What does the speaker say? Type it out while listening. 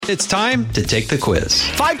It's time to take the quiz.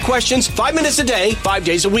 5 questions, 5 minutes a day, 5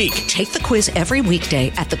 days a week. Take the quiz every weekday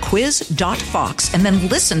at thequiz.fox and then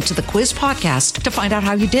listen to the quiz podcast to find out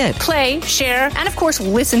how you did. Play, share, and of course,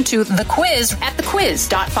 listen to the quiz at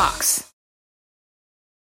thequiz.fox.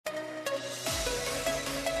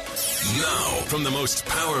 Now, from the most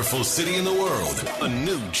powerful city in the world, a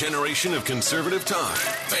new generation of conservative talk.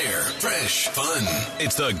 Fair, fresh, fun.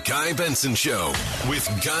 It's the Guy Benson Show with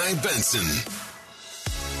Guy Benson.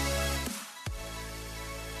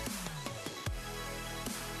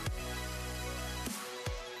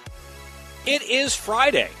 It is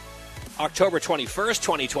Friday, October 21st,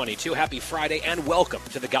 2022. Happy Friday and welcome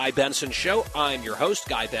to the Guy Benson Show. I'm your host,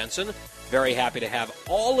 Guy Benson. Very happy to have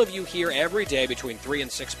all of you here every day between 3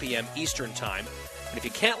 and 6 p.m. Eastern Time. And if you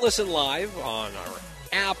can't listen live on our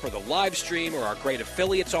app or the live stream or our great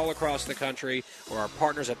affiliates all across the country or our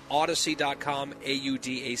partners at Audacy.com,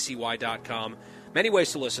 AUDACY.com, many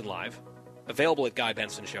ways to listen live. Available at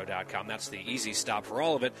GuyBensonShow.com. That's the easy stop for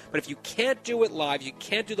all of it. But if you can't do it live, you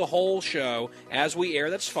can't do the whole show as we air,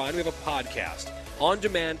 that's fine. We have a podcast. On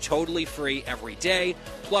demand, totally free every day,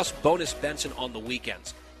 plus bonus Benson on the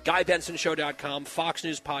weekends. GuyBensonShow.com,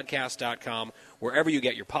 FoxNewsPodcast.com, wherever you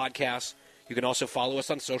get your podcasts. You can also follow us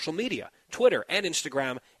on social media, Twitter and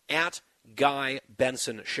Instagram, at Guy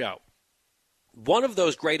Benson Show. One of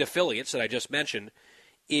those great affiliates that I just mentioned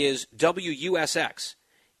is WUSX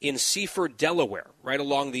in Seaford, Delaware, right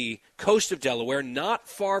along the coast of Delaware, not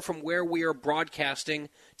far from where we are broadcasting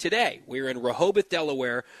today. We're in Rehoboth,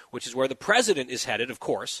 Delaware, which is where the president is headed, of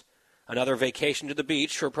course. Another vacation to the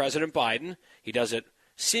beach for President Biden. He does it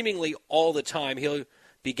seemingly all the time. He'll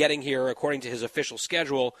be getting here, according to his official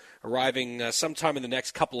schedule, arriving sometime in the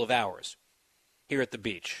next couple of hours here at the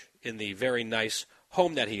beach in the very nice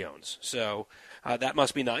home that he owns. So that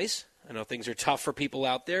must be nice. I know things are tough for people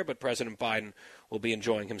out there, but President Biden will be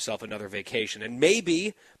enjoying himself another vacation. And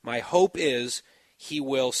maybe, my hope is, he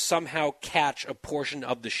will somehow catch a portion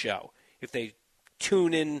of the show. If they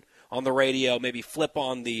tune in on the radio, maybe flip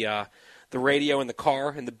on the radio in the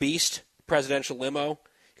car, in the Beast presidential limo,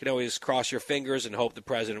 you can always cross your fingers and hope the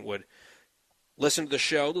president would listen to the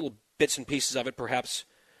show, little bits and pieces of it, perhaps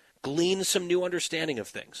glean some new understanding of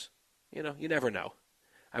things. You know, you never know.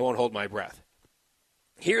 I won't hold my breath.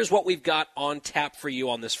 Here's what we've got on tap for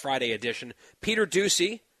you on this Friday edition. Peter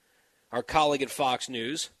Doocy, our colleague at Fox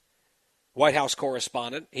News, White House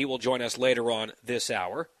correspondent. He will join us later on this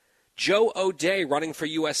hour. Joe O'Dea running for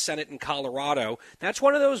U.S. Senate in Colorado. That's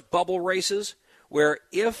one of those bubble races where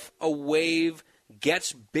if a wave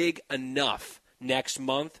gets big enough next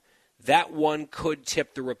month, that one could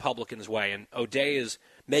tip the Republicans' way. And O'Dea is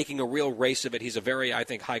making a real race of it. He's a very, I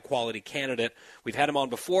think, high-quality candidate. We've had him on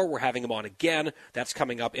before. We're having him on again. That's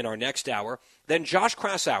coming up in our next hour. Then Josh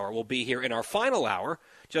Kraushaar will be here in our final hour,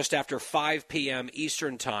 just after 5 p.m.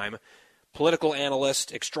 Eastern Time. Political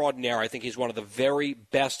analyst extraordinaire. I think he's one of the very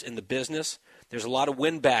best in the business. There's a lot of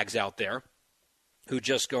windbags out there who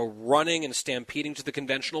just go running and stampeding to the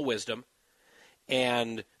conventional wisdom,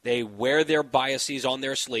 and they wear their biases on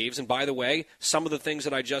their sleeves. And by the way, some of the things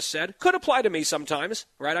that I just said could apply to me sometimes,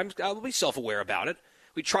 right? I'll be self-aware about it.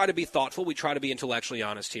 We try to be thoughtful. We try to be intellectually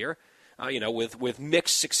honest here, with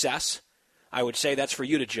mixed success. I would say that's for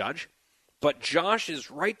you to judge. But Josh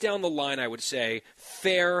is right down the line, I would say,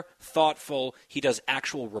 fair, thoughtful. He does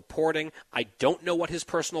actual reporting. I don't know what his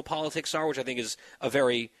personal politics are, which I think is a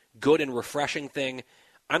very good and refreshing thing.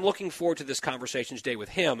 I'm looking forward to this conversation today with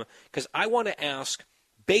him because I want to ask,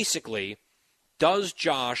 basically, does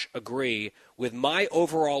Josh agree with my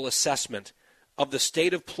overall assessment of the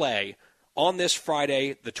state of play on this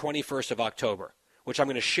Friday, the 21st of October, which I'm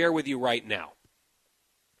going to share with you right now?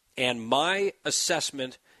 And my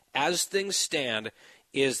assessment, as things stand,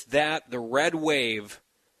 is that the red wave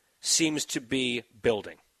seems to be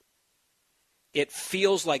building. It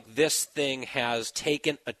feels like this thing has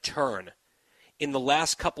taken a turn in the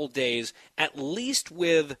last couple days, at least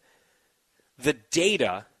with the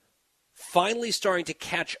data finally starting to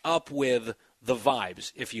catch up with the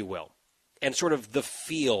vibes, if you will, and sort of the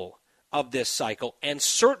feel of this cycle, and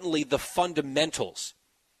certainly the fundamentals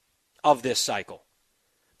of this cycle.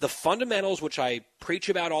 The fundamentals, which I preach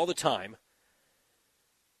about all the time,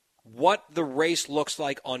 what the race looks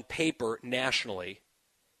like on paper nationally,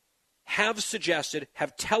 have suggested,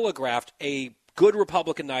 have telegraphed a good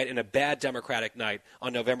Republican night and a bad Democratic night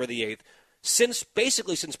on November the 8th, since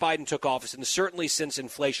Biden took office, and certainly since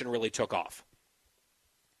inflation really took off.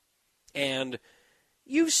 And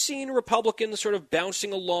you've seen Republicans sort of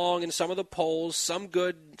bouncing along in some of the polls, some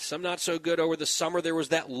good, some not so good. Over the summer, there was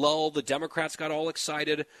that lull. The Democrats got all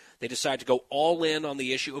excited. They decided to go all in on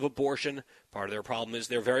the issue of abortion. Part of their problem is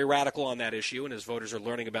they're very radical on that issue, and as voters are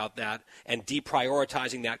learning about that and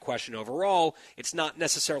deprioritizing that question overall, it's not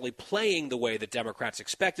necessarily playing the way that Democrats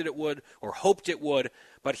expected it would or hoped it would.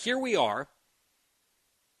 But here we are,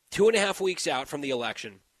 2.5 weeks out from the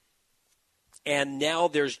election. And now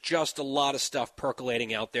there's just a lot of stuff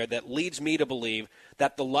percolating out there that leads me to believe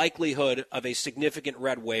that the likelihood of a significant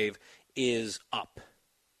red wave is up.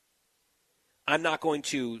 I'm not going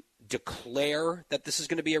to declare that this is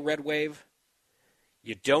going to be a red wave.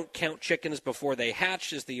 You don't count chickens before they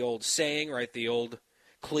hatch is the old saying, right? The old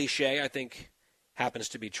cliche, I think, happens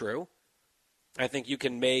to be true. I think you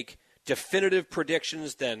can make definitive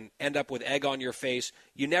predictions, then end up with egg on your face.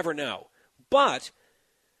 You never know. But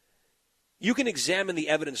you can examine the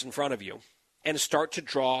evidence in front of you and start to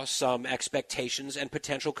draw some expectations and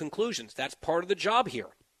potential conclusions. That's part of the job here.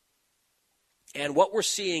 And what we're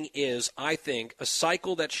seeing is, I think, a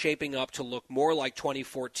cycle that's shaping up to look more like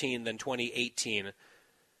 2014 than 2018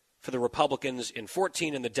 for the Republicans in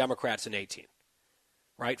 14 and the Democrats in 18.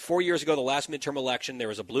 Right? 4 years ago, the last midterm election, there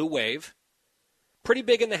was a blue wave. Pretty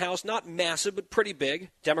big in the House, not massive, but pretty big.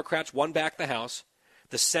 Democrats won back the House.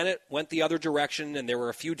 The Senate went the other direction, and there were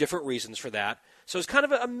a few different reasons for that. So it's kind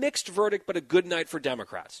of a mixed verdict, but a good night for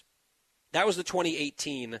Democrats. That was the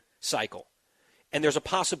 2018 cycle. And there's a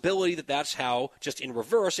possibility that that's how, just in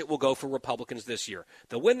reverse, it will go for Republicans this year.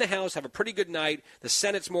 They'll win the House, have a pretty good night. The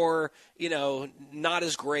Senate's more, not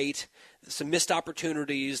as great. Some missed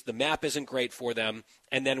opportunities. The map isn't great for them.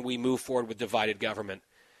 And then we move forward with divided government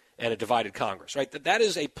and a divided Congress, right? That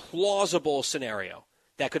is a plausible scenario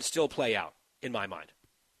that could still play out, in my mind.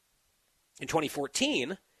 In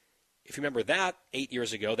 2014, if you remember that 8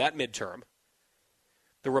 years ago, that midterm,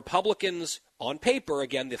 the Republicans, on paper,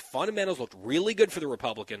 again, the fundamentals looked really good for the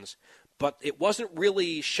Republicans, but it wasn't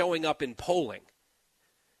really showing up in polling.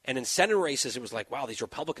 And in Senate races, it was like, wow, these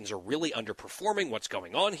Republicans are really underperforming. What's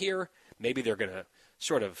going on here? Maybe they're going to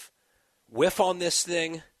sort of whiff on this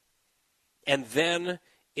thing. And then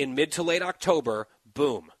in mid to late October,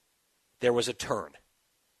 boom, there was a turn.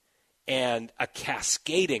 And a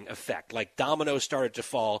cascading effect, like dominoes started to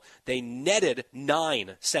fall. They netted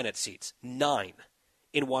 9 Senate seats, 9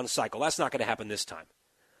 in one cycle. That's not going to happen this time.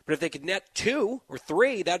 But if they could net 2 or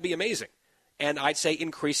 3, that'd be amazing. And I'd say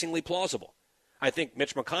increasingly plausible. I think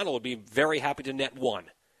Mitch McConnell would be very happy to net 1.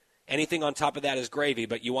 Anything on top of that is gravy,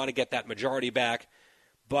 but you want to get that majority back.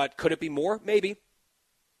 But could it be more? Maybe.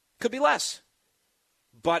 Could be less.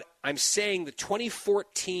 But I'm saying the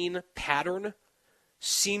 2014 pattern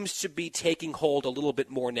seems to be taking hold a little bit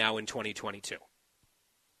more now in 2022.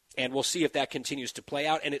 And we'll see if that continues to play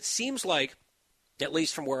out. And it seems like, at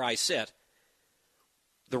least from where I sit,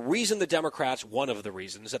 the reason the Democrats, one of the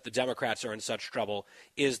reasons that the Democrats are in such trouble,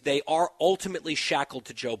 is they are ultimately shackled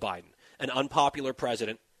to Joe Biden, an unpopular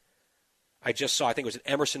president. I just saw, I think it was an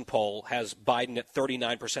Emerson poll, has Biden at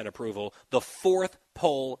 39% approval, the 4th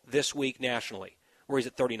poll this week nationally, where he's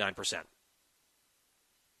at 39%.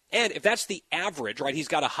 And if that's the average, right, he's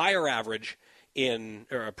got a higher average in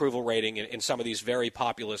approval rating in some of these very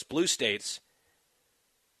populous blue states.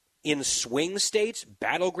 In swing states,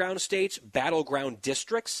 battleground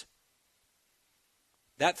districts,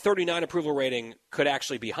 that 39 approval rating could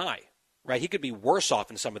actually be high, right? He could be worse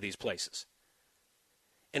off in some of these places.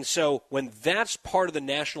 And so when that's part of the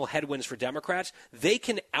national headwinds for Democrats, they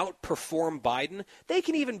can outperform Biden. They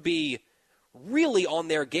can even be really on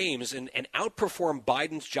their games and outperform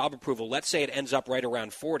Biden's job approval. Let's say it ends up right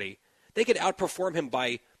around 40. They could outperform him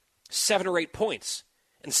by 7 or 8 points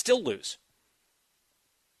and still lose.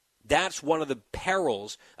 That's one of the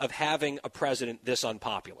perils of having a president this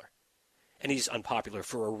unpopular. And he's unpopular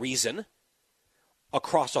for a reason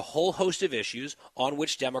across a whole host of issues on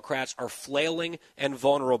which Democrats are flailing and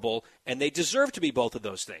vulnerable, and they deserve to be both of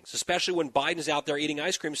those things, especially when Biden's out there eating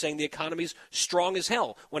ice cream saying the economy's strong as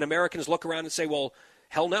hell, when Americans look around and say, well,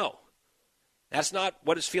 hell no. That's not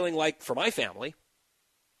what it's feeling like for my family.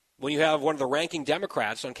 When you have one of the ranking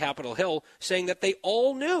Democrats on Capitol Hill saying that they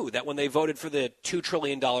all knew that when they voted for the $2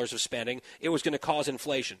 trillion of spending, it was going to cause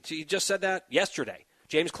inflation. So he just said that yesterday.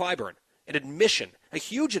 James Clyburn, an admission, a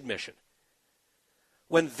huge admission.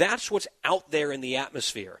 When that's what's out there in the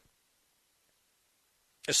atmosphere,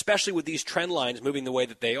 especially with these trend lines moving the way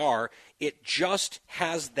that they are, it just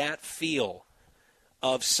has that feel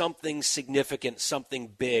of something significant,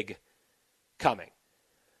 something big coming.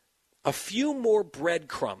 A few more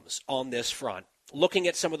breadcrumbs on this front, looking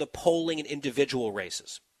at some of the polling in individual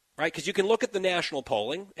races, right? Because you can look at the national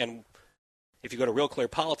polling, and If you go to Real Clear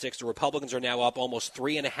Politics, the Republicans are now up almost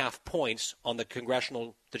 3.5 points on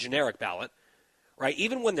the generic ballot, right?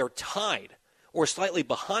 Even when they're tied or slightly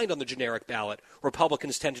behind on the generic ballot,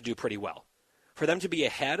 Republicans tend to do pretty well. For them to be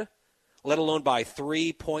ahead, let alone by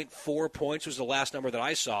 3.4 points was the last number that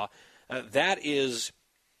I saw, that is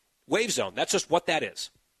wave zone. That's just what that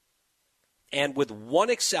is. And with one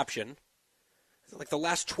exception, like the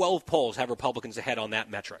last 12 polls have Republicans ahead on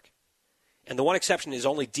that metric. And the one exception is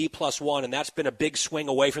only D+1, and that's been a big swing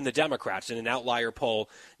away from the Democrats in an outlier poll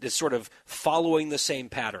that's sort of following the same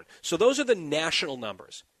pattern. So those are the national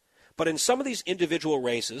numbers. But in some of these individual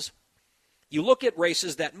races, you look at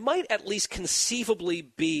races that might at least conceivably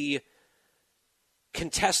be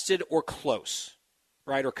contested or close,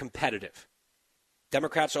 right, or competitive.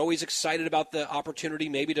 Democrats always excited about the opportunity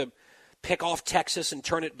maybe to pick off Texas and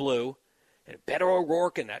turn it blue, and Beto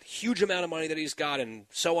O'Rourke and that huge amount of money that he's got and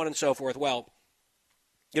so on and so forth. Well,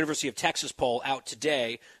 University of Texas poll out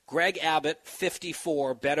today, Greg Abbott,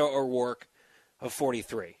 54, Beto O'Rourke of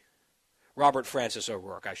 43. Robert Francis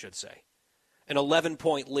O'Rourke, I should say. An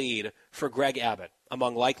 11-point lead for Greg Abbott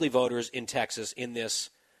among likely voters in Texas in this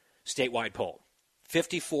statewide poll.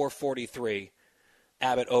 54-43,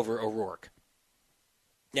 Abbott over O'Rourke.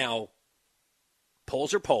 Now,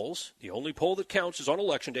 polls are polls. The only poll that counts is on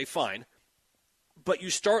Election Day, fine. But you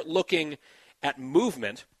start looking at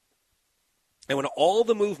movement, and when all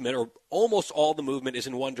the movement, or almost all the movement, is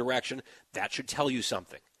in one direction, that should tell you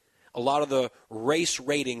something. A lot of the race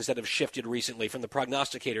ratings that have shifted recently from the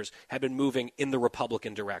prognosticators have been moving in the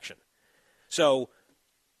Republican direction. So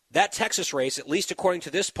that Texas race, at least according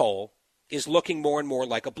to this poll, is looking more and more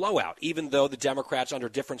like a blowout, even though the Democrats, under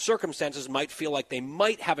different circumstances, might feel like they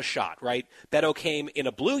might have a shot, right? Beto came in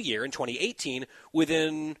a blue year in 2018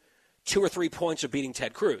 within 2 or 3 points of beating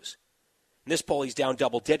Ted Cruz. In this poll, he's down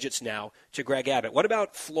double digits now to Greg Abbott. What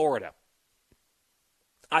about Florida?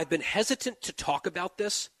 I've been hesitant to talk about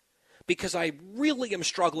this because I really am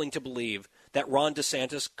struggling to believe that Ron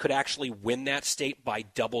DeSantis could actually win that state by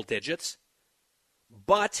double digits.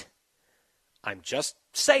 But I'm just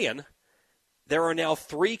saying, there are now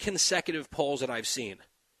 3 consecutive polls that I've seen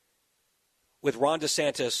with Ron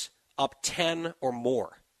DeSantis up 10 or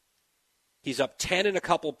more. He's up 10 in a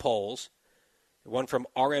couple polls, one from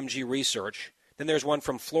RMG Research. Then there's one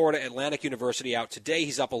from Florida Atlantic University out today.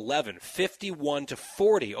 He's up 11,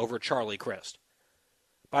 51-40 over Charlie Crist.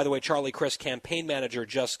 By the way, Charlie Crist's campaign manager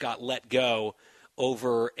just got let go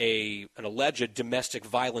over an alleged domestic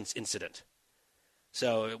violence incident.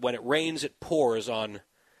 So when it rains, it pours on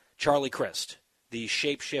Charlie Crist, the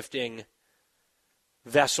shape-shifting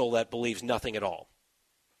vessel that believes nothing at all.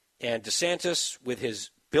 And DeSantis, with his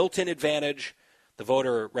built-in advantage, the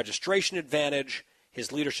voter registration advantage,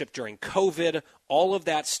 his leadership during COVID, all of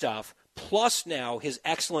that stuff, plus now his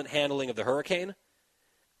excellent handling of the hurricane,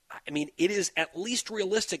 I mean, it is at least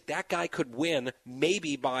realistic that guy could win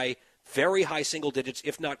maybe by very high single digits,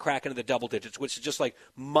 if not crack into the double digits, which is just like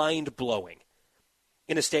mind-blowing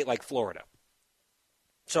in a state like Florida.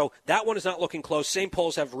 So that one is not looking close. Same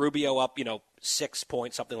polls have Rubio up, 6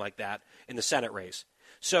 points, something like that, in the Senate race.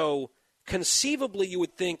 So conceivably, you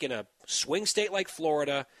would think in a swing state like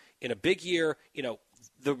Florida, in a big year,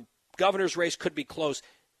 the governor's race could be close,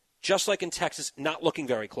 just like in Texas, not looking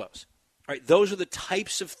very close. All right, those are the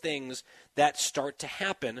types of things that start to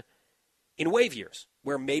happen in wave years,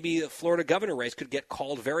 where maybe the Florida governor race could get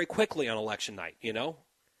called very quickly on election night,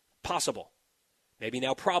 Possible. Maybe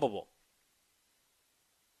now probable.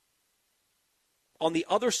 On the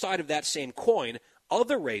other side of that same coin,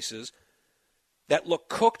 other races that look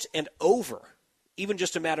cooked and over, even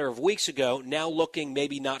just a matter of weeks ago, now looking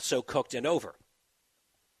maybe not so cooked and over.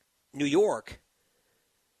 New York,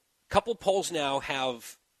 a couple polls now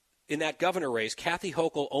have, in that governor race, Kathy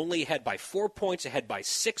Hochul only ahead by 4 points, ahead by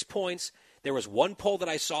 6 points. There was one poll that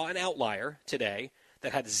I saw, an outlier today,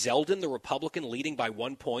 that had Zeldin, the Republican, leading by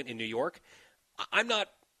 1 point in New York. I'm not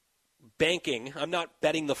betting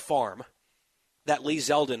the farm that Lee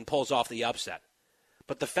Zeldin pulls off the upset.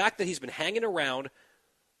 But the fact that he's been hanging around,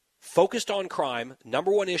 focused on crime,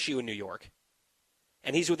 number one issue in New York,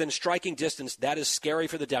 and he's within striking distance, that is scary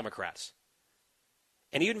for the Democrats.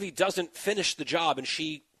 And even if he doesn't finish the job and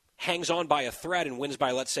she hangs on by a thread and wins by,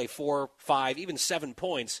 let's say, 4, 5, even 7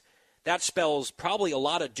 points, that spells probably a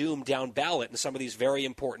lot of doom down ballot in some of these very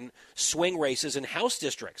important swing races in House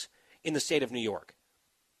districts in the state of New York.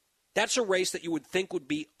 That's a race that you would think would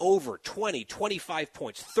be over 20, 25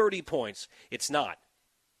 points, 30 points. It's not.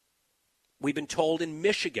 We've been told in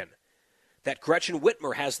Michigan that Gretchen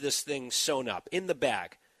Whitmer has this thing sewn up in the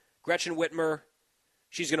bag. Gretchen Whitmer,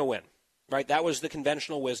 she's going to win. right? That was the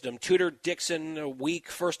conventional wisdom. Tudor Dixon, a weak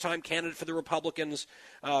first-time candidate for the Republicans,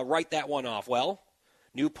 write that one off. Well,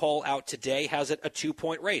 new poll out today has it a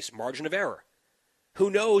 2-point race, margin of error. Who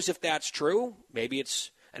knows if that's true? Maybe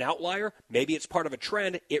it's an outlier. Maybe it's part of a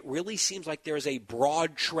trend. It really seems like there's a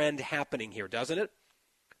broad trend happening here, doesn't it?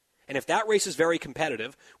 And if that race is very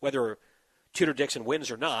competitive, whether Tudor Dixon wins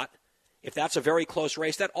or not, if that's a very close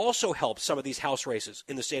race, that also helps some of these House races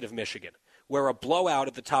in the state of Michigan, where a blowout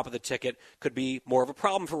at the top of the ticket could be more of a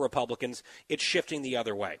problem for Republicans. It's shifting the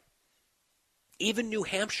other way. Even New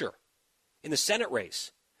Hampshire, in the Senate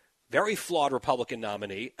race, very flawed Republican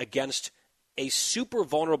nominee against a super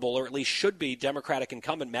vulnerable, or at least should be, Democratic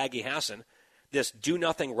incumbent Maggie Hassan, this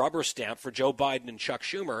do-nothing rubber stamp for Joe Biden and Chuck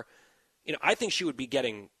Schumer. I think she would be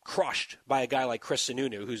getting crushed by a guy like Chris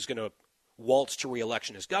Sununu, who's going to waltz to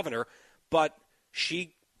re-election as governor. But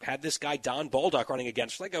she had this guy, Don Baldock, running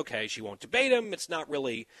against her. Like, okay, she won't debate him. It's not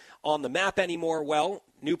really on the map anymore. Well,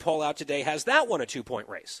 new poll out today has that one a 2-point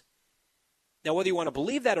race. Now, whether you want to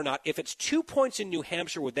believe that or not, if it's 2 points in New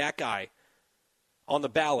Hampshire with that guy on the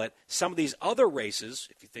ballot, some of these other races,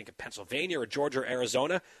 if you think of Pennsylvania or Georgia or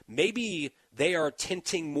Arizona, maybe they are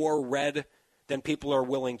tinting more red than people are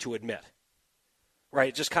willing to admit. Right?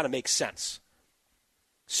 It just kind of makes sense.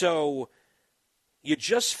 So you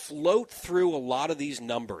just float through a lot of these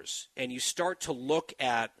numbers and you start to look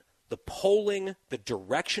at the polling, the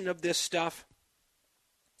direction of this stuff,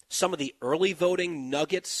 some of the early voting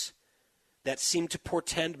nuggets that seem to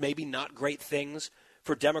portend maybe not great things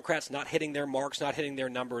for Democrats not hitting their marks, not hitting their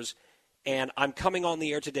numbers. And I'm coming on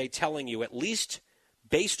the air today telling you, at least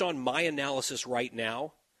based on my analysis right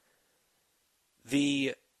now,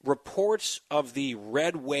 the reports of the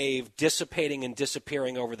red wave dissipating and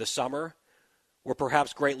disappearing over the summer were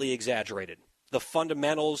perhaps greatly exaggerated. The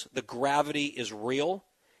fundamentals, the gravity is real,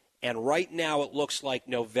 and right now it looks like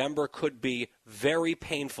November could be very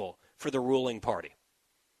painful for the ruling party.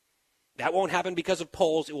 That won't happen because of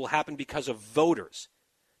polls. It will happen because of voters.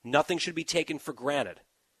 Nothing should be taken for granted.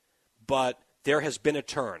 But there has been a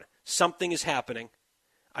turn. Something is happening.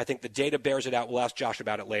 I think the data bears it out. We'll ask Josh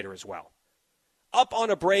about it later as well. Up on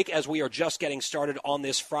a break as we are just getting started on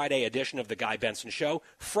this Friday edition of The Guy Benson Show.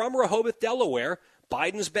 From Rehoboth, Delaware,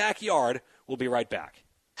 Biden's backyard. We'll be right back.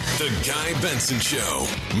 The Guy Benson Show.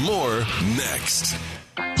 More next.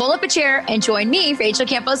 Pull up a chair and join me, Rachel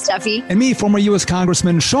Campos Duffy. And me, former U.S.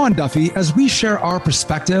 Congressman Sean Duffy, as we share our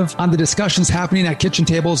perspective on the discussions happening at kitchen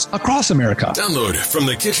tables across America. Download From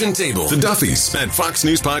the Kitchen Table, The Duffys, at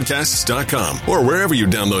foxnewspodcasts.com or wherever you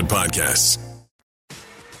download podcasts.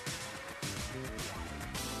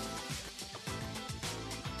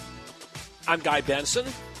 I'm Guy Benson,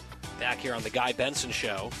 back here on The Guy Benson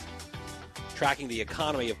Show. Tracking the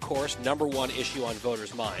economy, of course, number one issue on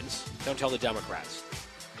voters' minds. Don't tell the Democrats.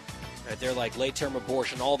 Right, they're like late-term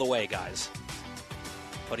abortion all the way, guys.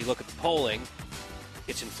 But you look at the polling,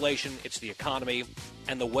 it's inflation, it's the economy,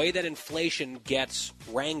 and the way that inflation gets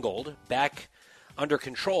wrangled back under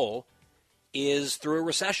control is through a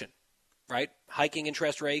recession, right? Hiking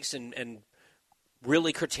interest rates and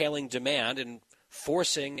really curtailing demand and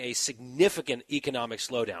forcing a significant economic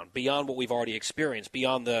slowdown beyond what we've already experienced,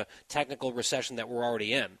 beyond the technical recession that we're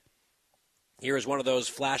already in. Here is one of those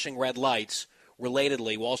flashing red lights.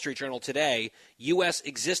 Relatedly, Wall Street Journal today, U.S.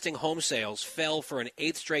 existing home sales fell for an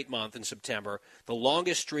 8th straight month in September, the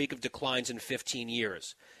longest streak of declines in 15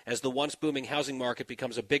 years, as the once booming housing market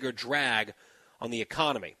becomes a bigger drag on the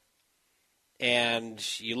economy. And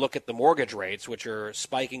you look at the mortgage rates, which are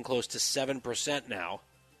spiking close to 7% now.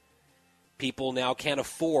 People now can't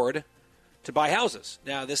afford to buy houses.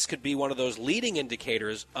 Now, this could be one of those leading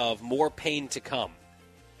indicators of more pain to come.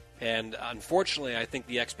 And unfortunately, I think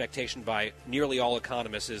the expectation by nearly all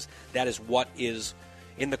economists is that is what is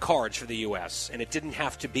in the cards for the U.S., and it didn't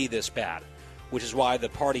have to be this bad, which is why the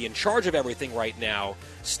party in charge of everything right now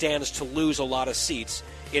stands to lose a lot of seats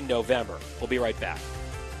in November. We'll be right back.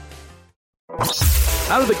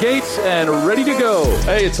 Out of the gates and ready to go.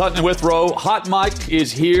 Hey, it's Hutton and Withrow. Hot Mike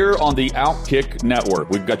is here on the Outkick Network.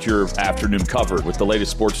 We've got your afternoon covered with the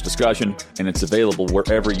latest sports discussion, and it's available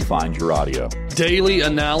wherever you find your audio. Daily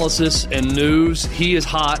analysis and news. He is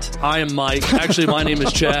hot. I am Mike. Actually, my name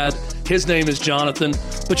is Chad. His name is Jonathan,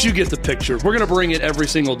 but you get the picture. We're going to bring it every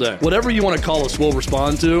single day. Whatever you want to call us, we'll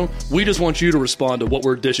respond to. We just want you to respond to what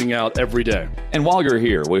we're dishing out every day. And while you're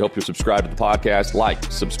here, we hope you subscribe to the podcast, like,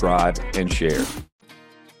 subscribe, and share.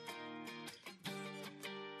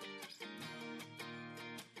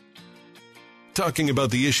 Talking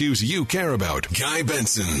about the issues you care about. Guy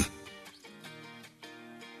Benson.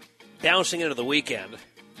 Bouncing into the weekend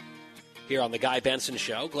here on the Guy Benson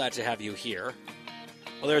Show. Glad to have you here.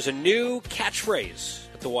 Well, there's a new catchphrase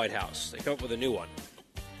at the White House. They come up with a new one.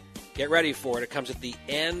 Get ready for it. It comes at the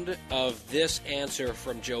end of this answer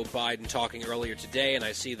from Joe Biden talking earlier today, and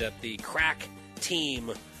I see that the crack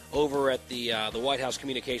team over at the White House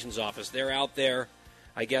Communications Office, they're out there.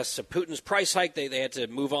 I guess Putin's price hike, they had to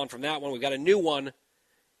move on from that one. We've got a new one.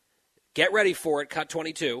 Get ready for it. Cut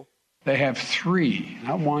 22. They have three,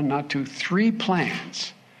 not one, not two, three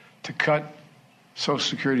plans to cut Social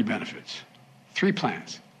Security benefits. Three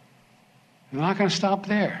plans. And they're not going to stop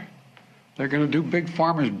there. They're going to do big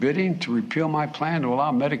pharma's bidding to repeal my plan to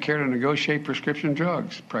allow Medicare to negotiate prescription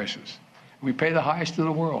drugs prices. We pay the highest in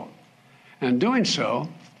the world. And in doing so,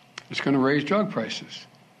 it's going to raise drug prices.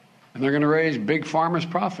 And they're going to raise big pharma's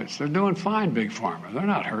profits. They're doing fine, big pharma. They're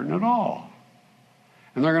not hurting at all.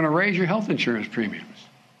 And they're going to raise your health insurance premiums.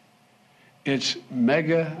 It's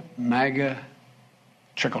mega, MAGA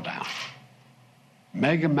trickle-down.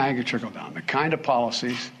 Mega, MAGA trickle-down. The kind of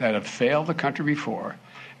policies that have failed the country before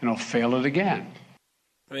and will fail it again.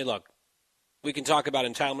 I mean, look, we can talk about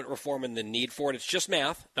entitlement reform and the need for it. It's just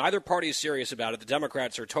math. Neither party is serious about it. The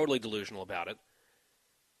Democrats are totally delusional about it.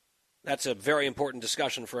 That's a very important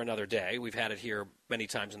discussion for another day. We've had it here many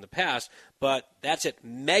times in the past. But that's it.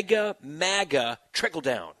 Mega, MAGA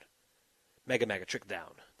trickle-down. Mega, MAGA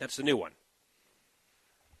trickle-down. That's the new one.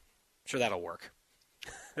 Sure, that'll work.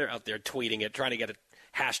 They're out there tweeting it, trying to get a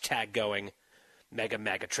hashtag going. Mega,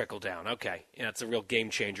 MAGA trickle down. Okay, yeah, it's a real game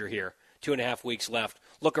changer here. 2.5 weeks left.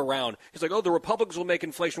 Look around. He's like, oh, the Republicans will make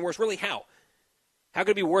inflation worse. Really, how? How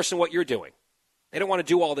could it be worse than what you're doing? They don't want to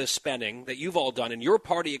do all this spending that you've all done in your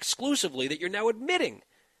party exclusively that you're now admitting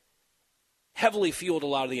heavily fueled a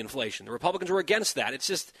lot of the inflation. The Republicans were against that. It's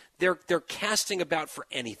just they're casting about for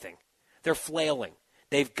anything. They're flailing.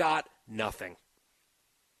 They've got nothing.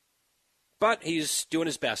 But he's doing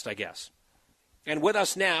his best, I guess. And with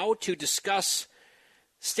us now to discuss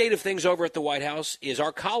state of things over at the White House is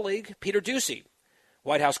our colleague, Peter Doocy,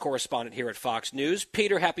 White House correspondent here at Fox News.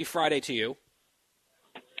 Peter, happy Friday to you.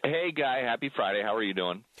 Hey, Guy. Happy Friday. How are you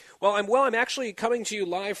doing? Well, I'm actually coming to you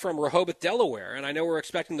live from Rehoboth, Delaware, and I know we're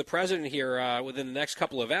expecting the president here within the next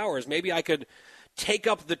couple of hours. Maybe I could take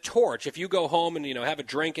up the torch. If you go home and, have a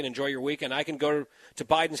drink and enjoy your weekend, I can go to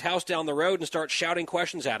Biden's house down the road and start shouting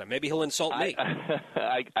questions at him. Maybe he'll insult me.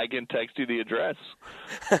 I can text you the address.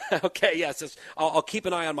 Okay, yes. I'll keep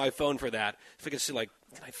an eye on my phone for that. If I can see, can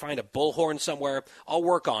I find a bullhorn somewhere? I'll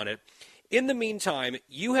work on it. In the meantime,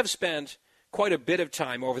 you have spent quite a bit of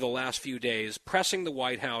time over the last few days pressing the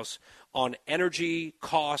White House on energy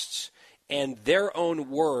costs and their own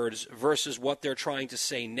words versus what they're trying to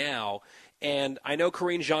say now. And I know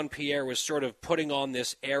Karine Jean-Pierre was sort of putting on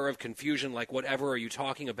this air of confusion, like, whatever are you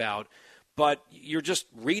talking about? But you're just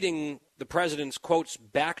reading the president's quotes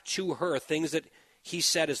back to her, things that he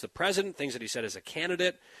said as the president, things that he said as a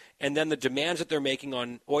candidate, and then the demands that they're making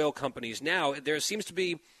on oil companies now. There seems to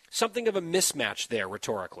be something of a mismatch there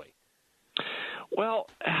rhetorically. Well,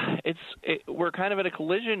 we're kind of at a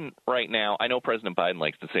collision right now. I know President Biden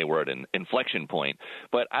likes to say we're at an inflection point,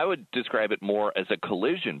 but I would describe it more as a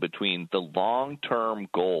collision between the long-term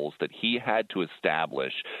goals that he had to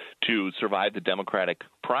establish to survive the Democratic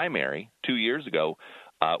primary 2 years ago,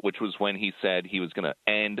 which was when he said he was going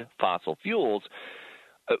to end fossil fuels,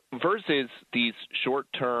 versus these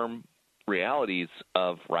short-term realities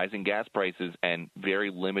of rising gas prices and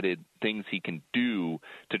very limited things he can do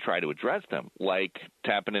to try to address them, like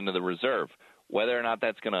tapping into the reserve. Whether or not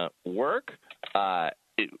that's going to work,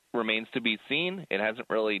 it remains to be seen. It hasn't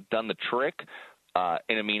really done the trick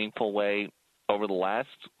in a meaningful way over the last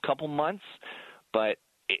couple months, but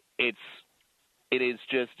it is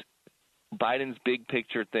just Biden's big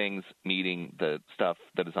picture things meeting the stuff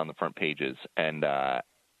that is on the front pages, and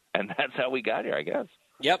that's how we got here, I guess.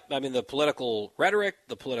 Yep. I mean, the political rhetoric,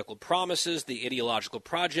 the political promises, the ideological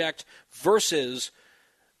project versus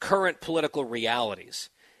current political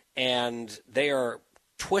realities. And they are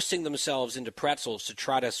twisting themselves into pretzels to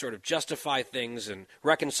try to sort of justify things and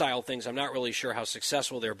reconcile things. I'm not really sure how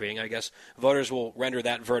successful they're being. I guess voters will render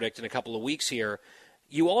that verdict in a couple of weeks here.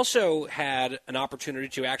 You also had an opportunity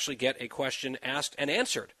to actually get a question asked and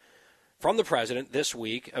answered from the president this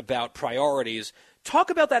week about priorities.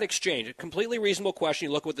 Talk about that exchange. A completely reasonable question.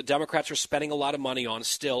 You look at what the Democrats are spending a lot of money on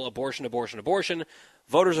still, abortion, abortion, abortion.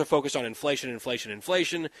 Voters are focused on inflation, inflation,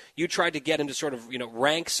 inflation. You tried to get him to sort of,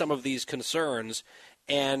 rank some of these concerns,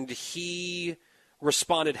 and he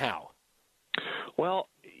responded how? Well,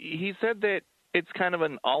 he said that it's kind of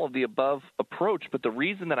an all-of-the-above approach, but the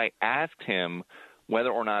reason that I asked him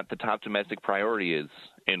whether or not the top domestic priority is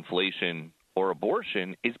inflation or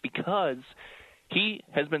abortion is because he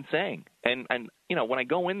has been saying And when I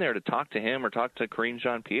go in there to talk to him or talk to Karine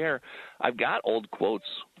Jean-Pierre, I've got old quotes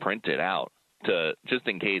printed out just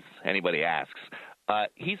in case anybody asks.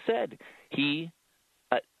 He said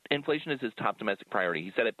inflation is his top domestic priority.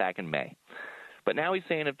 He said it back in May. But now he's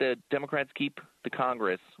saying if the Democrats keep the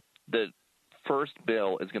Congress, the first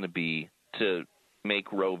bill is going to be to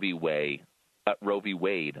make Roe v. Wade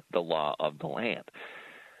the law of the land.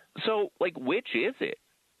 So, which is it?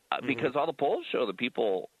 Because all the polls show that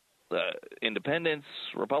people, independents,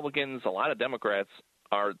 Republicans, a lot of Democrats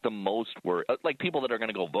are the most worried, people that are going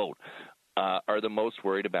to go vote, are the most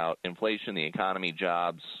worried about inflation, the economy,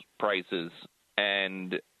 jobs, prices.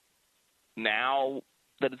 And now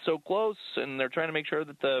that it's so close and they're trying to make sure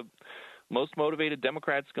that the most motivated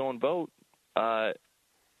Democrats go and vote,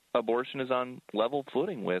 abortion is on level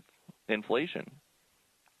footing with inflation,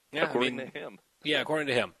 according to him. Yeah, according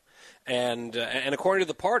to him. And according to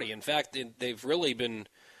the party. In fact, they've really been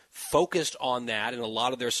focused on that in a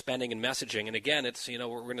lot of their spending and messaging. And again, it's, we're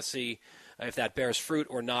going to see if that bears fruit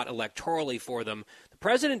or not electorally for them. The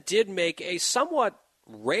president did make a somewhat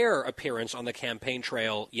rare appearance on the campaign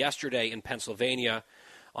trail yesterday in Pennsylvania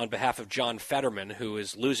on behalf of John Fetterman, who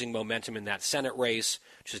is losing momentum in that Senate race,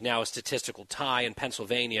 which is now a statistical tie in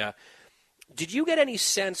Pennsylvania. Did you get any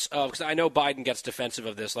sense of, because I know Biden gets defensive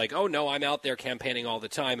of this, oh, no, I'm out there campaigning all the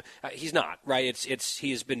time. He's not, right?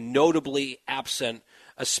 He has been notably absent,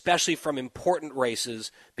 especially from important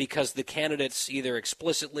races, because the candidates either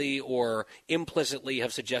explicitly or implicitly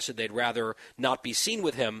have suggested they'd rather not be seen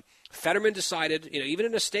with him. Fetterman decided, even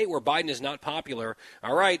in a state where Biden is not popular,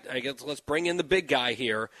 all right, I guess let's bring in the big guy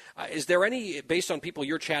here. Is there any, based on people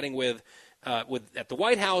you're chatting with at the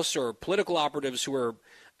White House or political operatives who are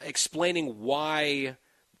explaining why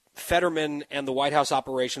Fetterman and the White House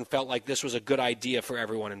operation felt like this was a good idea for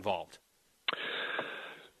everyone involved?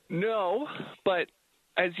 No, but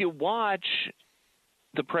as you watch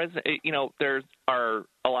the president, there are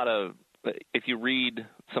a lot of, if you read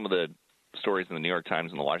some of the stories in the New York Times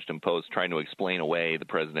and the Washington Post trying to explain away the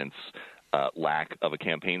president's lack of a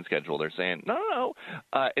campaign schedule, they're saying, no,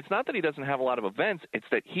 it's not that he doesn't have a lot of events. It's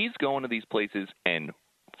that he's going to these places and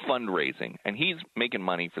fundraising, and he's making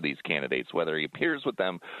money for these candidates, whether he appears with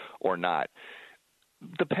them or not.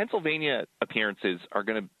 The Pennsylvania appearances are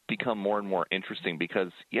going to become more and more interesting because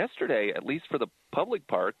yesterday, at least for the public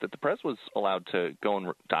part that the press was allowed to go and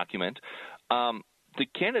document, the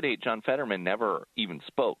candidate, John Fetterman, never even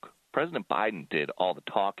spoke. President Biden did all the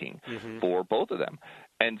talking for both of them.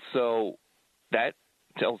 And so that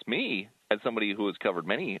tells me, as somebody who has covered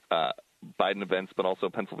many Biden events, but also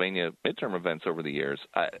Pennsylvania midterm events over the years,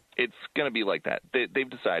 it's going to be like that. They've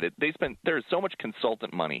decided there is so much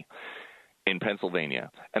consultant money in Pennsylvania,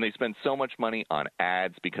 and they spend so much money on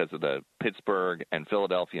ads because of the Pittsburgh and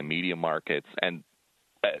Philadelphia media markets, and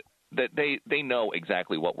that they know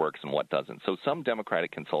exactly what works and what doesn't. So some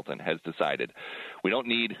Democratic consultant has decided we don't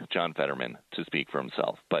need John Fetterman to speak for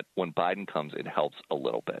himself, but when Biden comes, it helps a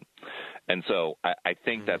little bit. And so I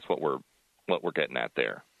think that's what we're getting at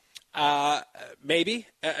there. Maybe.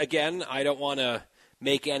 Again, I don't want to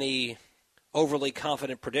make any overly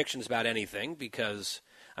confident predictions about anything because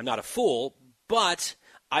I'm not a fool, but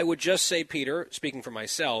I would just say, Peter, speaking for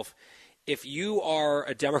myself, if you are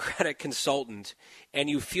a Democratic consultant and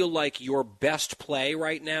you feel like your best play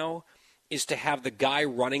right now is to have the guy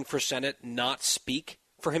running for Senate not speak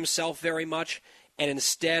for himself very much and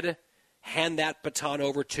instead hand that baton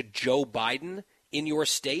over to Joe Biden in your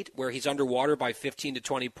state where he's underwater by 15 to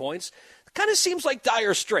 20 points, it kind of seems like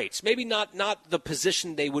dire straits. Maybe not the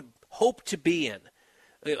position they would hope to be in,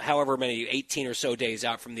 however many, 18 or so days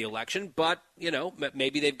out from the election. But,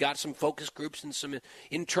 maybe they've got some focus groups and some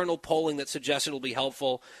internal polling that suggests it'll be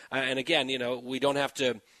helpful. And again, we don't have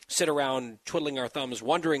to sit around twiddling our thumbs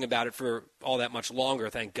wondering about it for all that much longer,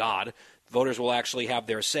 thank God. Voters will actually have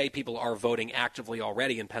their say. People are voting actively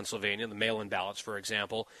already in Pennsylvania, the mail-in ballots, for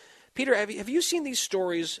example. Peter, have you seen these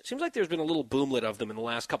stories? It seems like there's been a little boomlet of them in the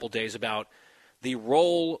last couple of days about the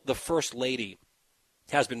role the First Lady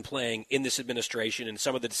has been playing in this administration and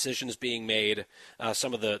some of the decisions being made,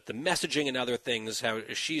 some of the messaging and other things, how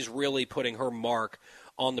she's really putting her mark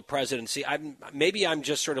on the presidency. Maybe I'm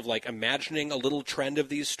just sort of like imagining a little trend of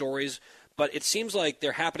these stories, but it seems like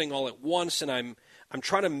they're happening all at once, and I'm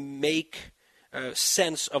trying to make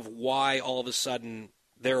sense of why all of a sudden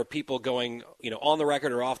there are people going, on the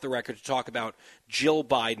record or off the record to talk about Jill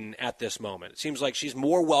Biden at this moment. It seems like she's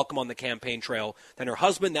more welcome on the campaign trail than her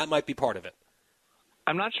husband. That might be part of it.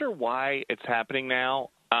 I'm not sure why it's happening now,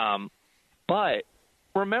 but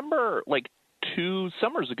remember, 2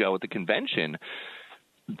 summers ago at the convention,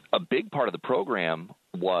 a big part of the program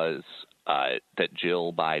was that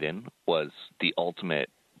Jill Biden was the ultimate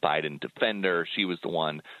Biden defender. She was the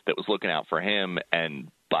one that was looking out for him, and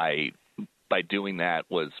by doing that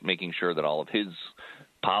was making sure that all of his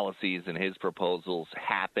policies and his proposals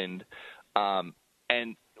happened.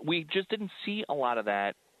 And we just didn't see a lot of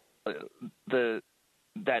that,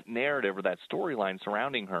 that narrative or that storyline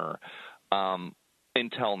surrounding her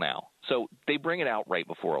until now. So they bring it out right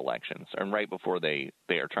before elections and right before they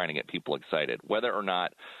are trying to get people excited. Whether or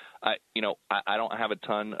not, I don't have a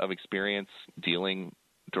ton of experience dealing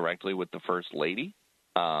directly with the First Lady.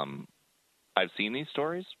 I've seen these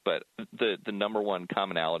stories, but the number one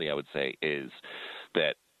commonality I would say is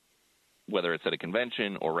that whether it's at a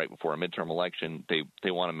convention or right before a midterm election,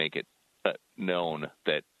 they want to make it known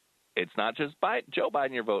that it's not just Joe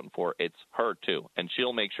Biden you're voting for, it's her too, and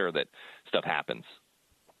she'll make sure that stuff happens.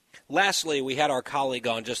 Lastly, we had our colleague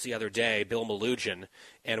on just the other day, Bill Melugin,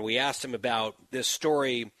 and we asked him about this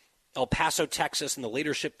story, El Paso, Texas, and the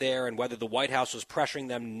leadership there, and whether the White House was pressuring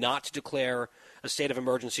them not to declare a state of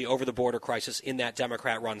emergency over the border crisis in that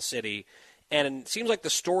Democrat-run city. And it seems like the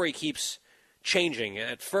story keeps changing.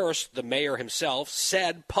 At first, the mayor himself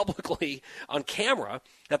said publicly on camera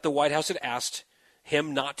that the White House had asked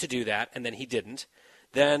him not to do that, and then he didn't.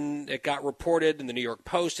 Then it got reported in the New York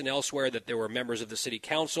Post and elsewhere that there were members of the city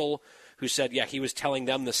council who said, yeah, he was telling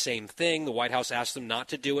them the same thing. The White House asked them not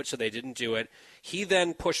to do it, so they didn't do it. He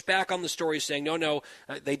then pushed back on the story saying, no,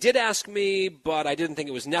 they did ask me, but I didn't think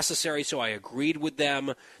it was necessary, so I agreed with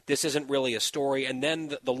them. This isn't really a story. And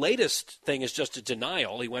then the latest thing is just a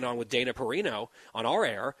denial. He went on with Dana Perino on our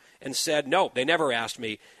air and said, no, they never asked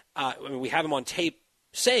me. We have him on tape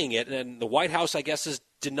saying it, and the White House, I guess, is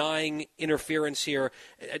denying interference here.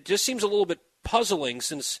 It just seems a little bit puzzling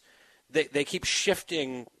since they keep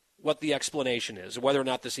shifting what the explanation is, whether or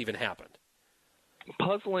not this even happened.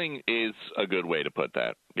 Puzzling is a good way to put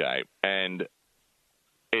that, Guy. And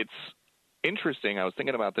it's interesting. I was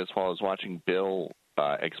thinking about this while I was watching Bill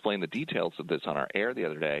explain the details of this on our air the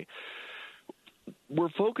other day.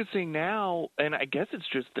 We're focusing now, and I guess it's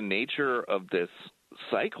just the nature of this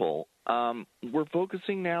cycle, we're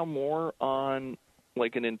focusing now more on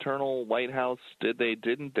like an internal White House, did they,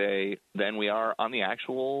 didn't they, than we are on the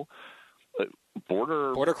actual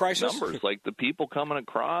border crisis numbers, like the people coming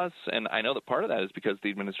across. And I know that part of that is because the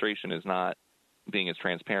administration is not being as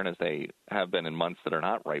transparent as they have been in months that are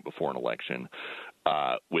not right before an election,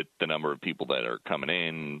 with the number of people that are coming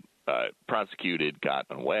in, prosecuted,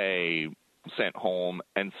 gotten away, sent home.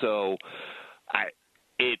 And so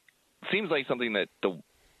it seems like something that the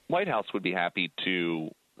White House would be happy to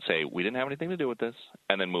say, we didn't have anything to do with this,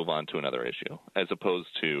 and then move on to another issue, as opposed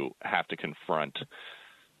to have to confront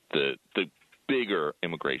the bigger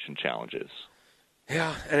immigration challenges.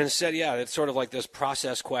 Yeah, and instead, it's sort of like this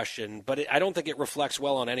process question, but I don't think it reflects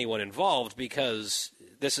well on anyone involved, because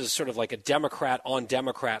this is sort of like a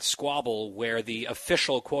Democrat-on-Democrat squabble where the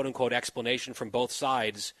official quote-unquote explanation from both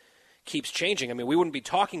sides keeps changing. I mean, we wouldn't be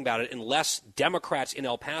talking about it unless Democrats in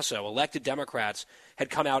El Paso, elected Democrats, had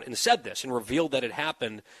come out and said this and revealed that it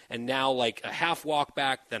happened, and now like a half walk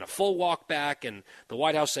back, then a full walk back, and the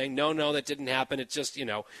White House saying, no, that didn't happen. It's just,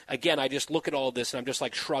 again, I just look at all this and I'm just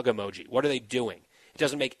like, shrug emoji. What are they doing? It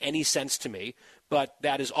doesn't make any sense to me, but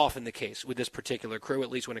that is often the case with this particular crew, at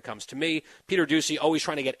least when it comes to me. Peter Doocy always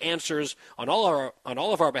trying to get answers on all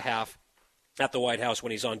of our behalf at the White House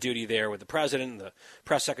when he's on duty there with the president, the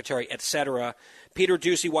press secretary, etc. Peter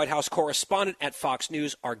Doocy, White House correspondent at Fox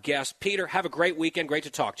News, our guest. Peter, have a great weekend. Great to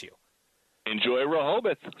talk to you. Enjoy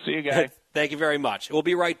Rehoboth. See you, guys. Thank you very much. We'll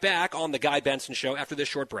be right back on The Guy Benson Show after this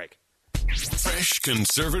short break. Fresh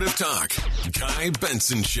conservative talk. Guy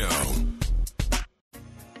Benson Show.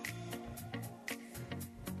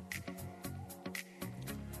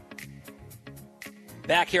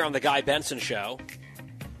 Back here on The Guy Benson Show.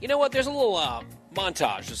 You know what? There's a little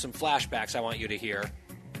montage of some flashbacks I want you to hear.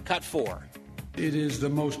 Cut 4. It is the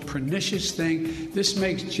most pernicious thing. This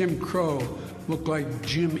makes Jim Crow look like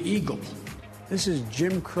Jim Eagle. This is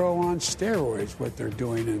Jim Crow on steroids, what they're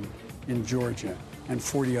doing in Georgia and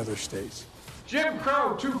 40 other states. Jim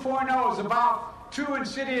Crow 2.0 is about two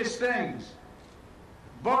insidious things: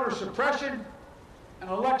 voter suppression and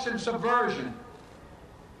election subversion.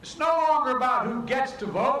 It's no longer about who gets to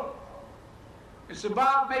vote. It's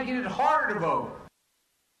about making it harder to vote.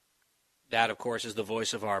 That, of course, is the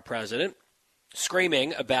voice of our president,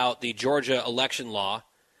 screaming about the Georgia election law,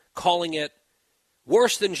 calling it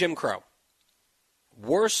worse than Jim Crow.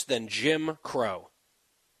 Worse than Jim Crow.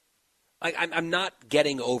 I'm not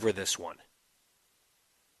getting over this one.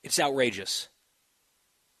 It's outrageous.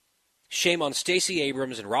 Shame on Stacey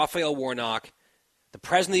Abrams and Raphael Warnock, the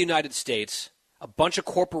President of the United States. a bunch of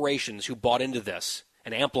corporations who bought into this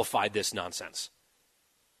and amplified this nonsense.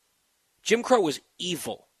 Jim Crow was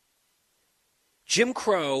evil. Jim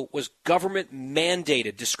Crow was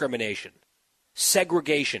government-mandated discrimination,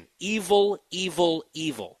 segregation, evil, evil,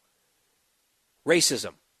 evil,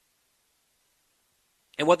 racism.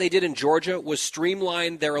 And what they did in Georgia was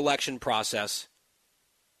streamline their election process.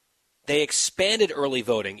 They expanded early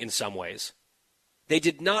voting in some ways. They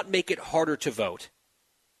did not make it harder to vote.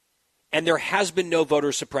 And there has been no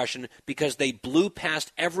voter suppression because they blew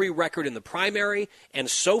past every record in the primary. And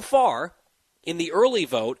so far, in the early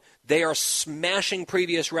vote, they are smashing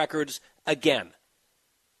previous records again.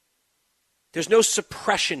 There's no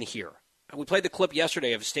suppression here. We played the clip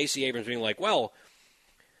yesterday of Stacey Abrams being like, well,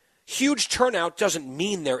 huge turnout doesn't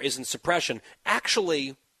mean there isn't suppression.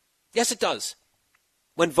 Actually, yes, it does.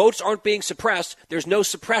 When votes aren't being suppressed, there's no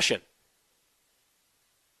suppression.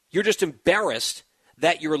 You're just embarrassed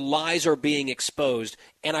that your lies are being exposed.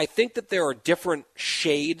 And I think that there are different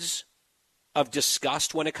shades of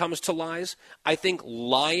disgust when it comes to lies. I think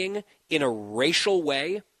lying in a racial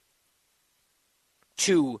way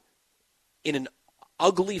to, in an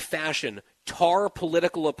ugly fashion, tar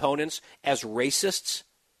political opponents as racists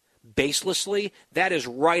baselessly, that is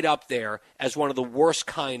right up there as one of the worst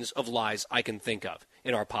kinds of lies I can think of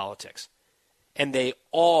in our politics. And they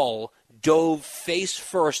all dove face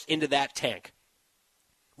first into that tank.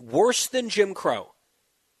 Worse than Jim Crow.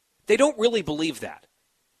 They don't really believe that.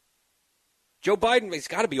 Joe Biden, he's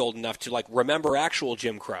got to be old enough to remember actual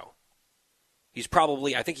Jim Crow. He's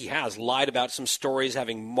probably, I think he has, lied about some stories,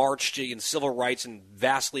 having marched in civil rights and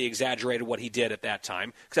vastly exaggerated what he did at that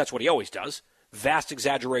time, because that's what he always does. Vast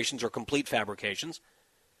exaggerations or complete fabrications.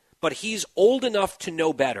 But he's old enough to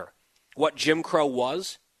know better what Jim Crow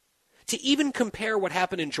was, to even compare what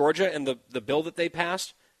happened in Georgia and the bill that they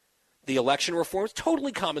passed, the election reforms,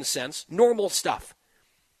 totally common sense, normal stuff.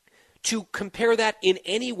 To compare that in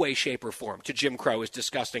any way, shape, or form to Jim Crow is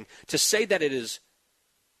disgusting. To say that it is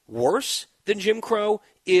worse than Jim Crow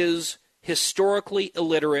is historically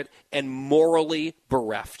illiterate and morally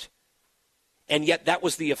bereft. And yet that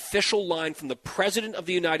was the official line from the President of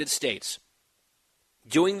the United States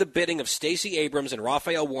doing the bidding of Stacey Abrams and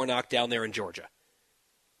Raphael Warnock down there in Georgia.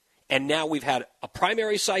 And now we've had a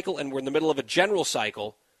primary cycle and we're in the middle of a general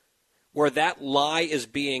cycle where that lie is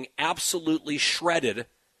being absolutely shredded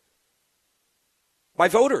by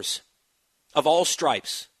voters of all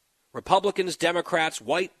stripes. Republicans, Democrats,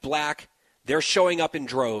 white, black, they're showing up in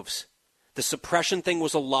droves. The suppression thing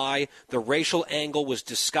was a lie. The racial angle was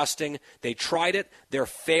disgusting. They tried it. They're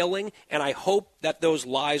failing. And I hope that those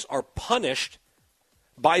lies are punished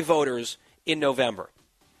by voters in November.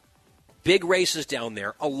 Big races down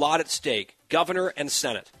there, a lot at stake, governor and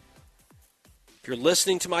Senate. If you're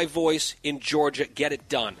listening to my voice in Georgia, get it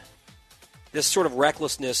done. This sort of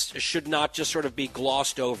recklessness should not just sort of be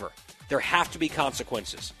glossed over. There have to be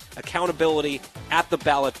consequences. Accountability at the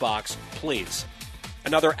ballot box, please.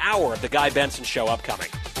 Another hour of the Guy Benson Show upcoming.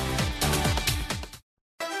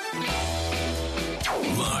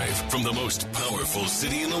 Live from the most powerful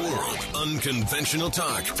city in the world, unconventional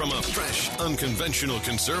talk from a fresh, unconventional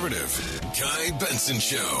conservative. Guy Benson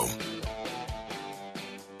Show.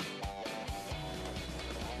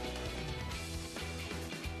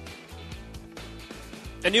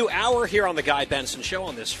 A new hour here on the Guy Benson Show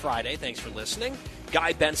on this Friday. Thanks for listening.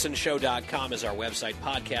 GuyBensonShow.com is our website.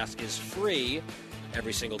 Podcast is free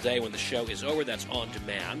every single day when the show is over. That's on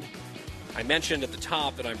demand. I mentioned at the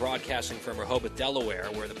top that I'm broadcasting from Rehoboth, Delaware,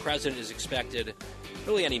 where the president is expected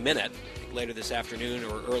really any minute, later this afternoon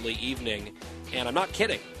or early evening. And I'm not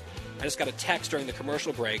kidding. I just got a text during the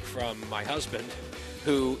commercial break from my husband,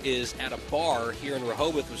 who is at a bar here in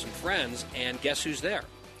Rehoboth with some friends, and guess who's there?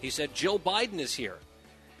 He said, Jill Biden is here.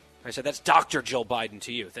 I said, that's Dr. Jill Biden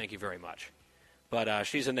to you. Thank you very much. But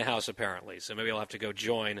she's in the house apparently, so maybe I'll have to go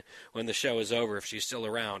join when the show is over if she's still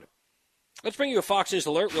around. Let's bring you a Fox News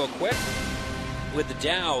alert real quick. With the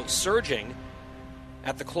Dow surging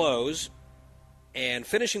at the close and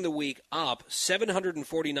finishing the week up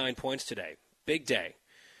 749 points today. Big day.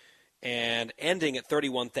 And ending at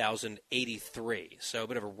 31,083. So a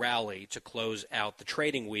bit of a rally to close out the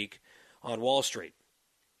trading week on Wall Street.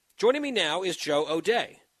 Joining me now is Joe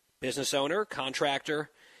O'Dea, business owner, contractor,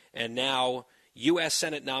 and now U.S.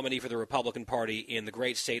 Senate nominee for the Republican Party in the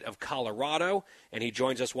great state of Colorado. And he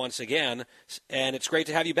joins us once again. And it's great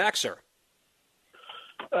to have you back, sir.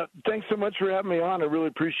 Thanks so much for having me on. I really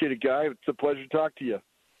appreciate it, Guy. It's a pleasure to talk to you.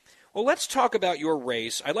 Well, let's talk about your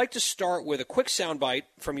race. I'd like to start with a quick soundbite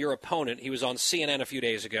from your opponent. He was on CNN a few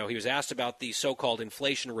days ago. He was asked about the so-called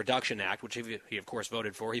Inflation Reduction Act, which he of course,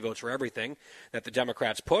 voted for. He votes for everything that the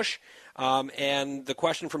Democrats push. And the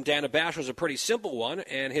question from Dana Bash was a pretty simple one,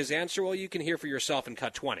 and his answer, well, you can hear for yourself in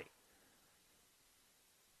Cut 20.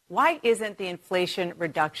 Why isn't the Inflation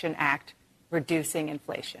Reduction Act reducing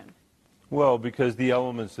inflation? Well, because the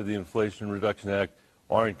elements of the Inflation Reduction Act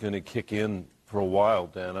aren't going to kick in for a while,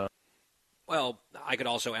 Dana. Well, I could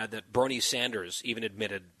also add that Bernie Sanders even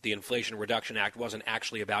admitted the Inflation Reduction Act wasn't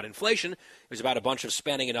actually about inflation. It was about a bunch of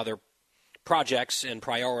spending and other projects and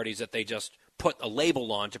priorities that they just put a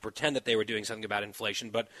label on to pretend that they were doing something about inflation.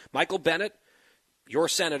 But Michael Bennet, your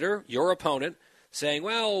senator, your opponent, saying,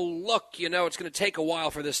 well, look, it's going to take a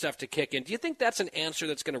while for this stuff to kick in. Do you think that's an answer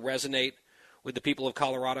that's going to resonate with the people of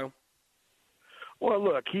Colorado? Well,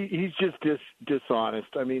 look, he's just dishonest.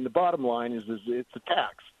 I mean, the bottom line is it's a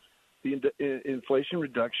tax. The Inflation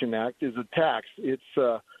Reduction Act is a tax.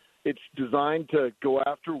 It's designed to go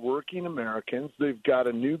after working Americans. They've got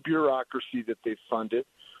a new bureaucracy that they've funded,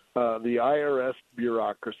 the IRS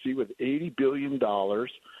bureaucracy with $80 billion.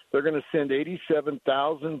 They're going to send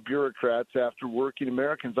 87,000 bureaucrats after working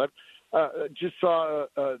Americans. I just saw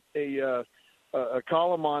a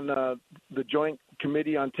column on the Joint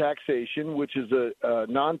Committee on Taxation, which is a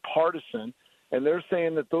nonpartisan, and they're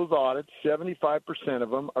saying that those audits, 75% of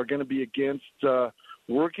them are going to be against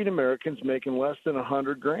working Americans making less than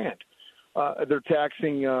 $100,000. They're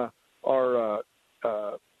taxing our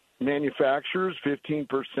manufacturers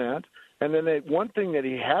 15%, and then one thing that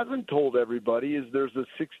he hasn't told everybody is there's a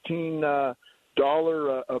 $16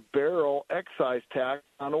 a barrel excise tax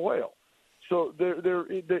on oil. So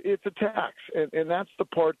it's a tax, and that's the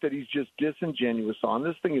part that he's just disingenuous on.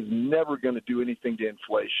 This thing is never going to do anything to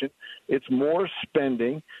inflation. It's more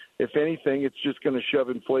spending. If anything, it's just going to shove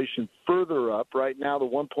inflation further up. Right now, the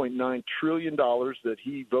 $1.9 trillion that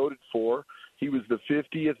he voted for, he was the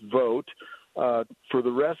 50th vote for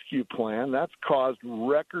the rescue plan. That's caused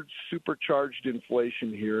record supercharged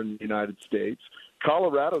inflation here in the United States.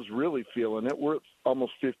 Colorado's really feeling it. We're at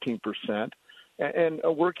almost 15%. And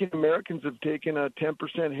working Americans have taken a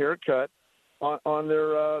 10% haircut on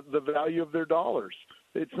their the value of their dollars.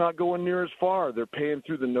 It's not going near as far. They're paying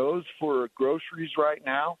through the nose for groceries right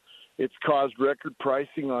now. It's caused record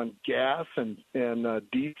pricing on gas and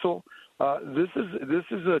diesel. This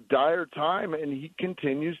is a dire time, and he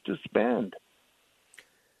continues to spend.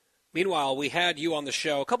 Meanwhile, we had you on the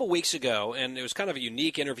show a couple weeks ago, and it was kind of a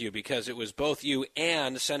unique interview because it was both you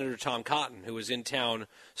and Senator Tom Cotton, who was in town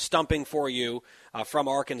stumping for you from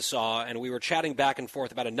Arkansas, and we were chatting back and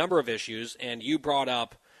forth about a number of issues, and you brought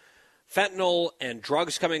up fentanyl and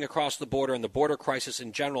drugs coming across the border and the border crisis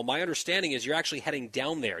in general. My understanding is you're actually heading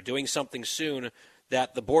down there, doing something soon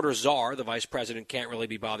that the border czar, the vice president, can't really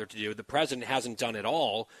be bothered to do. The president hasn't done it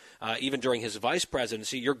all, even during his vice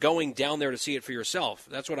presidency. You're going down there to see it for yourself.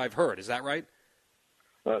 That's what I've heard. Is that right?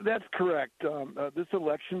 That's correct. This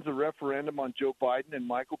election's a referendum on Joe Biden and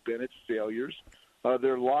Michael Bennett's failures.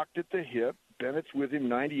 They're locked at the hip. Bennett's with him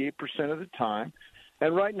 98% of the time.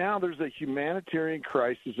 And right now there's a humanitarian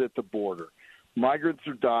crisis at the border. Migrants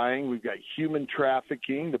are dying. We've got human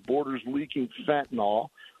trafficking. The border's leaking fentanyl.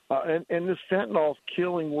 And this fentanyl's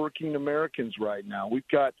killing working Americans right now. We've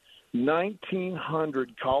got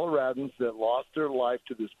 1,900 Coloradans that lost their life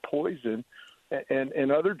to this poison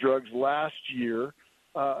and other drugs last year,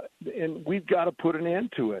 and we've got to put an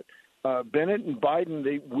end to it. Bennett and Biden,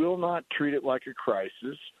 they will not treat it like a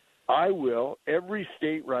crisis. I will. Every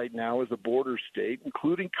state right now is a border state,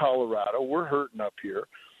 including Colorado. We're hurting up here.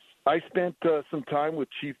 I spent some time with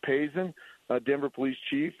Chief Pazin, Denver Police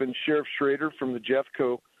Chief, and Sheriff Schrader from the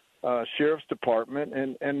Jeffco Sheriff's Department,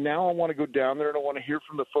 and now I want to go down there and I want to hear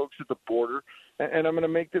from the folks at the border, and I'm going to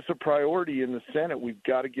make this a priority in the Senate. We've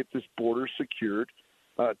got to get this border secured.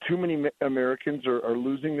 Too many Americans are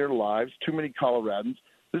losing their lives, too many Coloradans.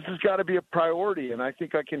 This has got to be a priority, and I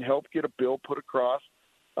think I can help get a bill put across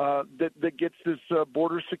that gets this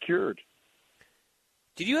border secured.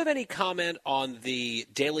 Did you have any comment on the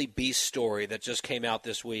Daily Beast story that just came out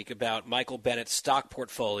this week about Michael Bennett's stock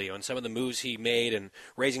portfolio and some of the moves he made and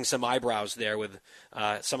raising some eyebrows there with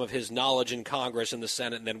some of his knowledge in Congress and the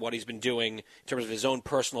Senate and then what he's been doing in terms of his own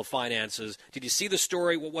personal finances? Did you see the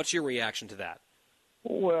story? What's your reaction to that?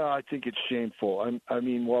 Well, I think it's shameful. I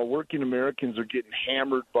mean, while working Americans are getting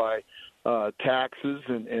hammered by taxes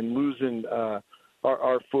and losing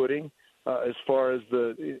our footing, as far as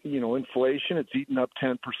the inflation, it's eaten up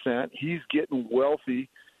 10%. He's getting wealthy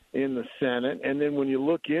in the Senate, and then when you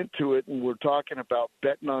look into it, and we're talking about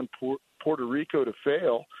betting on Puerto Rico to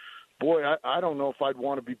fail, boy, I don't know if I'd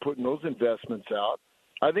want to be putting those investments out.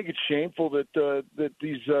 I think it's shameful that that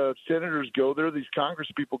these senators go there, these Congress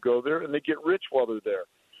people go there, and they get rich while they're there.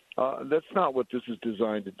 That's not what this is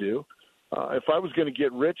designed to do. If I was going to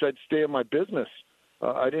get rich, I'd stay in my business.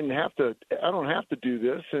 I don't have to do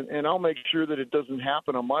this, and I'll make sure that it doesn't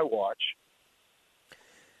happen on my watch.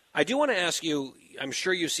 I do want to ask you, I'm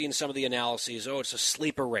sure you've seen some of the analyses. Oh, it's a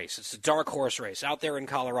sleeper race. It's a dark horse race out there in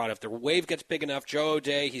Colorado. If the wave gets big enough, Joe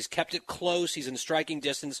O'Dea, he's kept it close. He's in striking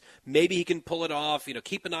distance. Maybe he can pull it off.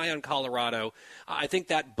 Keep an eye on Colorado. I think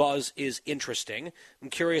that buzz is interesting. I'm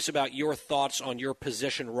curious about your thoughts on your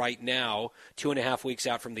position right now, 2.5 weeks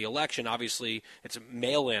out from the election. Obviously, it's a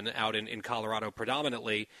mail-in out in Colorado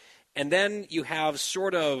predominantly. And then you have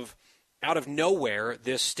sort of out of nowhere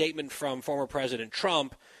this statement from former President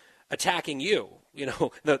Trump attacking you,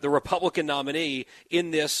 the Republican nominee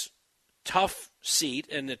in this tough seat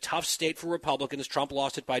and a tough state for Republicans. Trump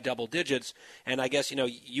lost it by double digits. And I guess,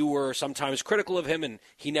 you were sometimes critical of him, and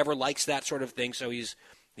he never likes that sort of thing. So he's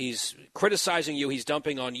criticizing you. He's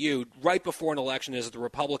dumping on you right before an election as the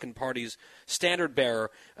Republican Party's standard bearer.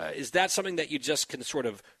 Is that something that you just can sort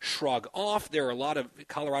of shrug off? There are a lot of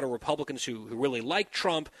Colorado Republicans who really like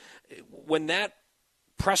Trump. When that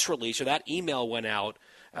press release or that email went out,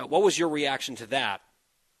 what was your reaction to that?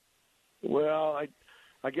 Well,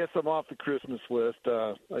 I guess I'm off the Christmas list.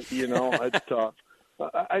 It's tough.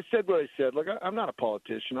 I said what I said. Look, I'm not a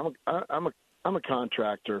politician. I'm a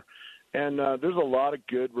contractor, and there's a lot of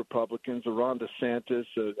good Republicans: Ron DeSantis,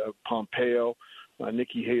 Pompeo,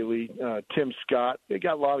 Nikki Haley, Tim Scott. They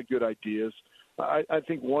got a lot of good ideas. I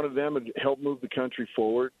think one of them would help move the country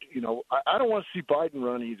forward. I don't want to see Biden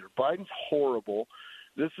run either. Biden's horrible.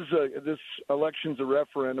 This election's a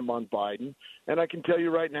referendum on Biden, and I can tell you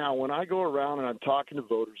right now, when I go around and I'm talking to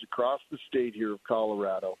voters across the state here of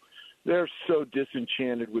Colorado, they're so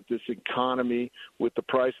disenchanted with this economy, with the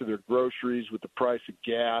price of their groceries, with the price of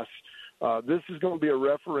gas. This is going to be a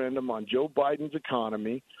referendum on Joe Biden's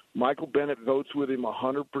economy. Michael Bennet votes with him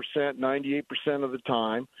 100%, 98% of the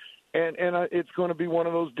time. And it's going to be one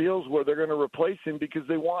of those deals where they're going to replace him because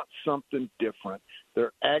they want something different.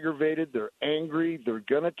 They're aggravated. They're angry. They're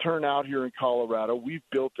going to turn out here in Colorado. We've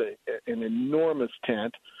built an enormous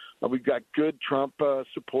tent. We've got good Trump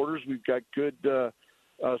supporters. We've got good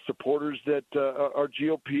supporters that are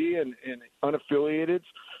GOP and unaffiliated,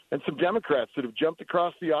 and some Democrats that have jumped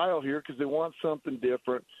across the aisle here because they want something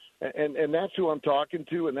different. And that's who I'm talking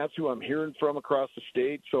to, and that's who I'm hearing from across the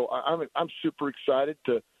state. So I'm super excited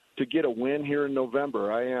to get a win here in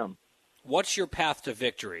November. I am. What's your path to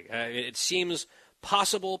victory? It seems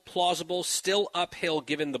possible, plausible, still uphill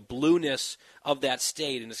given the blueness of that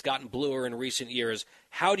state, and it's gotten bluer in recent years.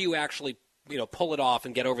 How do you actually, pull it off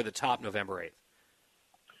and get over the top November 8th?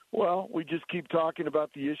 Well, we just keep talking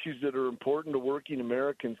about the issues that are important to working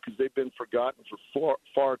Americans because they've been forgotten for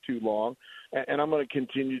far too long, and I'm going to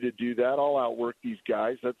continue to do that. I'll outwork these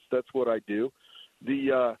guys. That's what I do.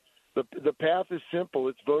 The path is simple.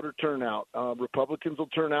 It's voter turnout. Republicans will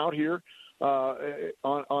turn out here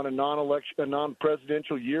on a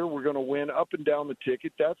non-presidential year. We're going to win up and down the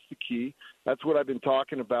ticket. That's the key. That's what I've been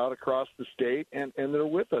talking about across the state, and they're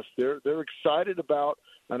with us. They're excited about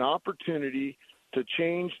an opportunity to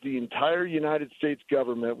change the entire United States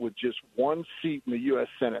government with just one seat in the U.S.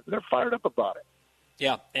 Senate. They're fired up about it.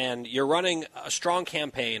 Yeah, and you're running a strong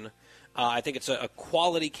campaign. I think it's a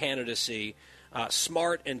quality candidacy.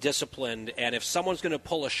 Smart and disciplined, and if someone's going to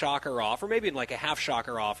pull a shocker off, or maybe like a half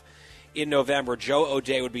shocker off in November, Joe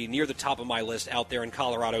O'Dea would be near the top of my list out there in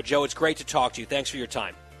Colorado. Joe, it's great to talk to you. Thanks for your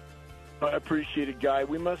time. I appreciate it, Guy.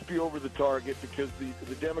 We must be over the target because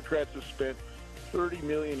the Democrats have spent $30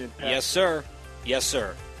 million in PAC. Yes, sir. Yes,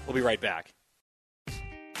 sir. We'll be right back.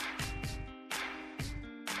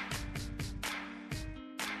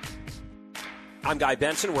 I'm Guy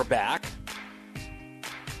Benson. We're back.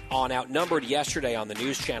 On Outnumbered yesterday on the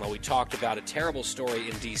news channel, we talked about a terrible story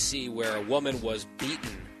in D.C. where a woman was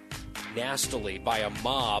beaten nastily by a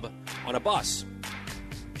mob on a bus.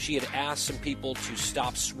 She had asked some people to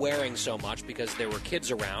stop swearing so much because there were kids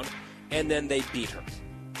around, and then they beat her.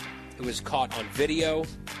 It was caught on video.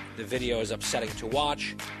 The video is upsetting to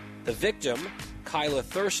watch. The victim, Kyla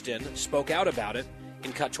Thurston, spoke out about it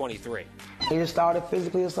in Cut 23. They just started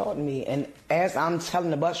physically assaulting me, and as I'm telling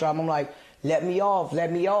the bus driver, I'm like, let me off,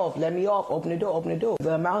 let me off, let me off, open the door, open the door.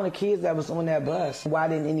 The amount of kids that was on that bus, why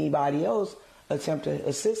didn't anybody else attempt to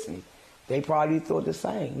assist me? They probably thought the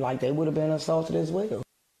same, like they would have been assaulted as well.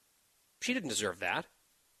 She didn't deserve that.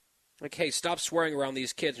 Like, hey, stop swearing around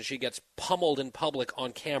these kids, and she gets pummeled in public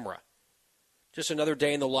on camera. Just another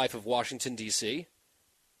day in the life of Washington, D.C.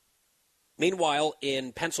 Meanwhile,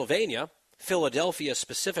 in Pennsylvania, Philadelphia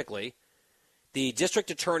specifically, the district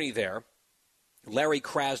attorney there, Larry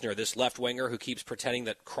Krasner, this left-winger who keeps pretending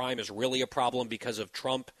that crime is really a problem because of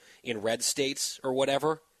Trump in red states or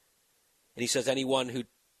whatever, and he says anyone who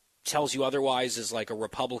tells you otherwise is like a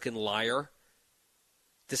Republican liar.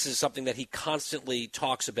 This is something that he constantly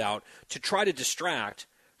talks about to try to distract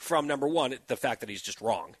from, number one, the fact that he's just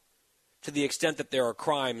wrong, to the extent that there are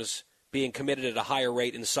crimes being committed at a higher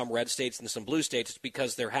rate in some red states than some blue states. It's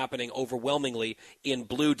because they're happening overwhelmingly in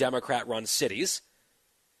blue Democrat-run cities,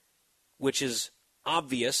 which is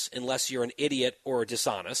obvious unless you're an idiot or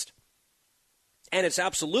dishonest. And it's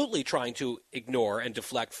absolutely trying to ignore and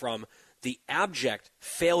deflect from the abject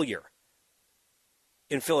failure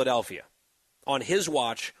in Philadelphia on his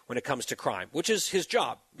watch when it comes to crime, which is his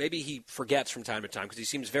job. Maybe he forgets from time to time because he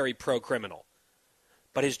seems very pro-criminal.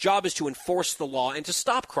 But his job is to enforce the law and to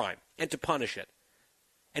stop crime and to punish it.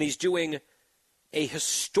 And he's doing a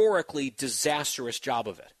historically disastrous job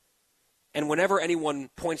of it. And whenever anyone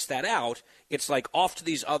points that out, it's like off to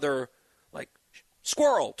these other, like,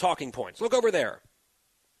 squirrel talking points. Look over there.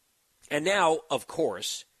 And now, of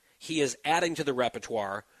course, he is adding to the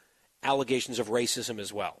repertoire allegations of racism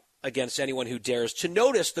as well against anyone who dares to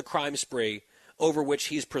notice the crime spree over which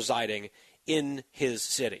he's presiding in his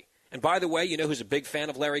city. And by the way, you know who's a big fan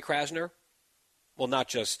of Larry Krasner? Well, not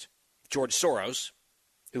just George Soros,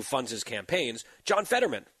 who funds his campaigns. John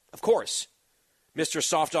Fetterman, of course. Mr.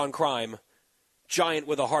 Soft on Crime, giant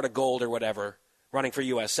with a heart of gold or whatever, running for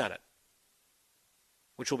U.S. Senate,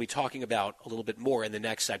 which we'll be talking about a little bit more in the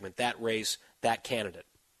next segment, that race, that candidate.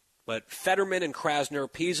 But Fetterman and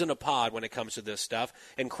Krasner, peas in a pod when it comes to this stuff.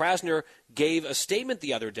 And Krasner gave a statement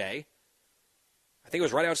the other day, I think it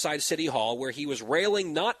was right outside City Hall, where he was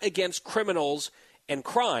railing not against criminals and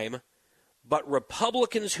crime, but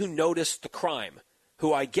Republicans who notice the crime,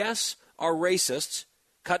 who I guess are racists.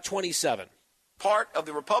 Cut 27. Part of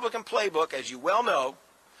the Republican playbook, as you well know,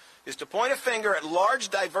 is to point a finger at large,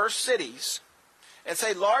 diverse cities and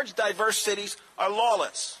say large, diverse cities are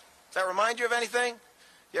lawless. Does that remind you of anything?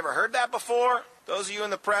 You ever heard that before? Those of you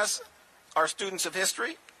in the press are students of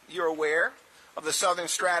history. You're aware of the Southern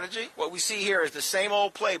strategy. What we see here is the same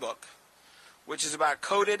old playbook, which is about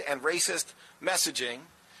coded and racist messaging.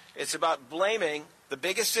 It's about blaming the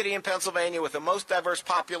biggest city in Pennsylvania with the most diverse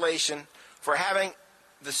population for having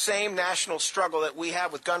the same national struggle that we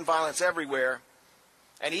have with gun violence everywhere,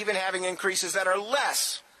 and even having increases that are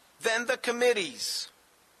less than the committee's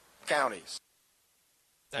counties.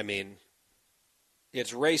 I mean,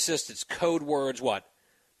 it's racist, it's code words, what?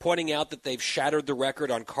 Pointing out that they've shattered the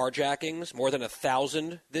record on carjackings, more than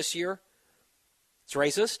 1,000 this year? It's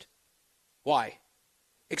racist? Why?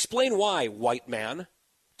 Explain why, white man,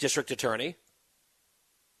 district attorney.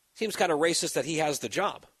 Seems kind of racist that he has the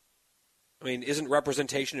job. I mean, isn't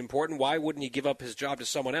representation important? Why wouldn't he give up his job to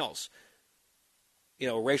someone else? You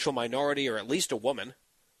know, a racial minority or at least a woman.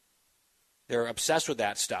 They're obsessed with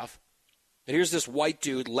that stuff. And here's this white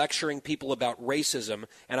dude lecturing people about racism,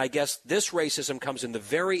 and I guess this racism comes in the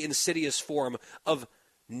very insidious form of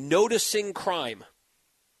noticing crime.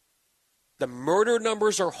 The murder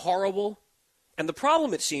numbers are horrible, and the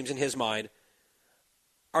problem, it seems, in his mind,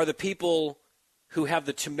 are the people who have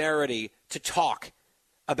the temerity to talk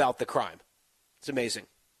about the crime. It's amazing.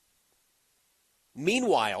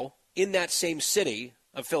 Meanwhile, in that same city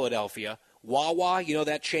of Philadelphia, Wawa, you know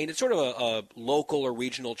that chain? It's sort of a local or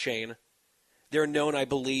regional chain. They're known, I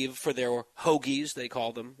believe, for their hoagies, they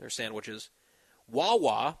call them, their sandwiches.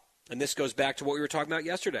 Wawa, and this goes back to what we were talking about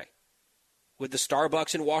yesterday, with the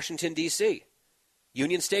Starbucks in Washington, D.C.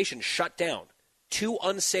 Union Station shut down. Too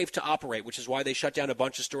unsafe to operate, which is why they shut down a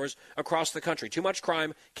bunch of stores across the country. Too much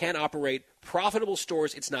crime, can't operate. Profitable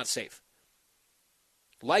stores, it's not safe.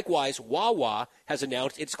 Likewise, Wawa has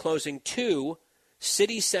announced it's closing 2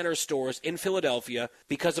 city center stores in Philadelphia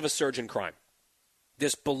because of a surge in crime.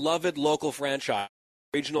 This beloved local franchise,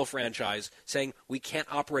 regional franchise, saying we can't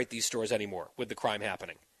operate these stores anymore with the crime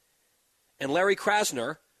happening. And Larry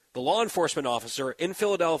Krasner, the law enforcement officer in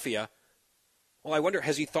Philadelphia, well, I wonder,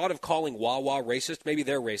 has he thought of calling Wawa racist? Maybe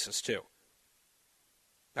they're racist too.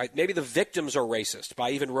 Right? Maybe the victims are racist by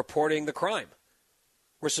even reporting the crime.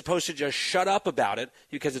 We're supposed to just shut up about it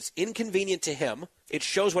because it's inconvenient to him. It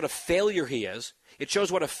shows what a failure he is. It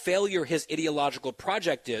shows what a failure his ideological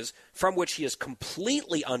project is, from which he is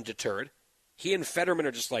completely undeterred. He and Fetterman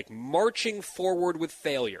are just like marching forward with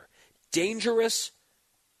failure. Dangerous,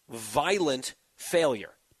 violent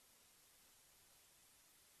failure.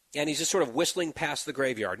 And he's just sort of whistling past the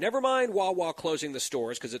graveyard. Never mind Wawa closing the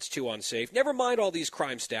stores because it's too unsafe. Never mind all these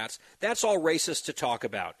crime stats. That's all racist to talk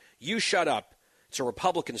about. You shut up. It's a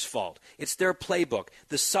Republican's fault. It's their playbook,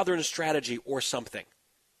 the Southern strategy or something.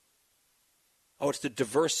 Oh, it's the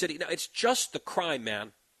diverse city. No, it's just the crime,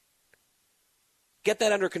 man. Get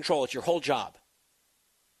that under control. It's your whole job.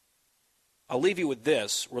 I'll leave you with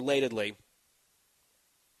this, relatedly.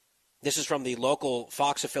 This is from the local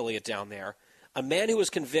Fox affiliate down there. A man who was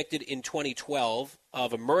convicted in 2012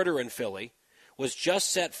 of a murder in Philly was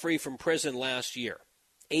just set free from prison last year,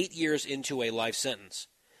 8 years into a life sentence.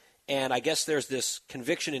 And I guess there's this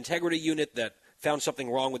conviction integrity unit that found something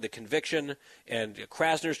wrong with the conviction, and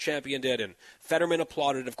Krasner's championed it, and Fetterman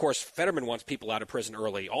applauded it. Of course, Fetterman wants people out of prison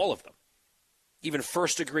early, all of them, even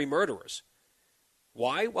first-degree murderers.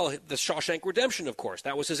 Why? Well, the Shawshank Redemption, of course.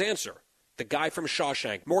 That was his answer. The guy from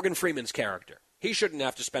Shawshank, Morgan Freeman's character. He shouldn't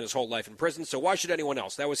have to spend his whole life in prison, so why should anyone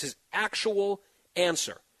else? That was his actual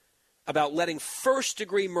answer about letting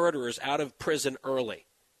first-degree murderers out of prison early.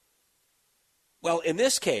 Well, in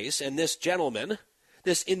this case, and this gentleman,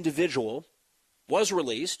 this individual, was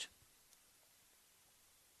released.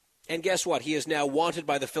 And guess what? He is now wanted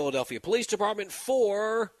by the Philadelphia Police Department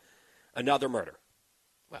for another murder.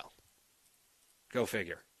 Well, go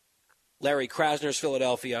figure. Larry Krasner's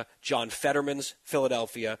Philadelphia, John Fetterman's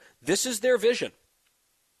Philadelphia. This is their vision.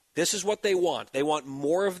 This is what they want. They want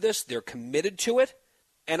more of this. They're committed to it.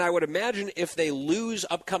 And I would imagine if they lose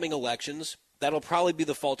upcoming elections, that'll probably be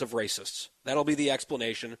the fault of racists. That'll be the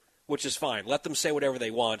explanation, which is fine. Let them say whatever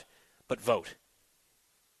they want, but vote.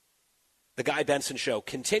 The Guy Benson Show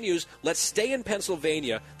continues. Let's stay in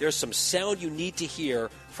Pennsylvania. There's some sound you need to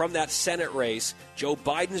hear from that Senate race, Joe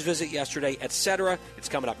Biden's visit yesterday, etc. It's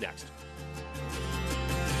coming up next.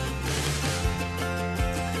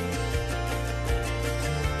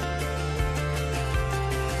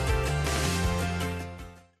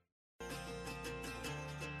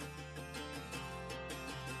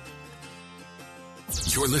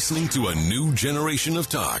 You're listening to a new generation of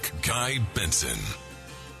talk. Guy Benson.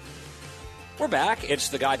 We're back. It's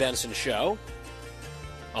the Guy Benson Show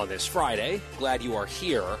on this Friday. Glad you are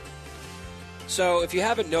here. So if you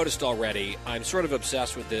haven't noticed already, I'm sort of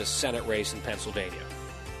obsessed with this Senate race in Pennsylvania.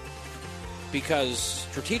 Because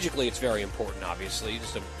strategically it's very important, obviously.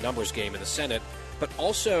 It's a numbers game in the Senate. But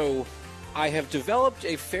also, I have developed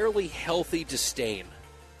a fairly healthy disdain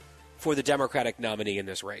for the Democratic nominee in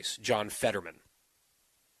this race, John Fetterman,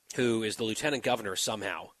 who is the lieutenant governor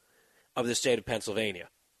somehow of the state of Pennsylvania.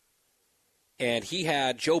 And he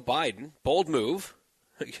had Joe Biden, bold move,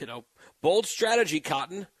 bold strategy,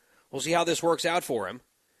 Cotton. We'll see how this works out for him.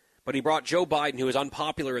 But he brought Joe Biden, who is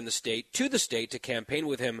unpopular in the state, to campaign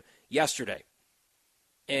with him yesterday.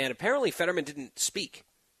 And apparently Fetterman didn't speak.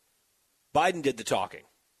 Biden did the talking.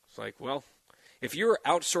 It's like, well, if you're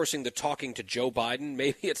outsourcing the talking to Joe Biden,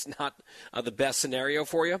 maybe it's not the best scenario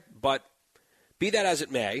for you. But be that as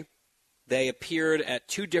it may, they appeared at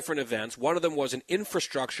two different events. One of them was an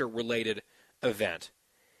infrastructure-related event.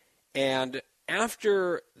 And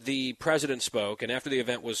after the president spoke and after the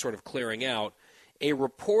event was sort of clearing out, a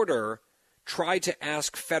reporter tried to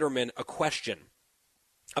ask Fetterman a question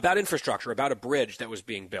about infrastructure, about a bridge that was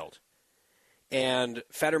being built. And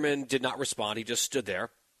Fetterman did not respond. He just stood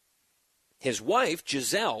there. His wife,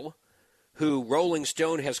 Giselle, who Rolling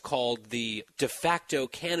Stone has called the de facto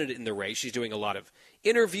candidate in the race, she's doing a lot of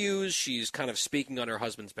interviews. She's kind of speaking on her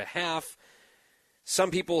husband's behalf.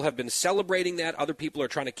 Some people have been celebrating that. Other people are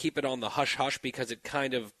trying to keep it on the hush-hush because it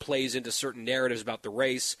kind of plays into certain narratives about the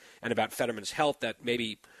race and about Fetterman's health that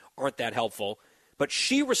maybe aren't that helpful. But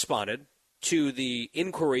she responded to the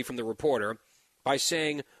inquiry from the reporter by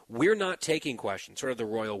saying, we're not taking questions, sort of the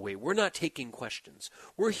royal we. We're not taking questions.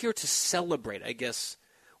 We're here to celebrate, I guess,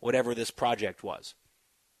 whatever this project was.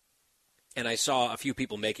 And I saw a few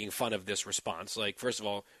people making fun of this response. Like, first of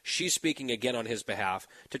all, she's speaking again on his behalf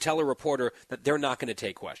to tell a reporter that they're not going to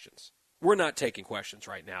take questions. We're not taking questions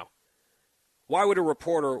right now. Why would a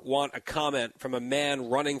reporter want a comment from a man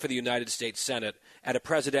running for the United States Senate at a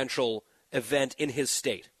presidential event in his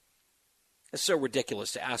state? It's so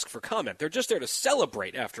ridiculous to ask for comment. They're just there to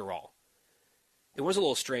celebrate, after all. It was a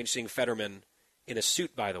little strange seeing Fetterman in a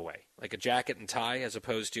suit, by the way, like a jacket and tie, as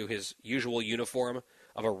opposed to his usual uniform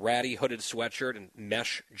of a ratty hooded sweatshirt and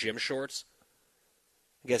mesh gym shorts.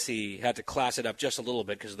 I guess he had to class it up just a little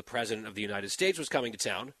bit because the President of the United States was coming to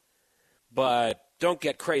town. But don't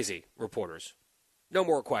get crazy, reporters. No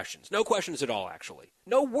more questions. No questions at all, actually.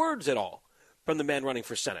 No words at all from the man running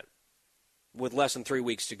for Senate. With less than 3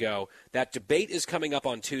 weeks to go, that debate is coming up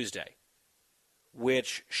on Tuesday,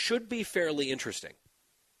 which should be fairly interesting.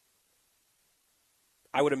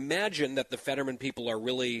 I would imagine that the Fetterman people are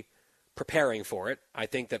really preparing for it. I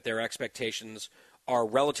think that their expectations are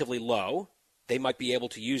relatively low. they might be able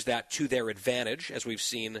to use that to their advantage, as we've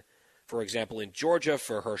seen, for example, in Georgia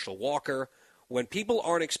for Herschel Walker. When people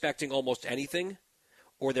aren't expecting almost anything,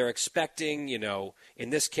 or they're expecting, in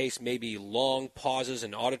this case, maybe long pauses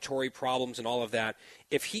and auditory problems and all of that,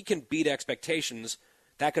 if he can beat expectations,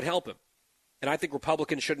 that could help him. And I think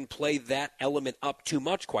Republicans shouldn't play that element up too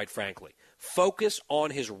much, quite frankly. Focus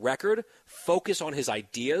on his record, focus on his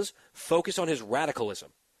ideas, focus on his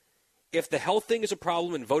radicalism. If the health thing is a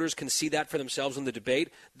problem and voters can see that for themselves in the debate,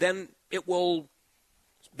 then it will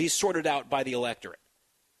be sorted out by the electorate.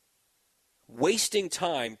 Wasting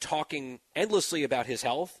time talking endlessly about his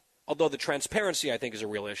health, although the transparency I think is a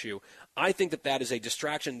real issue, I think that is a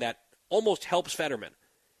distraction that almost helps Fetterman.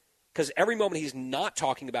 Because every moment he's not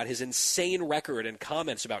talking about his insane record and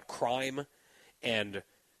comments about crime and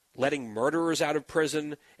letting murderers out of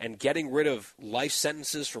prison and getting rid of life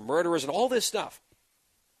sentences for murderers and all this stuff,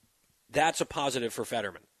 that's a positive for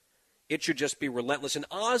Fetterman. It should just be relentless. And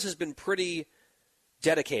Oz has been pretty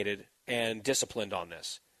dedicated and disciplined on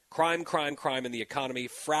this. Crime, crime, crime in the economy.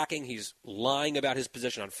 Fracking, he's lying about his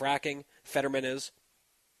position on fracking. Fetterman is.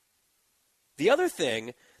 The other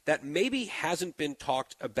thing that maybe hasn't been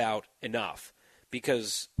talked about enough,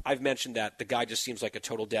 because I've mentioned that the guy just seems like a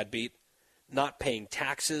total deadbeat, not paying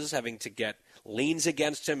taxes, having to get liens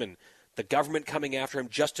against him, and the government coming after him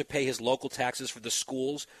just to pay his local taxes for the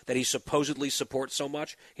schools that he supposedly supports so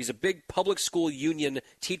much. He's a big public school union,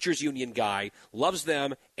 teachers union guy, loves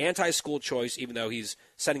them, anti-school choice, even though he's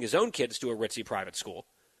sending his own kids to a ritzy private school,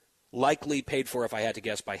 likely paid for, if I had to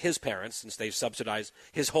guess, by his parents, since they've subsidized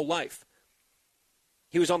his whole life.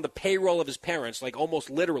 He was on the payroll of his parents, like almost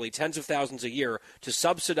literally tens of thousands a year, to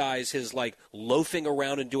subsidize his loafing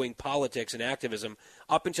around and doing politics and activism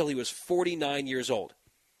up until he was 49 years old.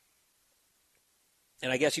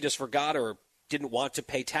 And I guess he just forgot or didn't want to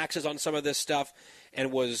pay taxes on some of this stuff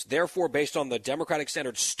and was therefore, based on the Democratic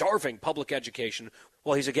standard, starving public education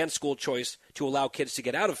while he's against school choice to allow kids to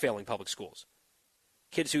get out of failing public schools.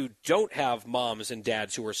 Kids who don't have moms and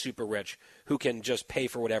dads who are super rich who can just pay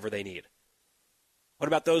for whatever they need. What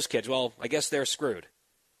about those kids? Well, I guess they're screwed.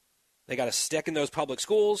 They got to stick in those public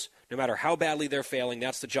schools, no matter how badly they're failing.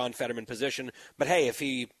 That's the John Fetterman position. But hey, if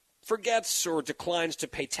he forgets or declines to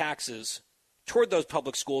pay taxes toward those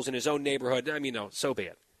public schools in his own neighborhood, so be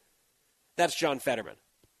it. That's John Fetterman.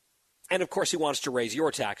 And, of course, he wants to raise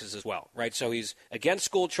your taxes as well, right? So he's against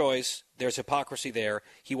school choice. There's hypocrisy there.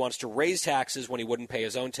 He wants to raise taxes when he wouldn't pay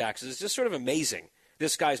his own taxes. It's just sort of amazing.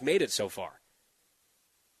 This guy's made it so far.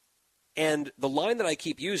 And the line that I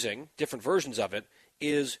keep using, different versions of it,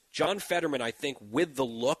 is John Fetterman, I think, with the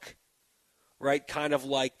look, right, kind of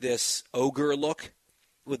like this ogre look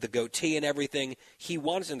with the goatee and everything. He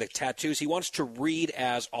wants, and the tattoos, he wants to read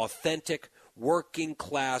as authentic, working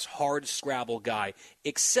class, hard scrabble guy,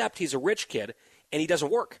 except he's a rich kid and he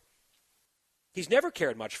doesn't work. He's never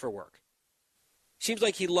cared much for work. Seems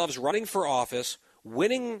like he loves running for office,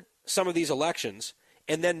 winning some of these elections,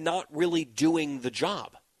 and then not really doing the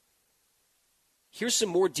job. Here's some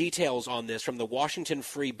more details on this from the Washington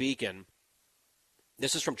Free Beacon.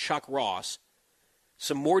 This is from Chuck Ross.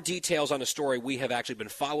 Some more details on a story we have actually been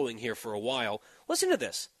following here for a while. Listen to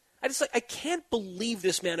this. I can't believe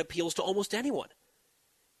this man appeals to almost anyone.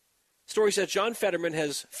 Story says John Fetterman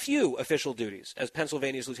has few official duties as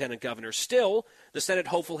Pennsylvania's lieutenant governor. Still, the Senate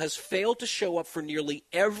hopeful has failed to show up for nearly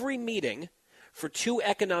every meeting for two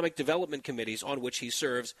economic development committees on which he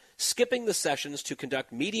serves, skipping the sessions to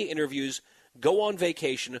conduct media interviews, go on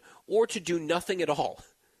vacation, or to do nothing at all.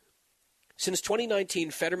 Since 2019,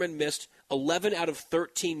 Fetterman missed 11 out of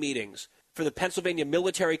 13 meetings for the Pennsylvania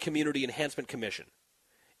Military Community Enhancement Commission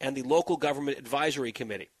and the Local Government Advisory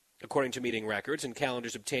Committee, according to meeting records and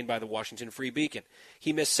calendars obtained by the Washington Free Beacon.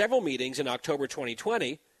 He missed several meetings in October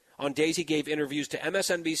 2020 on days he gave interviews to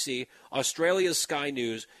MSNBC, Australia's Sky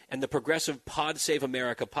News, and the progressive Pod Save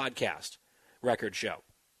America podcast, records show.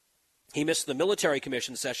 He missed the Military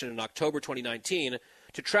Commission session in October 2019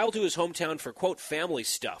 to travel to his hometown for, quote, family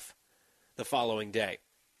stuff the following day.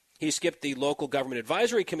 He skipped the Local Government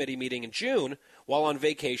Advisory Committee meeting in June while on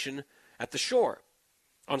vacation at the shore.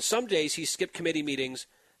 On some days, he skipped committee meetings.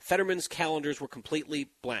 Fetterman's calendars were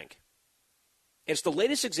completely blank. It's the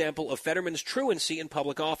latest example of Fetterman's truancy in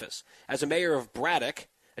public office. As a mayor of Braddock,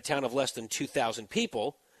 a town of less than 2,000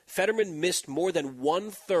 people, Fetterman missed more than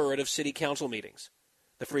one-third of city council meetings,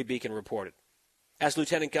 the Free Beacon reported. As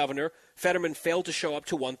lieutenant governor, Fetterman failed to show up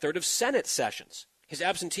to one-third of Senate sessions. His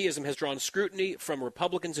absenteeism has drawn scrutiny from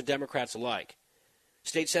Republicans and Democrats alike.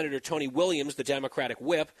 State Senator Tony Williams, the Democratic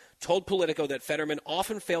whip, told Politico that Fetterman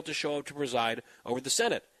often failed to show up to preside over the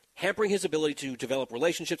Senate, hampering his ability to develop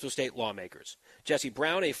relationships with state lawmakers. Jesse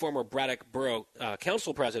Brown, a former Braddock Borough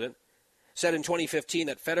Council president, said in 2015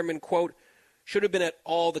 that Fetterman, quote, should have been at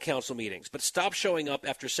all the council meetings, but stopped showing up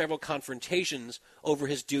after several confrontations over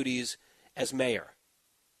his duties as mayor.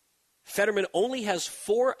 Fetterman only has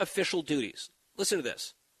 4 official duties. Listen to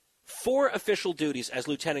this. 4 official duties as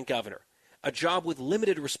lieutenant governor, a job with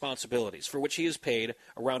limited responsibilities for which he is paid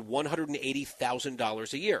around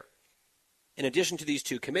 $180,000 a year. In addition to these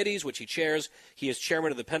 2 committees, which he chairs, he is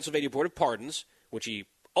chairman of the Pennsylvania Board of Pardons, which he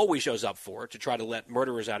always shows up for to try to let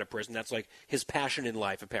murderers out of prison. That's like his passion in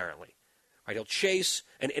life, apparently. Right, he'll chase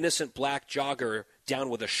an innocent black jogger down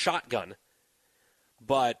with a shotgun,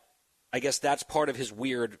 but I guess that's part of his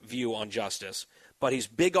weird view on justice. But he's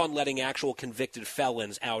big on letting actual convicted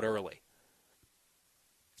felons out early.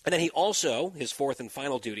 And then he also, his 4th and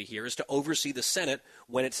final duty here, is to oversee the Senate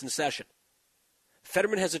when it's in session.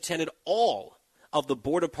 Fetterman has attended all of the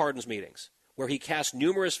Board of Pardons meetings, where he cast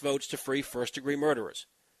numerous votes to free first-degree murderers.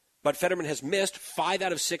 But Fetterman has missed 5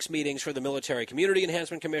 out of 6 meetings for the Military Community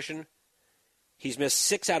Enhancement Commission. He's missed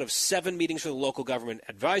 6 out of 7 meetings for the Local Government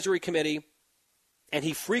Advisory Committee. And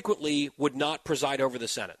he frequently would not preside over the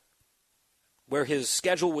Senate, where his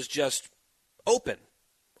schedule was just open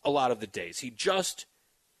a lot of the days. He just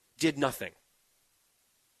did nothing.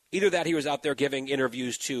 Either that, he was out there giving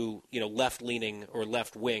interviews to, left-leaning or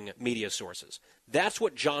left-wing media sources. That's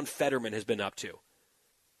what John Fetterman has been up to.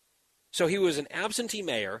 So he was an absentee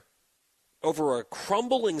mayor over a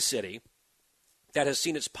crumbling city that has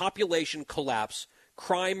seen its population collapse,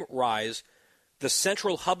 crime rise, the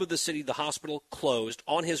central hub of the city, the hospital, closed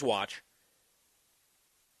on his watch.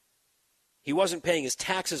 He wasn't paying his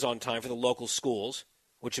taxes on time for the local schools,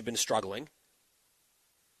 which have been struggling.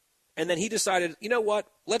 And then he decided, you know what,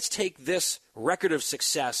 let's take this record of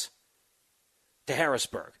success to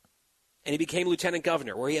Harrisburg. And he became lieutenant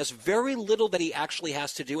governor, where he has very little that he actually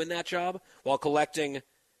has to do in that job while collecting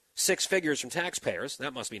 6 figures from taxpayers.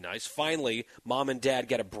 That must be nice. Finally, mom and dad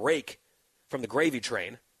get a break from the gravy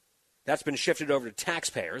train. That's been shifted over to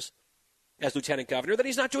taxpayers as lieutenant governor. Then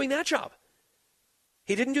he's not doing that job.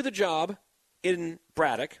 He didn't do the job in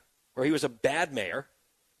Braddock, where he was a bad mayor.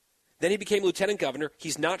 Then he became lieutenant governor.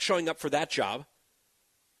 He's not showing up for that job.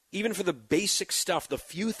 Even for the basic stuff, the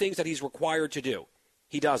few things that he's required to do,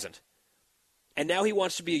 he doesn't. And now he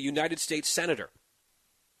wants to be a United States senator.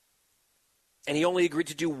 And he only agreed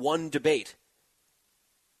to do 1 debate.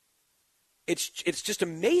 It's just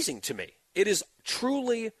amazing to me. It is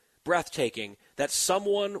truly breathtaking that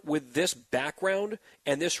someone with this background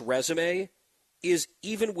and this resume is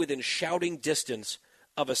even within shouting distance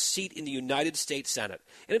of a seat in the United States Senate.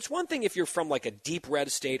 And it's one thing if you're from like a deep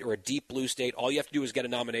red state or a deep blue state, all you have to do is get a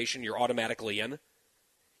nomination, you're automatically in.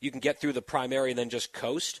 You can get through the primary and then just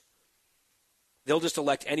coast. They'll just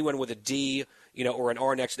elect anyone with a D, or an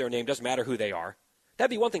R next to their name, doesn't matter who they are. That'd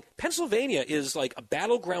be one thing. Pennsylvania is like a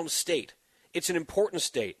battleground state. It's an important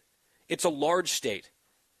state. It's a large state.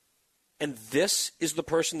 And this is the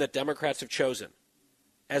person that Democrats have chosen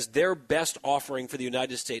as their best offering for the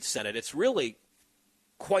United States Senate. It's really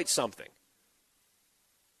quite something.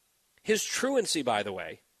 His truancy, by the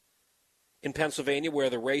way, in Pennsylvania,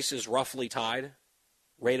 where the race is roughly tied,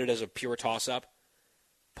 rated as a pure toss-up.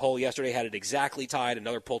 Poll yesterday had it exactly tied.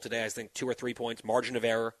 Another poll today, I think 2 or 3 points. Margin of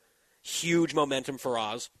error. Huge momentum for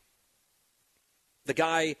Oz. The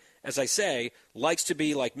guy, as I say, likes to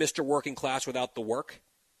be like Mr. Working Class without the work.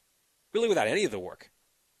 Really without any of the work.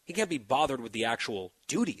 He can't be bothered with the actual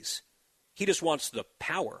duties. He just wants the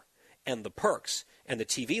power and the perks and the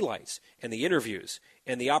TV lights and the interviews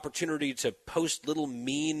and the opportunity to post little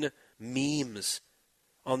mean memes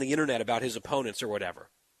on the internet about his opponents or whatever.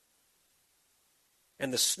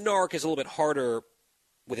 And the snark is a little bit harder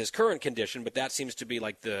with his current condition, but that seems to be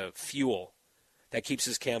like the fuel that keeps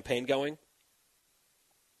his campaign going.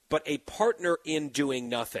 But a partner in doing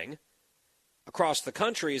nothing across the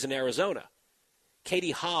country is in Arizona.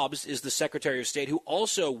 Katie Hobbs is the Secretary of State who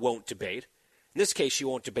also won't debate. In this case, she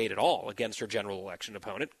won't debate at all against her general election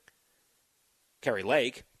opponent, Kari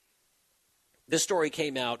Lake. This story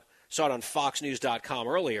came out, saw it on FoxNews.com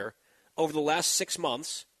earlier. Over the last 6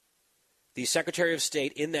 months, the Secretary of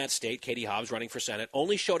State in that state, Katie Hobbs, running for Senate,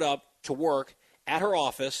 only showed up to work at her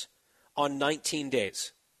office on 19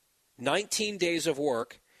 days. 19 days of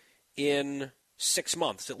work in 6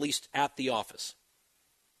 months, at least at the office,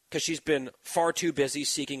 because she's been far too busy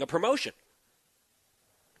seeking a promotion.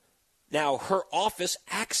 Now, her office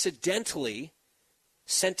accidentally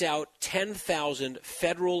sent out 10,000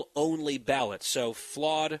 federal-only ballots, so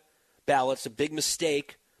flawed ballots, a big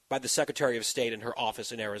mistake by the Secretary of State in her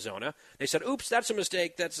office in Arizona. They said, oops, that's a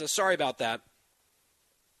mistake. Sorry about that.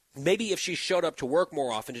 Maybe if she showed up to work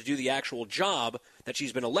more often to do the actual job that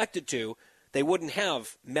she's been elected to, they wouldn't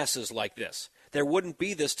have messes like this. There wouldn't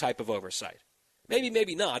be this type of oversight. Maybe,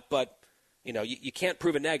 maybe not, but, you can't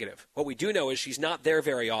prove a negative. What we do know is she's not there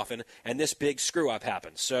very often, and this big screw-up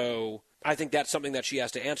happens. So I think that's something that she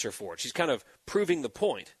has to answer for. She's kind of proving the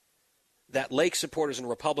point that Lake supporters and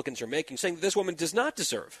Republicans are making, saying that this woman does not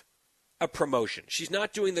deserve a promotion. She's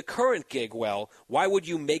not doing the current gig well. Why would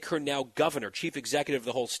you make her now governor, chief executive of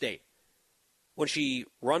the whole state? When she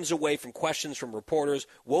runs away from questions from reporters,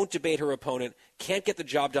 won't debate her opponent, can't get the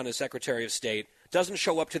job done as Secretary of State, doesn't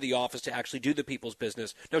show up to the office to actually do the people's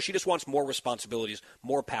business. No, she just wants more responsibilities,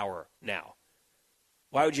 more power now.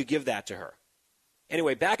 Why would you give that to her?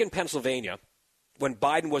 Anyway, back in Pennsylvania, when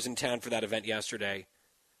Biden was in town for that event yesterday,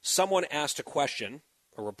 someone asked a question,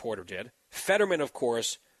 a reporter did. Fetterman, of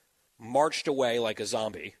course, marched away like a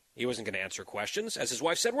zombie. He wasn't going to answer questions. As his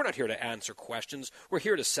wife said, we're not here to answer questions. We're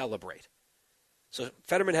here to celebrate. So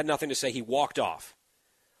Fetterman had nothing to say. He walked off.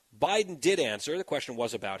 Biden did answer. The question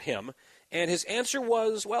was about him. And his answer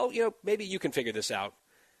was, well, maybe you can figure this out.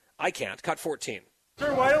 I can't. Cut 14.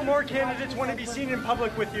 Sir, why don't more candidates want to be seen in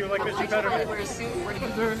public with you like Mr. Fetterman?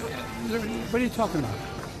 What are you talking about?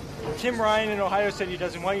 Tim Ryan in Ohio said he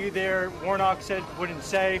doesn't want you there. Warnock said wouldn't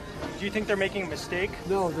say. Do you think they're making a mistake?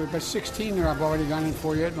 No, by 16 there I've already gone in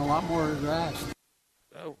for you, and a lot more are asked.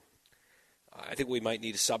 Oh, I think we might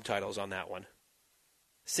need subtitles on that one.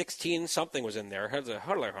 16 something was in there.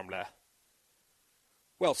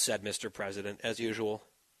 Well said, Mr. President, as usual.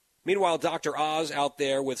 Meanwhile, Dr. Oz out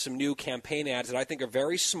there with some new campaign ads that I think are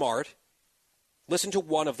very smart. Listen to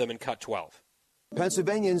one of them in cut 12.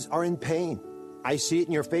 Pennsylvanians are in pain. I see it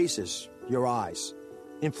in your faces, your eyes.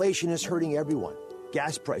 Inflation is hurting everyone.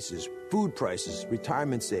 Gas prices, food prices,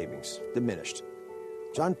 retirement savings diminished.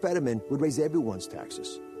 John Fetterman would raise everyone's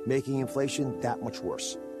taxes, making inflation that much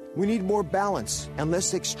worse. We need more balance and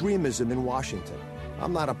less extremism in Washington.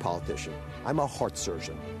 I'm not a politician. I'm a heart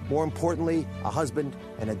surgeon. More importantly, a husband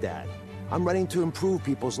and a dad. I'm running to improve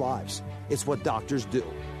people's lives. It's what doctors do.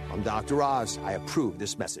 I'm Dr. Oz. I approve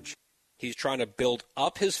this message. He's trying to build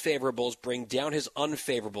up his favorables, bring down his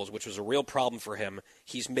unfavorables, which was a real problem for him.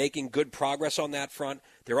 He's making good progress on that front.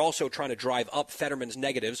 They're also trying to drive up Fetterman's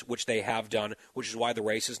negatives, which they have done, which is why the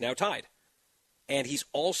race is now tied. And he's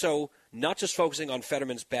also not just focusing on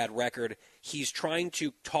Fetterman's bad record, he's trying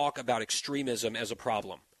to talk about extremism as a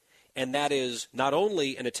problem. And that is not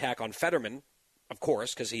only an attack on Fetterman, of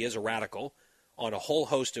course, because he is a radical, on a whole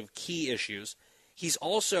host of key issues. He's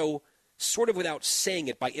also, sort of without saying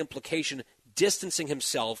it by implication, distancing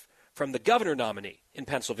himself from the governor nominee in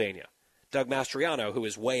Pennsylvania, Doug Mastriano, who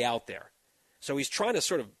is way out there. So he's trying to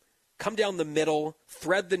sort of come down the middle,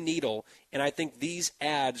 thread the needle, and I think these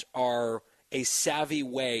ads are a savvy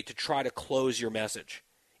way to try to close your message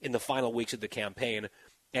in the final weeks of the campaign.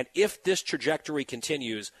 And if this trajectory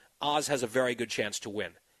continues, Oz has a very good chance to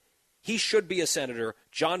win. He should be a senator.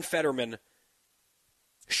 John Fetterman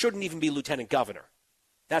shouldn't even be lieutenant governor.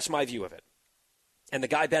 That's my view of it. And the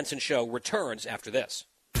Guy Benson Show returns after this.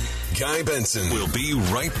 Guy Benson will be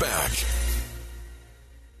right back.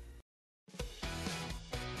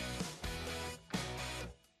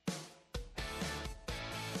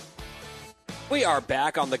 We are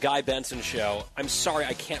back on the Guy Benson Show. I'm sorry,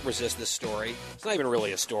 I can't resist this story. It's not even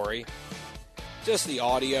really a story. Just the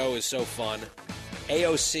audio is so fun.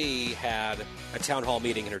 AOC had a town hall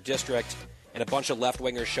meeting in her district, and a bunch of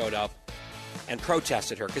left-wingers showed up and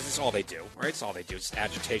protested her, because it's all they do, right? It's all they do. It's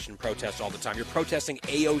agitation, protest all the time. You're protesting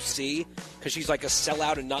AOC because she's like a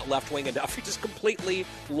sellout and not left-wing enough. You just completely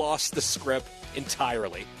lost the script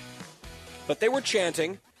entirely. But they were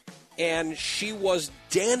chanting, and she was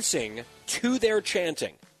dancing to their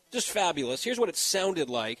chanting. Just fabulous. Here's what it sounded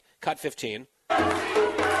like. Cut 15.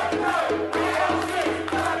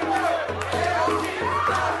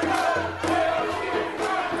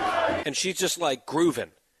 And she's just like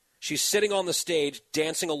grooving. She's sitting on the stage,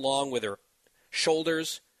 dancing along with her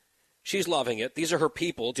shoulders. She's loving it. These are her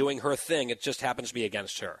people doing her thing. It just happens to be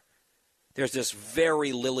against her. There's this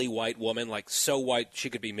very lily white woman, like so white she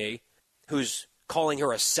could be me, who's calling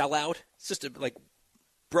her a sellout. It's just like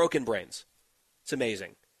broken brains. It's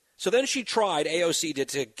amazing. So then she tried, AOC did,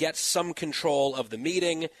 to get some control of the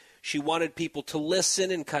meeting. She wanted people to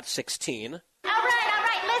listen in cut 16. Listen.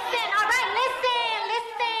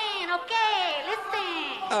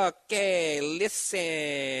 Okay,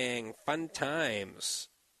 listen. Fun times.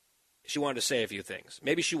 She wanted to say a few things.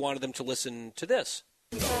 Maybe she wanted them to listen to this.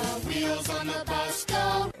 The wheels on the bus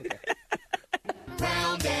go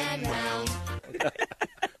round and round.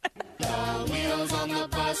 The wheels on the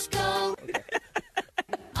bus go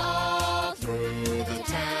all through the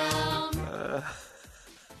town.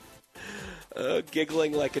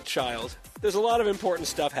 giggling like a child. There's a lot of important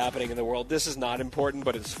stuff happening in the world. This is not important,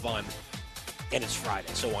 but it's fun. And it's Friday,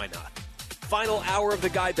 so why not? Final hour of the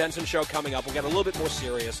Guy Benson Show coming up. We'll get a little bit more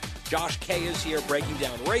serious. Josh K is here breaking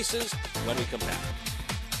down races when we come back.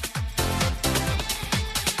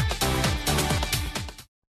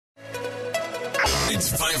 It's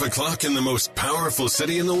 5 o'clock in the most powerful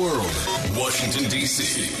city in the world, Washington,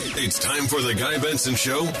 D.C. It's time for the Guy Benson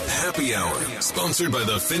Show Happy Hour, sponsored by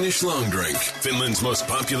the Finnish Long Drink. Finland's most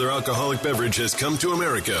popular alcoholic beverage has come to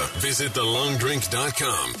America. Visit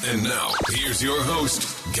thelongdrink.com. And now, here's your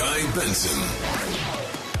host, Guy Benson.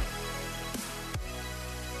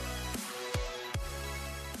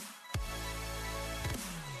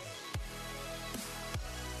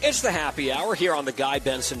 It's the Happy Hour here on the Guy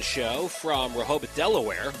Benson Show from Rehoboth,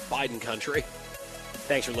 Delaware, Biden country.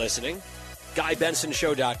 Thanks for listening.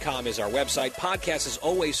 GuyBensonShow.com is our website. Podcast is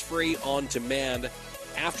always free on demand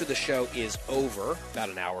after the show is over, about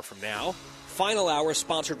an hour from now. Final hour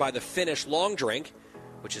sponsored by the Finnish Long Drink,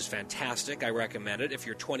 which is fantastic. I recommend it if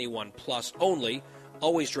you're 21 plus only.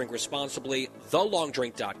 Always drink responsibly.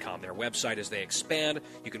 TheLongDrink.com, their website as they expand.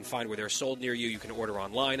 You can find where they're sold near you. You can order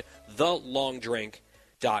online. TheLongDrink.com.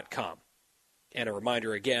 And a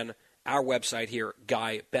reminder again, our website here,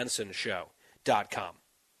 GuyBensonShow.com.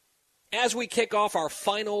 As we kick off our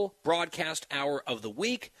final broadcast hour of the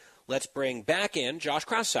week, let's bring back in Josh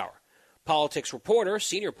Krausauer, politics reporter,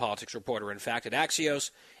 senior politics reporter, in fact, at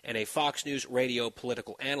Axios, and a Fox News radio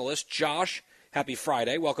political analyst. Josh, happy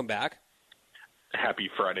Friday. Welcome back.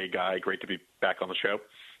 Happy Friday, Guy. Great to be back on the show.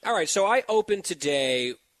 All right, so I opened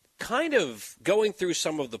today kind of going through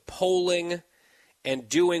some of the polling and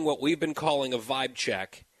doing what we've been calling a vibe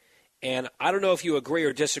check. And I don't know if you agree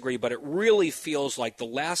or disagree, but it really feels like the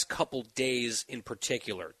last couple days in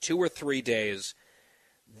particular, 2 or 3 days,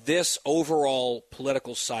 this overall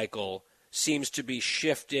political cycle seems to be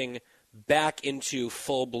shifting back into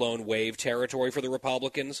full-blown wave territory for the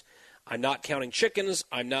Republicans. I'm not counting chickens.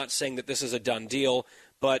 I'm not saying that this is a done deal,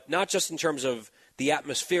 but not just in terms of the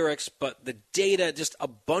atmospherics, but the data, just a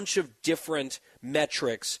bunch of different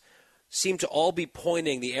metrics seem to all be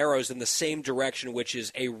pointing the arrows in the same direction, which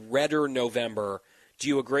is a redder November. Do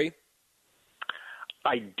you agree?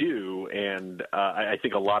 I do, and I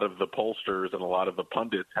think a lot of the pollsters and a lot of the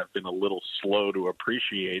pundits have been a little slow to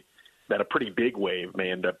appreciate that a pretty big wave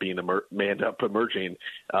may end up emerging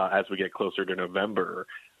as we get closer to November.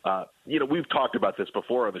 We've talked about this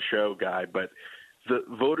before on the show, Guy, but the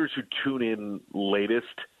voters who tune in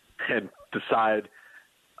latest and decide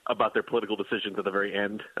about their political decisions at the very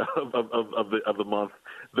end of the month,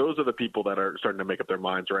 those are the people that are starting to make up their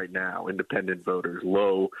minds right now. Independent voters,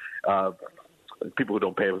 people who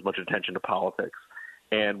don't pay as much attention to politics.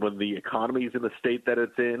 And when the economy is in the state that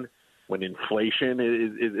it's in, when inflation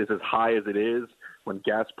is as high as it is, when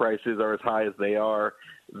gas prices are as high as they are,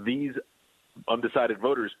 these undecided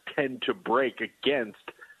voters tend to break against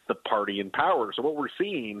the party in power. So what we're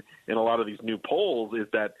seeing in a lot of these new polls is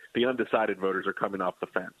that the undecided voters are coming off the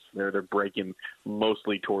fence. They're breaking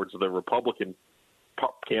mostly towards the Republican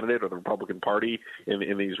candidate or the Republican Party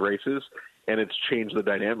in these races, and it's changed the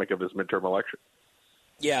dynamic of this midterm election.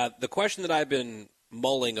 Yeah, the question that I've been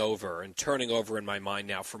mulling over and turning over in my mind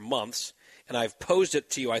now for months, and I've posed it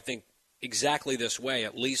to you, I think, exactly this way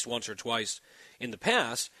at least once or twice in the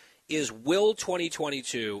past, is will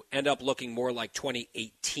 2022 end up looking more like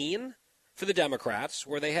 2018 for the Democrats,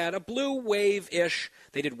 where they had a blue wave-ish.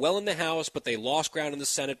 They did well in the House, but they lost ground in the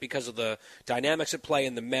Senate because of the dynamics at play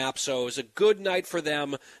in the map. So it was a good night for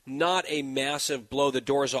them, not a massive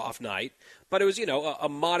blow-the-doors-off night. But it was, a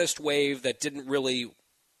modest wave that didn't really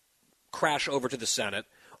crash over to the Senate.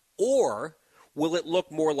 Or will it look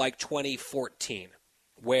more like 2014,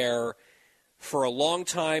 where for a long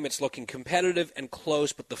time, it's looking competitive and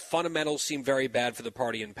close, but the fundamentals seem very bad for the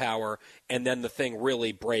party in power, and then the thing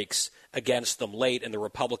really breaks against them late, and the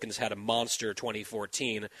Republicans had a monster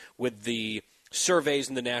 2014 with the surveys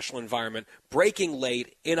in the national environment breaking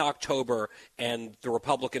late in October, and the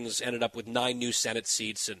Republicans ended up with 9 new Senate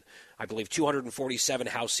seats and, I believe, 247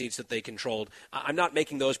 House seats that they controlled. I'm not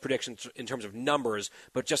making those predictions in terms of numbers,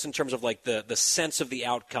 but just in terms of like the sense of the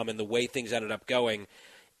outcome and the way things ended up going.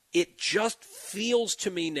 It just feels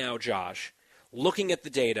to me now, Josh, looking at the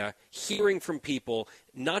data, hearing from people,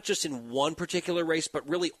 not just in one particular race, but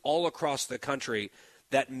really all across the country,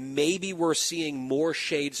 that maybe we're seeing more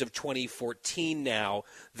shades of 2014 now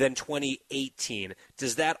than 2018.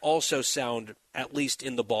 Does that also sound at least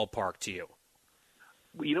in the ballpark to you?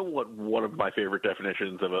 You know what one of my favorite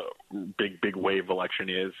definitions of a big wave election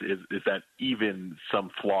is that even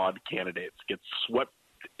some flawed candidates get swept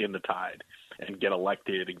in the tide and get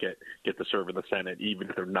elected and get to serve in the Senate, even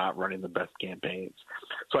if they're not running the best campaigns.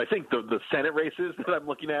 So I think the Senate races that I'm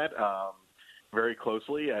looking at very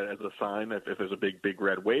closely as a sign if there's a big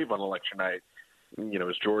red wave on election night,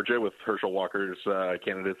 is Georgia with Herschel Walker's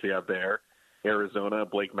candidacy out there, Arizona,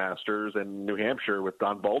 Blake Masters, and New Hampshire with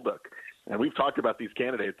Don Bolduc. And we've talked about these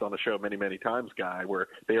candidates on the show many, many times, Guy, where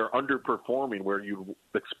they are underperforming where you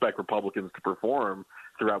expect Republicans to perform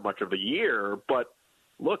throughout much of the year. But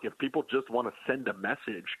look, if people just want to send a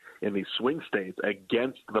message in these swing states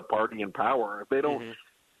against the party in power, if they don't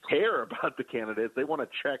care about the candidates, they want to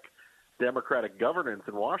check Democratic governance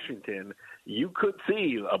in Washington, you could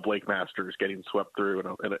see a Blake Masters getting swept through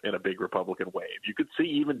in a big Republican wave. You could see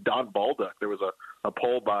even Don Bolduc. There was a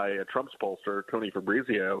poll by a Trump's pollster, Tony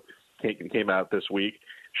Fabrizio, came out this week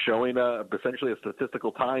showing essentially a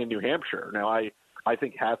statistical tie in New Hampshire. Now, I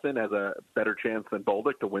think Hassan has a better chance than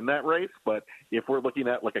Bolduc to win that race, but if we're looking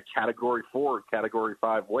at like a Category 4, Category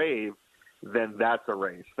 5 wave, then that's a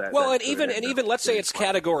race. Even let's say it's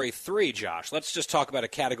Category 3, Josh. Let's just talk about a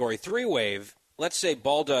Category 3 wave. Let's say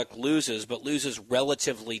Bolduc loses, but loses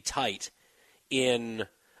relatively tight in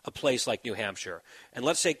a place like New Hampshire. And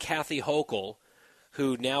let's say Kathy Hochul,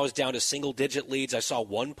 who now is down to single-digit leads. I saw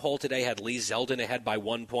one poll today had Lee Zeldin ahead by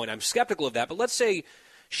 1 point. I'm skeptical of that, but let's say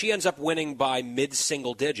she ends up winning by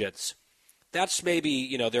mid-single digits. That's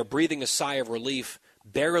maybe, they're breathing a sigh of relief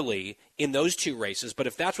barely in those two races. But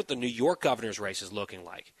if that's what the New York governor's race is looking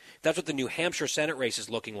like, if that's what the New Hampshire Senate race is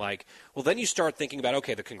looking like, well, then you start thinking about,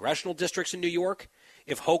 okay, the congressional districts in New York,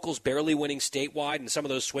 if Hochul's barely winning statewide in some of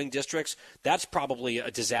those swing districts, that's probably a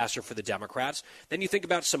disaster for the Democrats. Then you think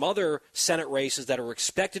about some other Senate races that are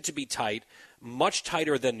expected to be tight, much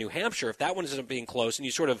tighter than New Hampshire. If that one ends up being close and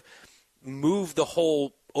you sort of move the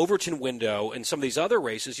whole Overton window and some of these other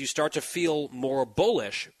races, you start to feel more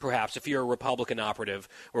bullish, perhaps, if you're a Republican operative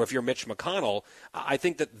or if you're Mitch McConnell. I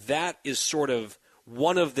think that is sort of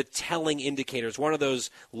one of the telling indicators, one of those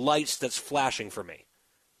lights that's flashing for me.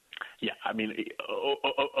 Yeah, I mean,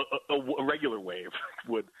 a regular wave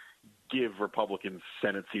would give Republicans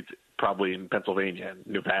Senate seats probably in Pennsylvania,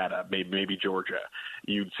 Nevada, maybe Georgia.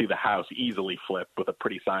 You'd see the House easily flip with a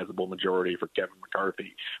pretty sizable majority for Kevin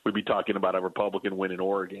McCarthy. We'd be talking about a Republican win in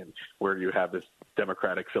Oregon where you have this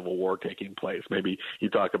Democratic civil war taking place. Maybe you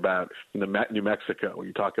talk about New Mexico.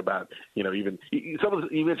 You talk about, even some of the,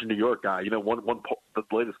 you mentioned New York, Guy. The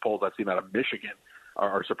latest polls I've seen out of Michigan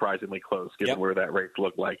are surprisingly close, given where that race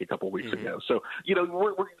looked like a couple of weeks ago. So, you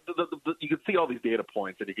can see all these data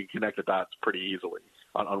points, and you can connect the dots pretty easily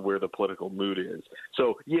on where the political mood is.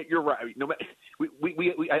 So, yeah, you're right.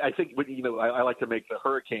 I think I like to make the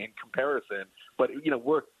hurricane comparison, but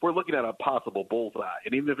we're looking at a possible bullseye,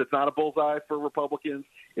 and even if it's not a bullseye for Republicans,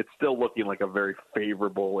 it's still looking like a very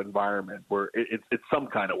favorable environment where it's some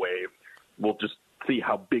kind of wave. We'll just see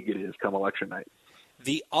how big it is come election night.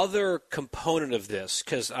 The other component of this,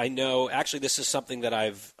 because I know actually this is something that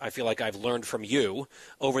I feel like I've learned from you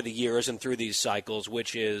over the years and through these cycles,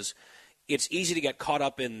 which is it's easy to get caught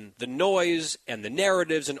up in the noise and the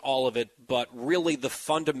narratives and all of it, but really the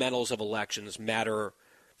fundamentals of elections matter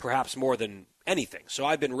perhaps more than anything. So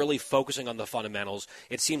I've been really focusing on the fundamentals.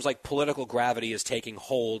 It seems like political gravity is taking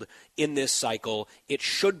hold in this cycle. It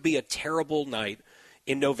should be a terrible night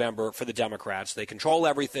in November for the Democrats. They control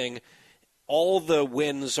everything. All the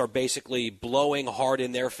winds are basically blowing hard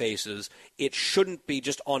in their faces. It shouldn't be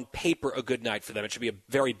just on paper a good night for them. It should be a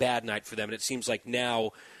very bad night for them. And it seems like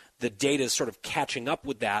now the data is sort of catching up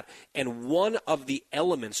with that. And one of the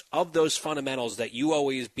elements of those fundamentals that you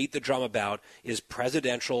always beat the drum about is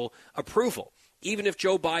presidential approval. Even if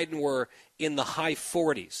Joe Biden were in the high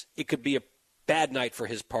 40s, it could be a bad night for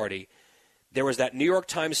his party. There was that New York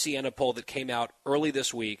Times Siena poll that came out early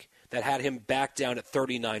this week that had him back down at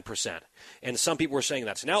 39%. And some people were saying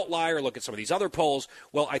that's an outlier. Look at some of these other polls.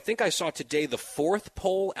 Well, I think I saw today the fourth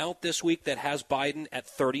poll out this week that has Biden at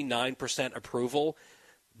 39% approval.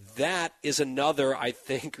 That is another, I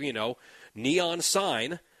think, neon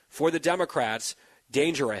sign for the Democrats,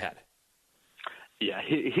 danger ahead. Yeah,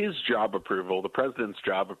 his job approval, the president's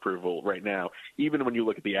job approval right now, even when you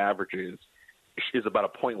look at the averages, is about a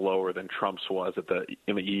point lower than Trump's was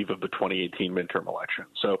in the eve of the 2018 midterm election.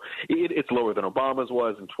 So it's lower than Obama's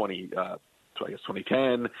was in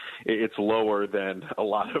 2010. It's lower than a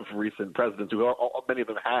lot of recent presidents who many of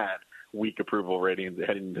them had weak approval ratings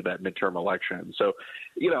heading into that midterm election. So,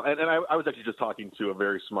 and I was actually just talking to a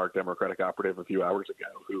very smart Democratic operative a few hours ago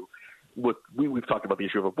who we've talked about the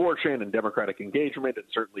issue of abortion and Democratic engagement, and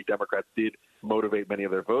certainly Democrats did motivate many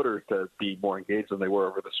of their voters to be more engaged than they were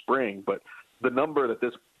over the spring. But the number that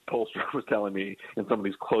this pollster was telling me in some of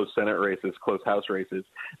these close Senate races, close House races,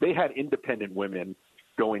 they had independent women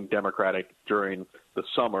going Democratic during the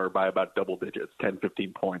summer by about double digits, 10,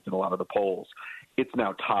 15 points in a lot of the polls. It's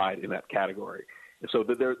now tied in that category. So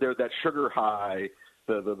they're that sugar high,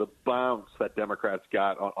 the bounce that Democrats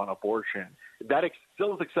got on abortion, that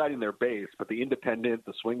still is exciting their base, but the independent,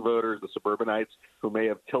 the swing voters, the suburbanites who may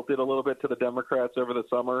have tilted a little bit to the Democrats over the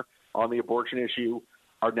summer on the abortion issue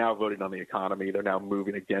are now voting on the economy. They're now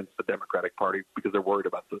moving against the Democratic Party because they're worried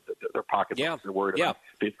about their pocketbooks. They're worried about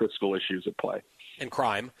the fiscal issues at play. And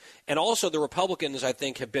crime. And also the Republicans, I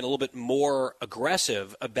think, have been a little bit more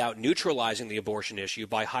aggressive about neutralizing the abortion issue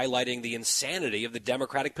by highlighting the insanity of the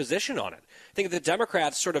Democratic position on it. I think if the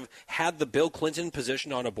Democrats sort of had the Bill Clinton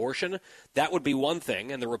position on abortion, that would be one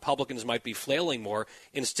thing, and the Republicans might be flailing more.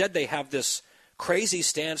 Instead, they have this crazy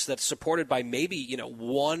stance that's supported by maybe,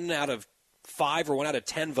 1 out of 5 or 1 out of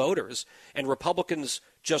 10 voters, and Republicans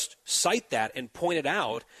just cite that and point it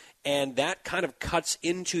out, and that kind of cuts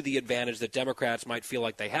into the advantage that Democrats might feel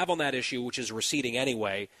like they have on that issue, which is receding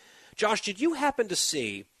anyway. Josh, did you happen to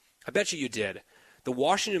see, I bet you did, the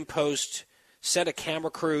Washington Post sent a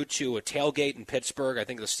camera crew to a tailgate in Pittsburgh, I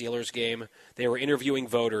think the Steelers game. They were interviewing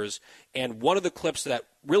voters, and one of the clips that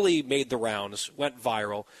really made the rounds, went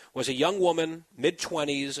viral, was a young woman,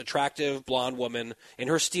 mid-20s, attractive blonde woman in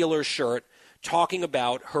her Steelers shirt, talking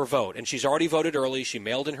about her vote. And she's already voted early. She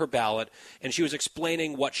mailed in her ballot, and she was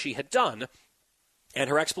explaining what she had done.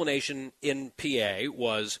 And her explanation in PA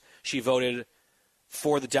was she voted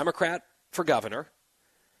for the Democrat for governor,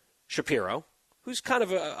 Shapiro, who's kind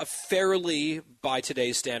of a fairly, by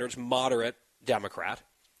today's standards, moderate Democrat.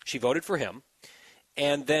 She voted for him.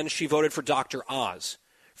 And then she voted for Dr. Oz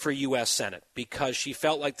for U.S. Senate because she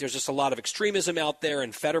felt like there's just a lot of extremism out there,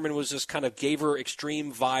 and Fetterman was just kind of gave her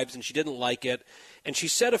extreme vibes, and she didn't like it. And she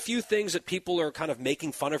said a few things that people are kind of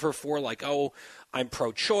making fun of her for, like, oh, I'm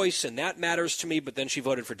pro-choice, and that matters to me. But then she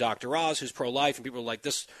voted for Dr. Oz, who's pro-life, and people are like,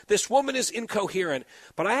 this woman is incoherent.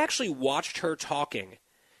 But I actually watched her talking,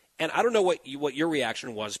 and I don't know what your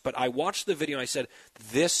reaction was, but I watched the video, and I said,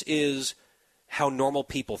 this is how normal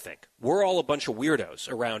people think. We're all a bunch of weirdos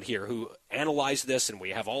around here who analyze this, and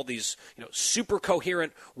we have all these, super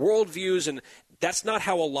coherent worldviews, and that's not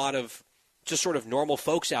how a lot of just sort of normal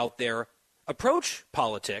folks out there approach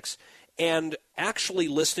politics. And actually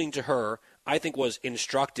listening to her, I think, was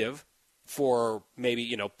instructive for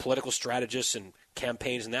maybe, political strategists and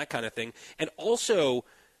campaigns and that kind of thing, and also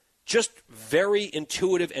just very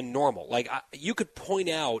intuitive and normal. Like, you could point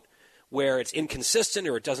out where it's inconsistent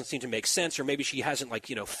or it doesn't seem to make sense, or maybe she hasn't,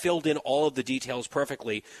 filled in all of the details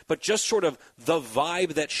perfectly, but just sort of the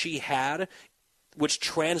vibe that she had, which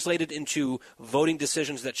translated into voting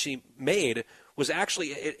decisions that she made, was actually,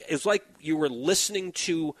 it was like you were listening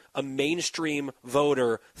to a mainstream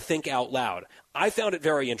voter think out loud. I found it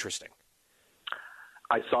very interesting.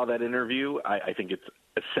 I saw that interview. I think it's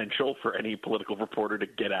essential for any political reporter to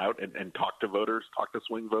get out and talk to voters, talk to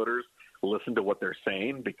swing voters, listen to what they're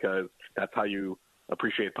saying, because that's how you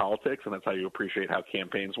appreciate politics, and that's how you appreciate how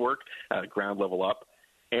campaigns work, ground level up.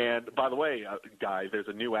 And by the way, guys, there's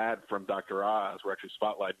a new ad from Dr. Oz. We're actually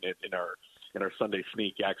spotlighting it in our Sunday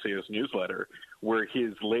Sneak Axios newsletter, where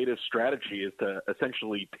his latest strategy is to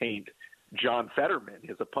essentially paint John Fetterman,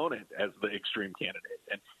 his opponent, as the extreme candidate.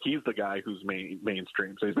 And he's the guy who's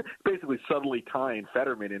mainstream. So he's basically subtly tying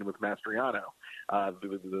Fetterman in with Mastriano,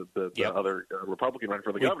 the other Republican running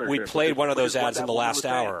for the governor. We played one of those ads in the last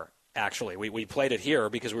hour, actually. We played it here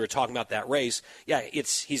because we were talking about that race. Yeah,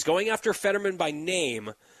 he's going after Fetterman by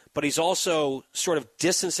name, but he's also sort of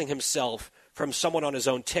distancing himself from someone on his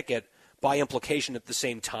own ticket by implication at the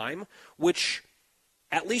same time, which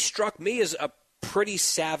at least struck me as a pretty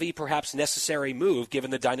savvy, perhaps necessary move given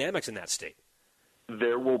the dynamics in that state.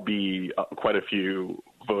 There will be quite a few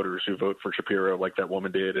voters who vote for Shapiro like that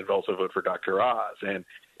woman did, and also vote for Dr. Oz. And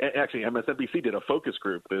actually, MSNBC did a focus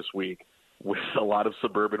group this week with a lot of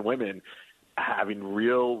suburban women having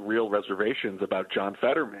real reservations about John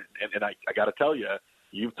Fetterman. And I got to tell you,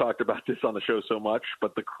 you've talked about this on the show so much,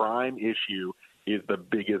 but the crime issue is the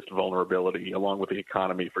biggest vulnerability, along with the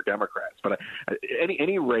economy, for Democrats. But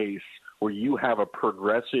any race where you have a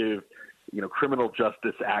progressive, criminal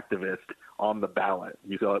justice activist on the ballot,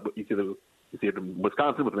 you see it in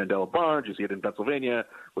Wisconsin with Mandela Barnes, you see it in Pennsylvania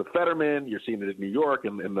with Fetterman, you're seeing it in New York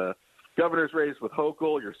in the governor's race with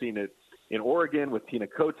Hochul, you're seeing it in Oregon with Tina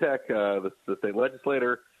Kotek, the state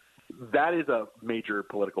legislator. That is a major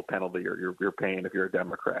political penalty you're paying if you're a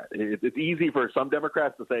Democrat. It's easy for some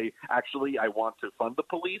Democrats to say, actually, I want to fund the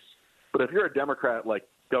police. But if you're a Democrat like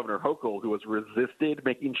Governor Hochul, who has resisted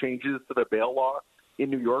making changes to the bail law in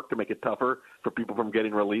New York to make it tougher for people from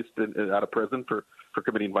getting released out of prison for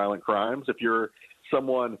committing violent crimes. If you're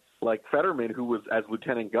someone like Fetterman, who was, as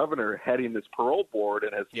lieutenant governor, heading this parole board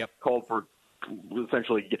and has called for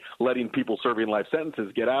essentially letting people serving life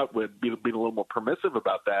sentences get out, with being a little more permissive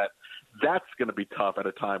about that, that's going to be tough at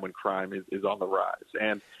a time when crime is on the rise.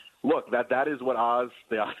 And look, that is what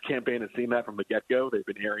the Oz campaign has seen that from the get-go. They've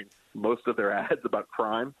been hearing most of their ads about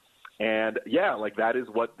crime. And, that is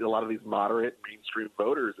what a lot of these moderate mainstream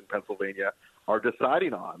voters in Pennsylvania are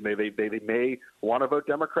deciding on. They may want to vote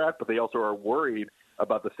Democrat, but they also are worried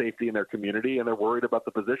about the safety in their community, and they're worried about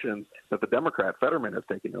the positions that the Democrat Fetterman has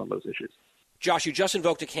taken on those issues. Josh, you just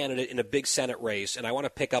invoked a candidate in a big Senate race, and I want to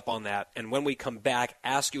pick up on that. And when we come back,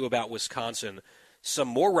 ask you about Wisconsin, some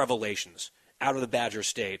more revelations out of the Badger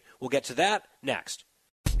State. We'll get to that next.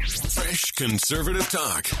 Fresh conservative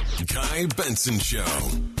talk. Guy Benson Show.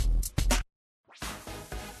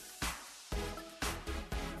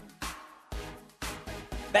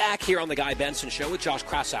 Back here on the Guy Benson Show with Josh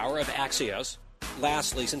Krausauer of Axios.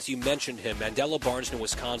 Lastly, since you mentioned him, Mandela Barnes in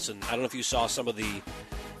Wisconsin, I don't know if you saw some of the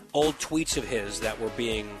old tweets of his that were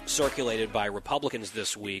being circulated by Republicans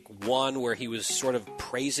this week. One where he was sort of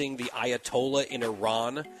praising the Ayatollah in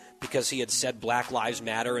Iran because he had said Black Lives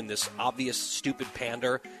Matter in this obvious stupid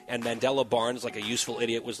pander. And Mandela Barnes, like a useful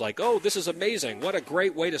idiot, was like, oh, this is amazing. What a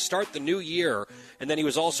great way to start the new year. And then he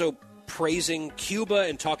was also praising Cuba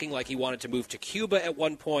and talking like he wanted to move to Cuba at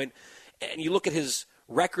one point. And you look at his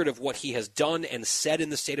record of what he has done and said in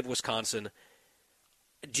the state of Wisconsin.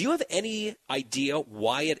 Do you have any idea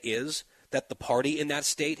why it is that the party in that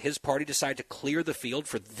state, his party, decided to clear the field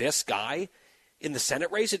for this guy in the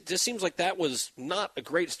Senate race? It just seems like that was not a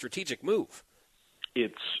great strategic move.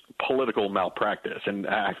 It's political malpractice. And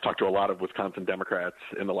I've talked to a lot of Wisconsin Democrats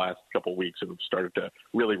in the last couple of weeks who have started to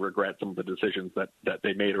really regret some of the decisions that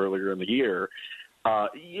they made earlier in the year.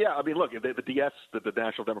 Look, the DS, the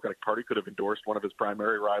National Democratic Party, could have endorsed one of his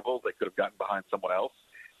primary rivals. They could have gotten behind someone else,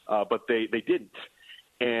 but they didn't.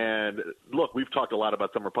 And look, we've talked a lot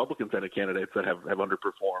about some Republican Senate candidates that have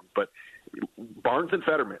underperformed, but Barnes and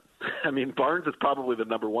Fetterman, Barnes is probably the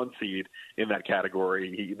number one seed in that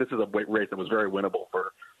category. This is a race that was very winnable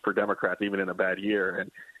for Democrats, even in a bad year.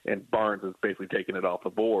 And Barnes has basically taken it off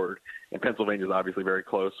the board. And Pennsylvania is obviously very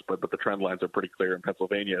close, but the trend lines are pretty clear in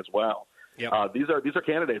Pennsylvania as well. Yep. These are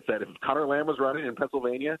candidates that if Conor Lamb was running in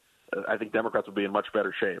Pennsylvania, I think Democrats would be in much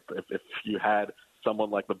better shape. If you had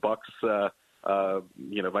someone like the Bucks,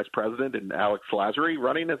 vice president and Alex Lazary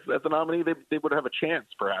running as the nominee, they would have a chance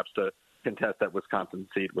perhaps to contest that Wisconsin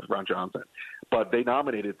seat with Ron Johnson. But they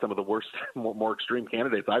nominated some of the worst, more extreme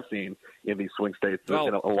candidates I've seen in these swing states in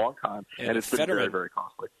a long time, and it's been very, very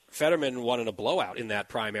costly. Fetterman won in a blowout in that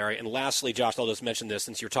primary. And lastly, Josh, I'll just mention this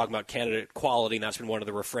since you're talking about candidate quality, and that's been one of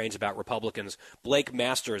the refrains about Republicans. Blake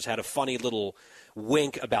Masters had a funny little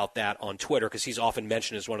wink about that on Twitter because he's often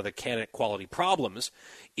mentioned as one of the candidate quality problems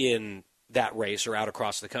in that race or out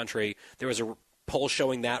across the country. There was a poll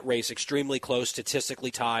showing that race extremely close,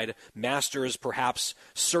 statistically tied, Masters perhaps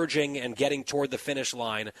surging and getting toward the finish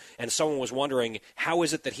line, and someone was wondering how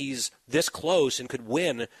is it that he's this close and could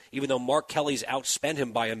win even though Mark Kelly's outspent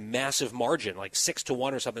him by a massive margin, like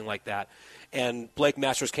 6-1 or something like that. And Blake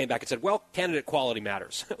Masters came back and said, well, candidate quality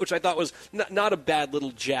matters, which I thought was not a bad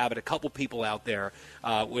little jab at a couple people out there,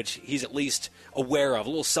 which he's at least aware of. A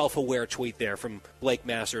little self-aware tweet there from Blake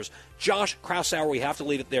Masters. Josh Krausauer, we have to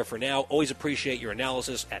leave it there for now. Always appreciate your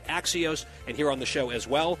analysis at Axios and here on the show as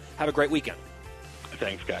well. Have a great weekend.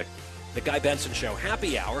 Thanks, Guy. The Guy Benson Show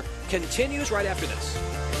Happy Hour continues right after this.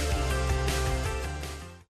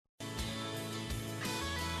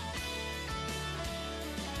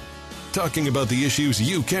 Talking about the issues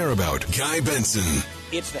you care about. Guy Benson.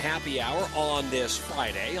 It's the Happy Hour on this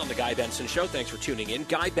Friday on the Guy Benson Show. Thanks for tuning in.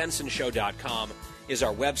 GuyBensonShow.com is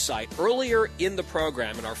our website. Earlier in the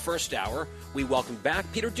program, in our first hour, we welcomed back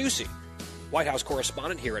Peter Doocy, White House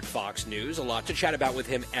correspondent here at Fox News. A lot to chat about with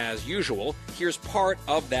him as usual. Here's part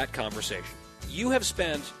of that conversation. You have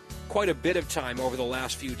spent quite a bit of time over the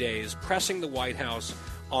last few days pressing the White House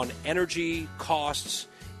on energy costs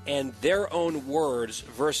and their own words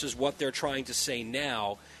versus what they're trying to say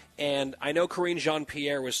now. And I know Karine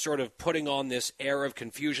Jean-Pierre was sort of putting on this air of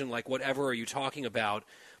confusion, like, whatever are you talking about?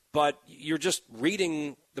 But you're just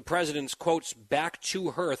reading the president's quotes back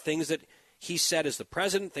to her, things that he said as the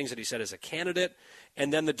president, things that he said as a candidate,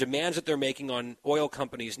 and then the demands that they're making on oil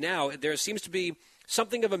companies now. There seems to be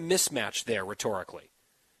something of a mismatch there rhetorically.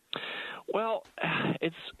 Well,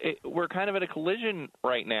 we're kind of at a collision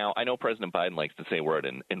right now. I know President Biden likes to say we're at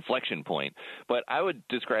an inflection point, but I would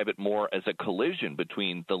describe it more as a collision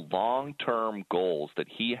between the long-term goals that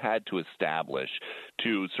he had to establish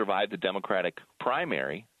to survive the Democratic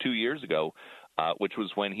primary 2 years ago, which was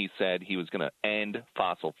when he said he was going to end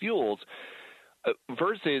fossil fuels,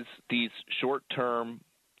 versus these short-term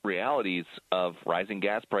realities of rising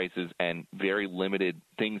gas prices and very limited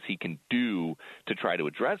things he can do to try to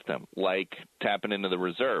address them, like tapping into the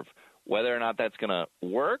reserve. Whether or not that's going to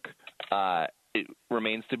work, it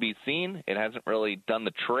remains to be seen. It hasn't really done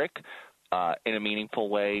the trick in a meaningful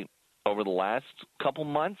way over the last couple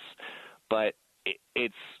months, but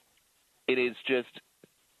it is just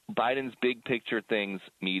Biden's big picture things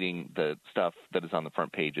meeting the stuff that is on the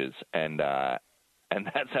front pages, and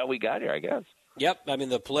that's how we got here, I guess. Yep. I mean,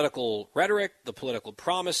 the political rhetoric, the political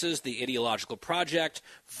promises, the ideological project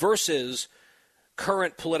versus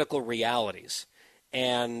current political realities.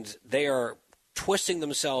 And they are twisting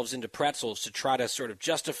themselves into pretzels to try to sort of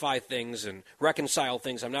justify things and reconcile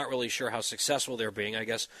things. I'm not really sure how successful they're being. I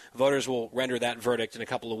guess voters will render that verdict in a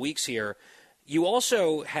couple of weeks here. You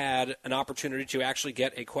also had an opportunity to actually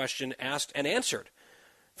get a question asked and answered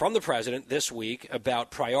from the president this week about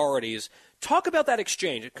priorities. Talk about that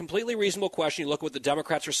exchange. A completely reasonable question. You look at what the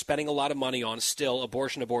Democrats are spending a lot of money on still,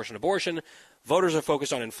 abortion, abortion, abortion. Voters are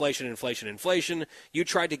focused on inflation, inflation, inflation. You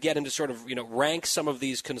tried to get him to sort of, rank some of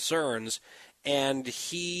these concerns, and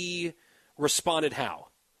he responded how?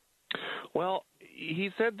 Well, he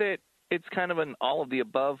said that it's kind of an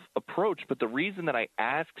all-of-the-above approach, but the reason that I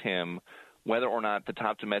asked him whether or not the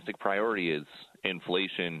top domestic priority is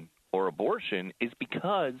inflation or abortion is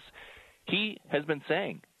because he has been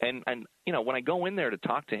saying, and when I go in there to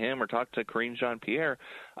talk to him or talk to Karine Jean-Pierre,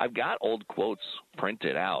 I've got old quotes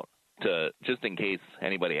printed out to just in case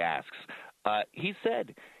anybody asks. He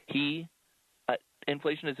said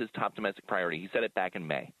inflation is his top domestic priority. He said it back in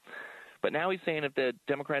May. But now he's saying if the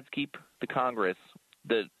Democrats keep the Congress,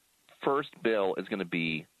 the first bill is going to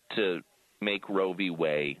be to make Roe v.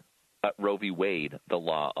 Wade the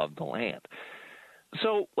law of the land.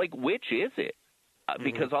 So, which is it?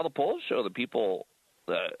 Because all the polls show that people,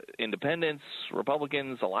 independents,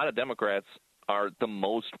 Republicans, a lot of Democrats are the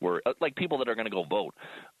most worried, people that are going to go vote,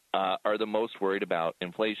 are the most worried about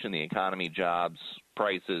inflation, the economy, jobs,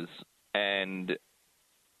 prices. And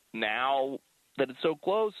now that it's so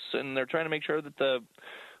close and they're trying to make sure that the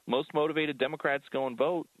most motivated Democrats go and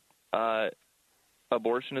vote,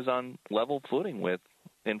 abortion is on level footing with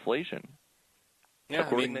inflation,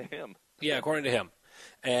 according to him. Yeah, according to him.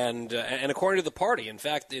 And according to the party. In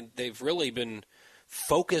fact, they've really been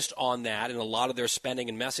focused on that in a lot of their spending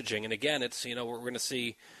and messaging. And again, it's, we're going to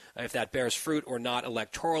see if that bears fruit or not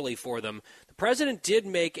electorally for them. The president did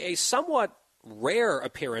make a somewhat rare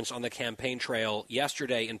appearance on the campaign trail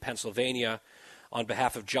yesterday in Pennsylvania on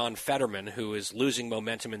behalf of John Fetterman, who is losing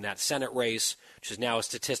momentum in that Senate race, which is now a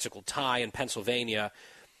statistical tie in Pennsylvania.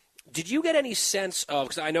 Did you get any sense of,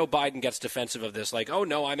 because I know Biden gets defensive of this, oh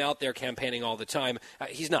no, I'm out there campaigning all the time.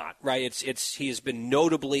 He's not, right? He has been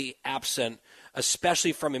notably absent,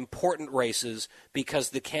 especially from important races,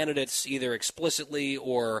 because the candidates either explicitly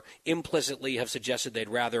or implicitly have suggested they'd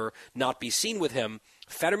rather not be seen with him.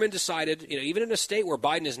 Fetterman decided, even in a state where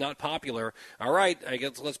Biden is not popular, all right, I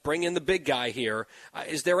guess let's bring in the big guy here.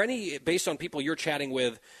 Is there any, based on people you're chatting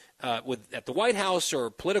with at the White House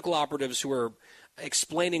or political operatives who are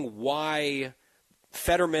explaining why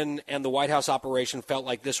Fetterman and the White House operation felt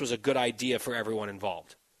like this was a good idea for everyone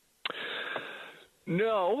involved?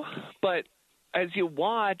 No, but as you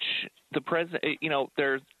watch the president,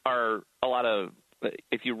 there are a lot of,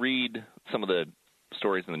 if you read some of the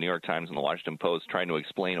stories in the New York Times and the Washington Post trying to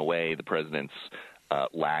explain away the president's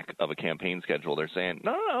lack of a campaign schedule, they're saying,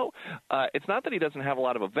 no, it's not that he doesn't have a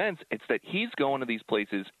lot of events, it's that he's going to these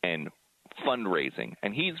places and fundraising,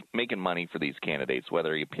 and he's making money for these candidates,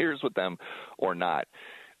 whether he appears with them or not.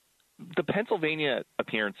 The Pennsylvania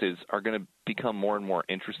appearances are going to become more and more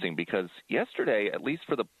interesting because yesterday, at least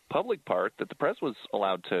for the public part that the press was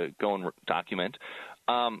allowed to go and document,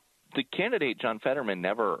 the candidate, John Fetterman,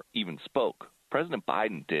 never even spoke. President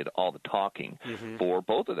Biden did all the talking for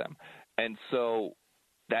both of them. And so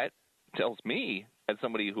that tells me, as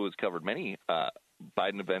somebody who has covered many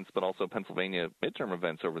Biden events, but also Pennsylvania midterm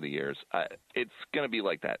events over the years, it's going to be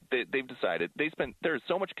like that. They've decided there's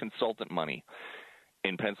so much consultant money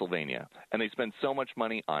in Pennsylvania, and they spend so much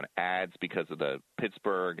money on ads because of the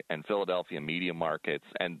Pittsburgh and Philadelphia media markets,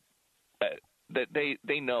 and that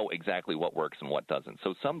they know exactly what works and what doesn't.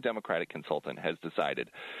 So some Democratic consultant has decided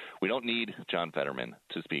we don't need John Fetterman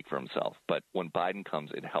to speak for himself, but when Biden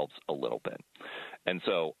comes, it helps a little bit. And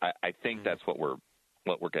so I think that's what we're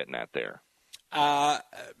getting at there.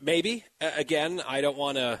 Maybe. Again, I don't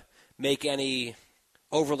want to make any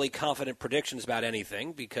overly confident predictions about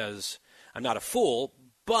anything because I'm not a fool.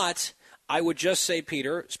 But I would just say,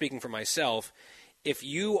 Peter, speaking for myself, if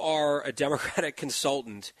you are a Democratic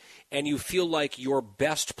consultant and you feel like your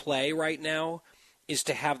best play right now is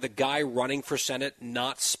to have the guy running for Senate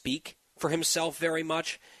not speak for himself very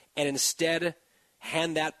much and instead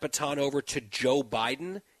hand that baton over to Joe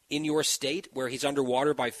Biden in your state where he's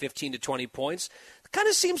underwater by 15 to 20 points, it kind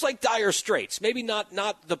of seems like dire straits. Maybe not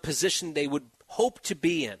the position they would hope to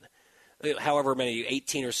be in, however many,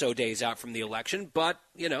 18 or so days out from the election. But,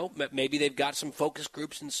 maybe they've got some focus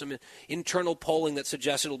groups and some internal polling that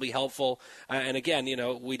suggests it'll be helpful. And again,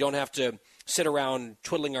 we don't have to sit around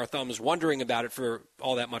twiddling our thumbs wondering about it for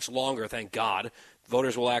all that much longer, thank God.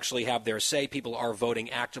 Voters will actually have their say. People are voting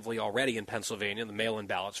actively already in Pennsylvania, the mail-in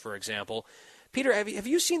ballots, for example. Peter, have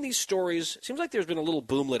you seen these stories? It seems like there's been a little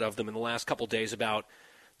boomlet of them in the last couple days about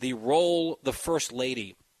the role the First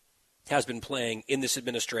Lady has been playing in this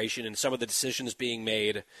administration and some of the decisions being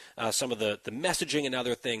made, some of the messaging and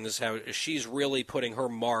other things, how she's really putting her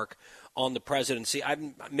mark on the presidency.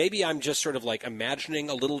 Maybe I'm just sort of like imagining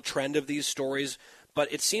a little trend of these stories,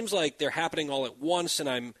 but it seems like they're happening all at once, and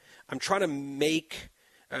I'm trying to make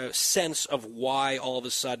sense of why all of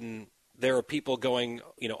a sudden there are people going,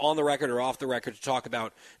 on the record or off the record to talk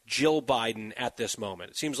about Jill Biden at this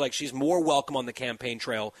moment. It seems like she's more welcome on the campaign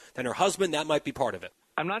trail than her husband. That might be part of it.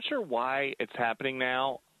 I'm not sure why it's happening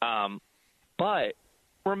now, but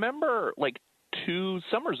remember, 2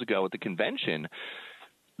 summers ago at the convention,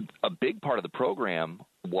 a big part of the program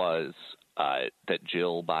was that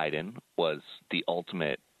Jill Biden was the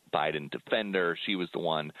ultimate Biden defender. She was the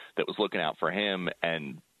one that was looking out for him,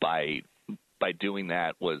 and by doing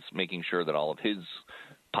that was making sure that all of his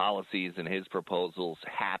policies and his proposals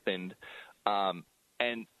happened.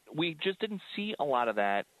 And we just didn't see a lot of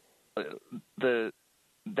that,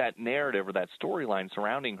 that narrative or that storyline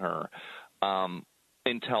surrounding her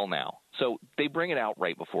until now. So they bring it out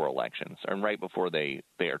right before elections and right before they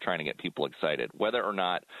are trying to get people excited. Whether or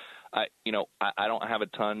not, I don't have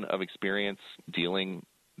a ton of experience dealing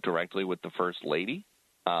directly with the First Lady.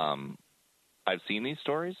 I've seen these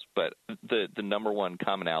stories, but the number one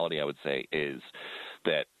commonality I would say is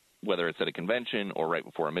that whether it's at a convention or right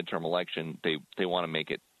before a midterm election, they want to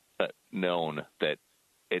make it known that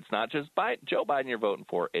it's not just Joe Biden you're voting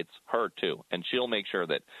for, it's her too, and she'll make sure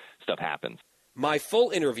that stuff happens. My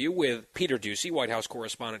full interview with Peter Doocy, White House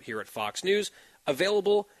correspondent here at Fox News,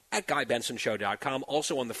 available at GuyBensonShow.com,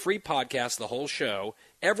 also on the free podcast, The Whole Show,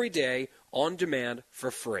 every day on demand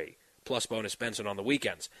for free. Plus bonus Benson on the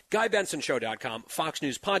weekends. GuyBensonShow.com,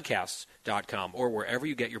 FoxNewsPodcasts.com, or wherever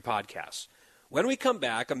you get your podcasts. When we come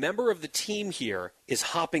back, a member of the team here is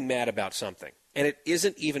hopping mad about something, and it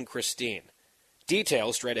isn't even Christine.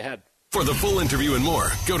 Details straight ahead. For the full interview and more,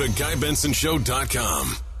 go to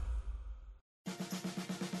GuyBensonShow.com.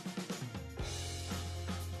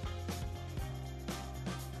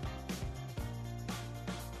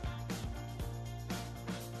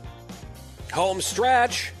 Home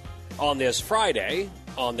stretch on this Friday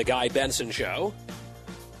on the Guy Benson Show.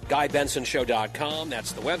 GuyBensonShow.com.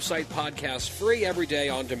 That's the website. Podcast free every day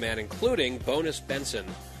on demand, including bonus Benson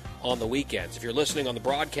on the weekends. If you're listening on the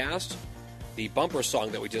broadcast, the bumper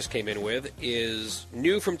song that we just came in with is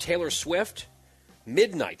new from Taylor Swift.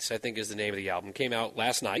 Midnights, I think, is the name of the album. Came out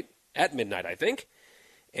last night at midnight, I think.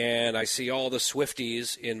 And I see all the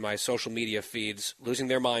Swifties in my social media feeds losing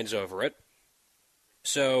their minds over it.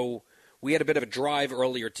 So we had a bit of a drive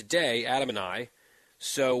earlier today, Adam and I,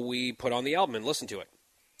 so we put on the album and listened to it.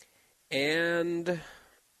 And,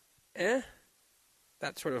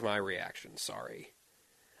 that's sort of my reaction, sorry.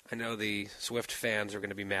 I know the Swift fans are going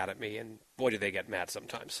to be mad at me, and boy, do they get mad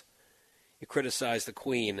sometimes. You criticize the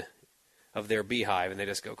queen of their beehive, and they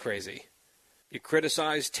just go crazy. You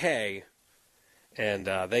criticize Tay, and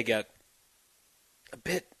they get a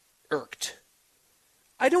bit irked.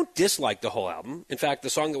 I don't dislike the whole album. In fact, the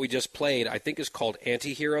song that we just played, I think, is called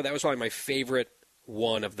Antihero. That was probably my favorite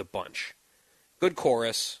one of the bunch. Good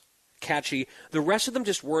chorus, catchy. The rest of them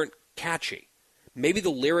just weren't catchy. Maybe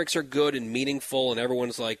the lyrics are good and meaningful and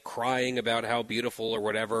everyone's like crying about how beautiful or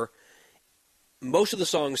whatever. Most of the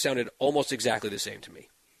songs sounded almost exactly the same to me.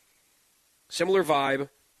 Similar vibe,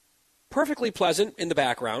 perfectly pleasant in the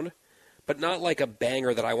background, but not like a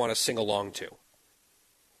banger that I want to sing along to.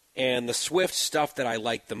 And the Swift stuff that I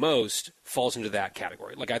like the most falls into that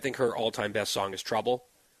category. Like, I think her all-time best song is Trouble.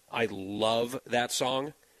 I love that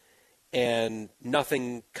song. And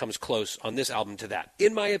nothing comes close on this album to that.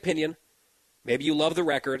 In my opinion, maybe you love the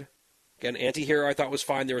record. Again, Anti-Hero I thought was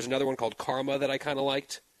fine. There was another one called Karma that I kind of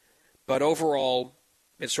liked. But overall,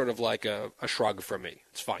 it's sort of like a shrug from me.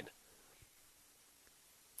 It's fine.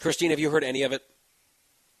 Christine, have you heard any of it?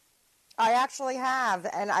 I actually have,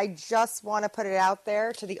 and I just want to put it out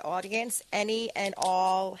there to the audience. Any and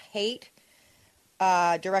all hate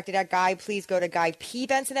directed at Guy, please go to Guy P.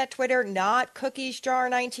 Benson at Twitter, not Cookies Jar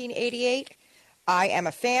 1988. I am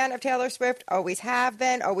a fan of Taylor Swift, always have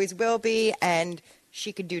been, always will be, and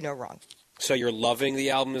she could do no wrong. So you're loving the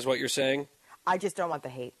album is what you're saying? I just don't want the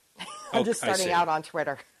hate. I'm just starting out on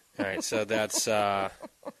Twitter. All right, so that's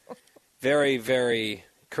very, very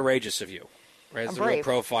courageous of you. Right? It's a real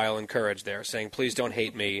profile and courage there, saying, please don't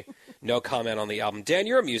hate me. No comment on the album. Dan,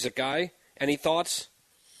 you're a music guy. Any thoughts?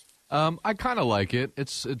 I kind of like it.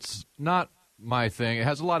 It's not my thing. It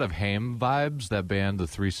has a lot of Haim vibes, that band, the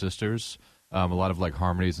Three Sisters. A lot of like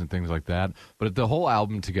harmonies and things like that. But the whole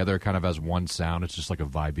album together kind of has one sound. It's just like a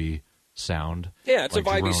vibey sound. Yeah, it's like a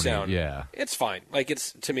vibey drony. sound. Yeah. It's fine.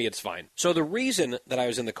 To me, it's fine. So the reason that I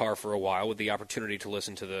was in the car for a while with the opportunity to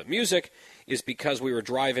listen to the music is because we were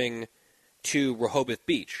driving to Rehoboth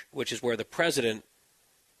Beach, which is where the president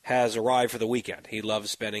has arrived for the weekend. He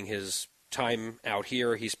loves spending his time out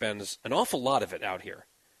here. He spends an awful lot of it out here.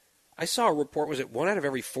 I saw a report, was it 1 out of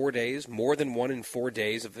every 4 days, more than 1 in 4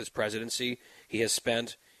 days of his presidency he has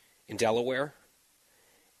spent in Delaware?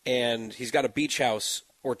 And he's got a beach house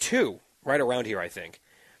or two right around here, I think.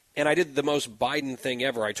 And I did the most Biden thing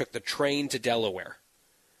ever. I took the train to Delaware,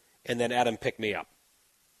 and then Adam picked me up.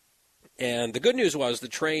 And the good news was the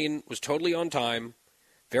train was totally on time,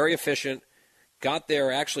 very efficient, got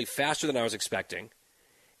there actually faster than I was expecting.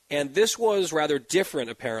 And this was rather different,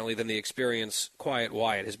 apparently, than the experience Quiet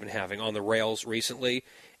Wyatt has been having on the rails recently.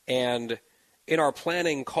 And in our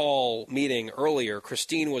planning call meeting earlier,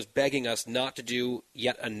 Christine was begging us not to do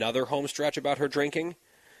yet another home stretch about her drinking.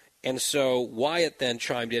 And so Wyatt then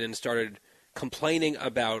chimed in and started complaining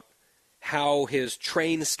about how his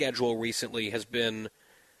train schedule recently has been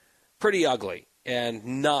pretty ugly and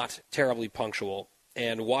not terribly punctual.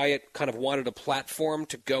 And Wyatt kind of wanted a platform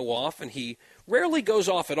to go off, and he rarely goes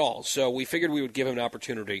off at all. So we figured we would give him an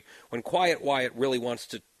opportunity. When Quiet Wyatt really wants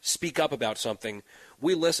to speak up about something,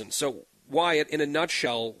 we listen. So, Wyatt, in a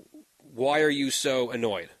nutshell, why are you so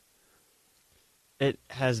annoyed? It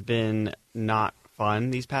has been not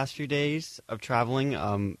fun these past few days of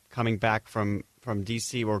traveling. Coming back from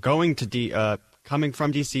D.C. or coming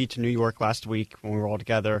from D.C. to New York last week when we were all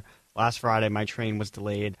together. Last Friday, my train was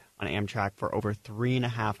delayed on Amtrak for over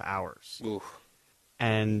 3.5 hours. Oof.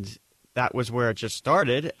 And that was where it just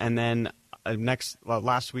started. And then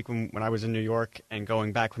last week when I was in New York and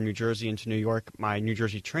going back from New Jersey into New York, my New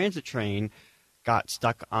Jersey Transit train got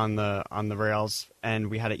stuck on the rails, and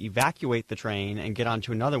we had to evacuate the train and get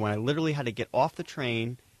onto another one. I literally had to get off the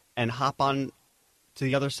train and hop on to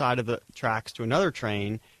the other side of the tracks to another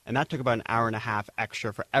train, and that took about an hour and a half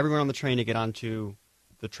extra for everyone on the train to get onto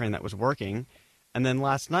the train that was working. And then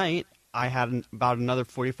last night, I had about another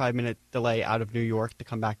 45-minute delay out of New York to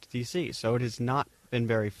come back to D.C., so it has not been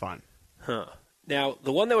very fun. Huh. Now,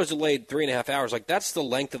 the one that was delayed 3.5 hours, like that's the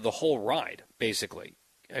length of the whole ride, basically.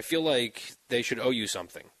 I feel like they should owe you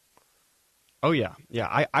something. Oh, yeah.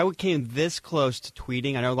 Yeah, I came this close to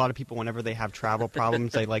tweeting. I know a lot of people, whenever they have travel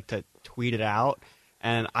problems, they like to tweet it out.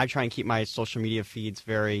 And I try and keep my social media feeds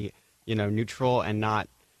very, neutral and not.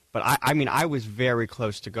 But I was very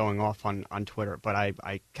close to going off on Twitter, but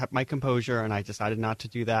I kept my composure and I decided not to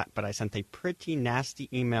do that. But I sent a pretty nasty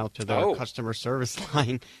email to the customer service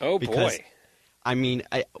line. Oh, because, boy. I mean,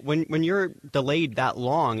 when you're delayed that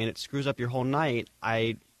long and it screws up your whole night,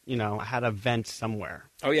 I had a vent somewhere.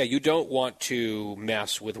 Oh, yeah, you don't want to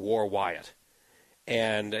mess with War Wyatt.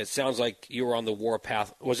 And it sounds like you were on the war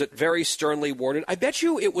path. Was it very sternly worded? I bet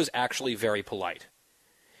you it was actually very polite.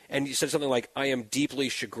 And you said something like, I am deeply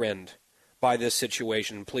chagrined by this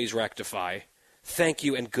situation. Please rectify. Thank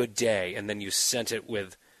you and good day. And then you sent it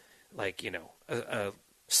with, a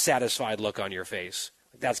satisfied look on your face.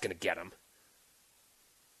 That's going to get him.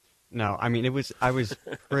 No, I mean, I was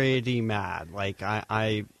pretty mad. Like,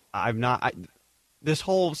 this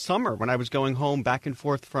whole summer when I was going home back and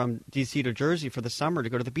forth from D.C. to Jersey for the summer to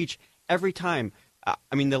go to the beach, every time,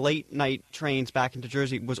 the late night trains back into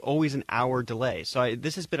Jersey was always an hour delay. So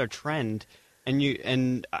this has been a trend,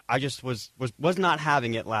 and I just was not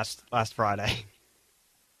having it last Friday.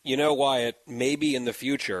 You know, Wyatt, maybe in the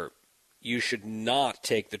future you should not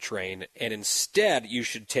take the train, and instead you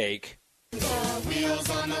should take the wheels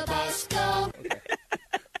on the bus go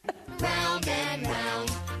round and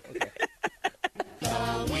round.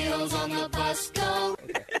 The wheels on the bus go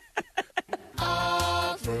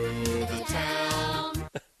all through the town.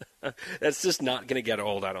 That's just not going to get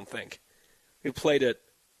old, I don't think. We played it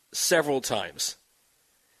several times.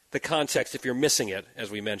 The context, if you're missing it,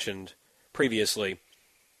 as we mentioned previously,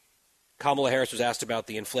 Kamala Harris was asked about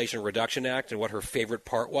the Inflation Reduction Act and what her favorite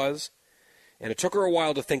part was. And it took her a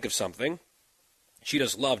while to think of something. She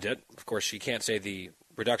just loved it. Of course, she can't say the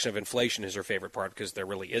reduction of inflation is her favorite part because there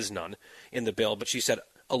really is none in the bill. But she said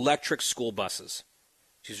electric school buses.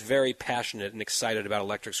 She's very passionate and excited about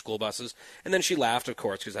electric school buses. And then she laughed, of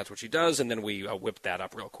course, because that's what she does. And then we whipped that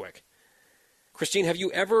up real quick. Christine, have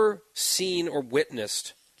you ever seen or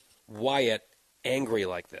witnessed Wyatt angry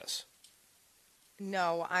like this?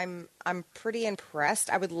 No, I'm pretty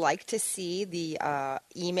impressed. I would like to see the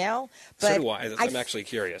email. But so do I. I'm actually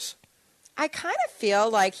curious. I kind of feel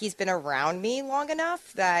like he's been around me long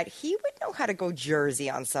enough that he would know how to go Jersey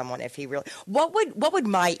on someone if he really. What would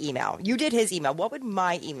my email? You did his email. What would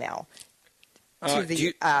my email to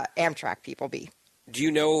the Amtrak people be? Do you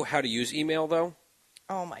know how to use email though?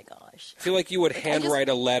 Oh my gosh! I feel like you would handwrite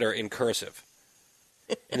a letter in cursive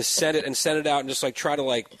and send it out and just like try to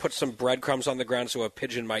like put some breadcrumbs on the ground so a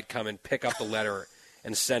pigeon might come and pick up the letter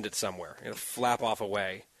and send it somewhere. Flap off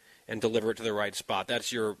away and deliver it to the right spot.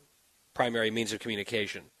 That's your primary means of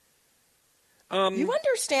communication. You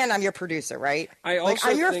understand I'm your producer, right? I also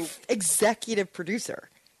I'm your think executive producer.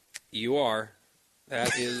 You are.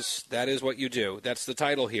 That is what you do. That's the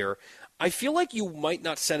title here. I feel like you might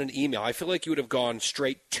not send an email. I feel like you would have gone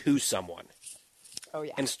straight to someone. Oh,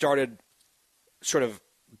 yeah. And started sort of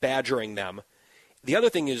badgering them. The other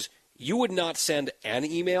thing is you would not send an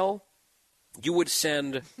email. You would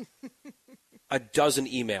send a dozen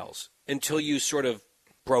emails until you sort of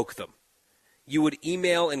broke them. You would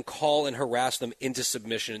email and call and harass them into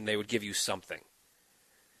submission, and they would give you something.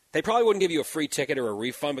 They probably wouldn't give you a free ticket or a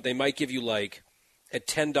refund, but they might give you like a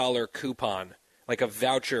 $10 coupon, like a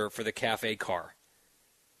voucher for the cafe car,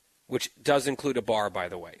 which does include a bar, by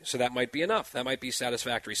the way. So that might be enough. That might be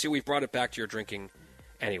satisfactory. See, we've brought it back to your drinking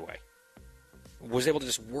anyway. Was able to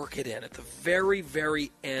just work it in at the very,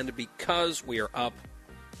 very end because we are up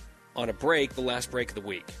on a break, the last break of the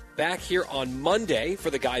week. Back here on Monday for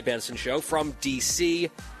the Guy Benson Show from D.C.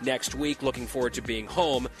 next week. Looking forward to being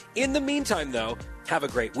home. In the meantime, though, have a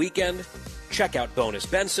great weekend. Check out Bonus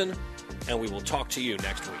Benson, and we will talk to you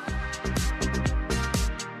next week.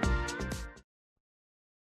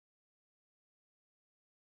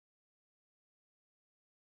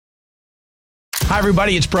 Hi,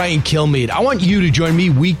 everybody. It's Brian Kilmeade. I want you to join me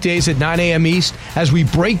weekdays at 9 a.m. East as we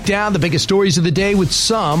break down the biggest stories of the day with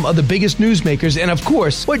some of the biggest newsmakers and, of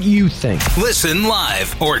course, what you think. Listen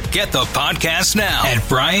live or get the podcast now at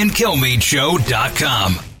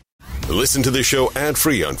BrianKilmeadeShow.com. Listen to the show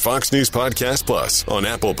ad-free on Fox News Podcast Plus, on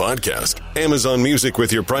Apple Podcast, Amazon Music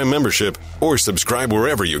with your Prime membership, or subscribe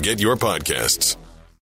wherever you get your podcasts.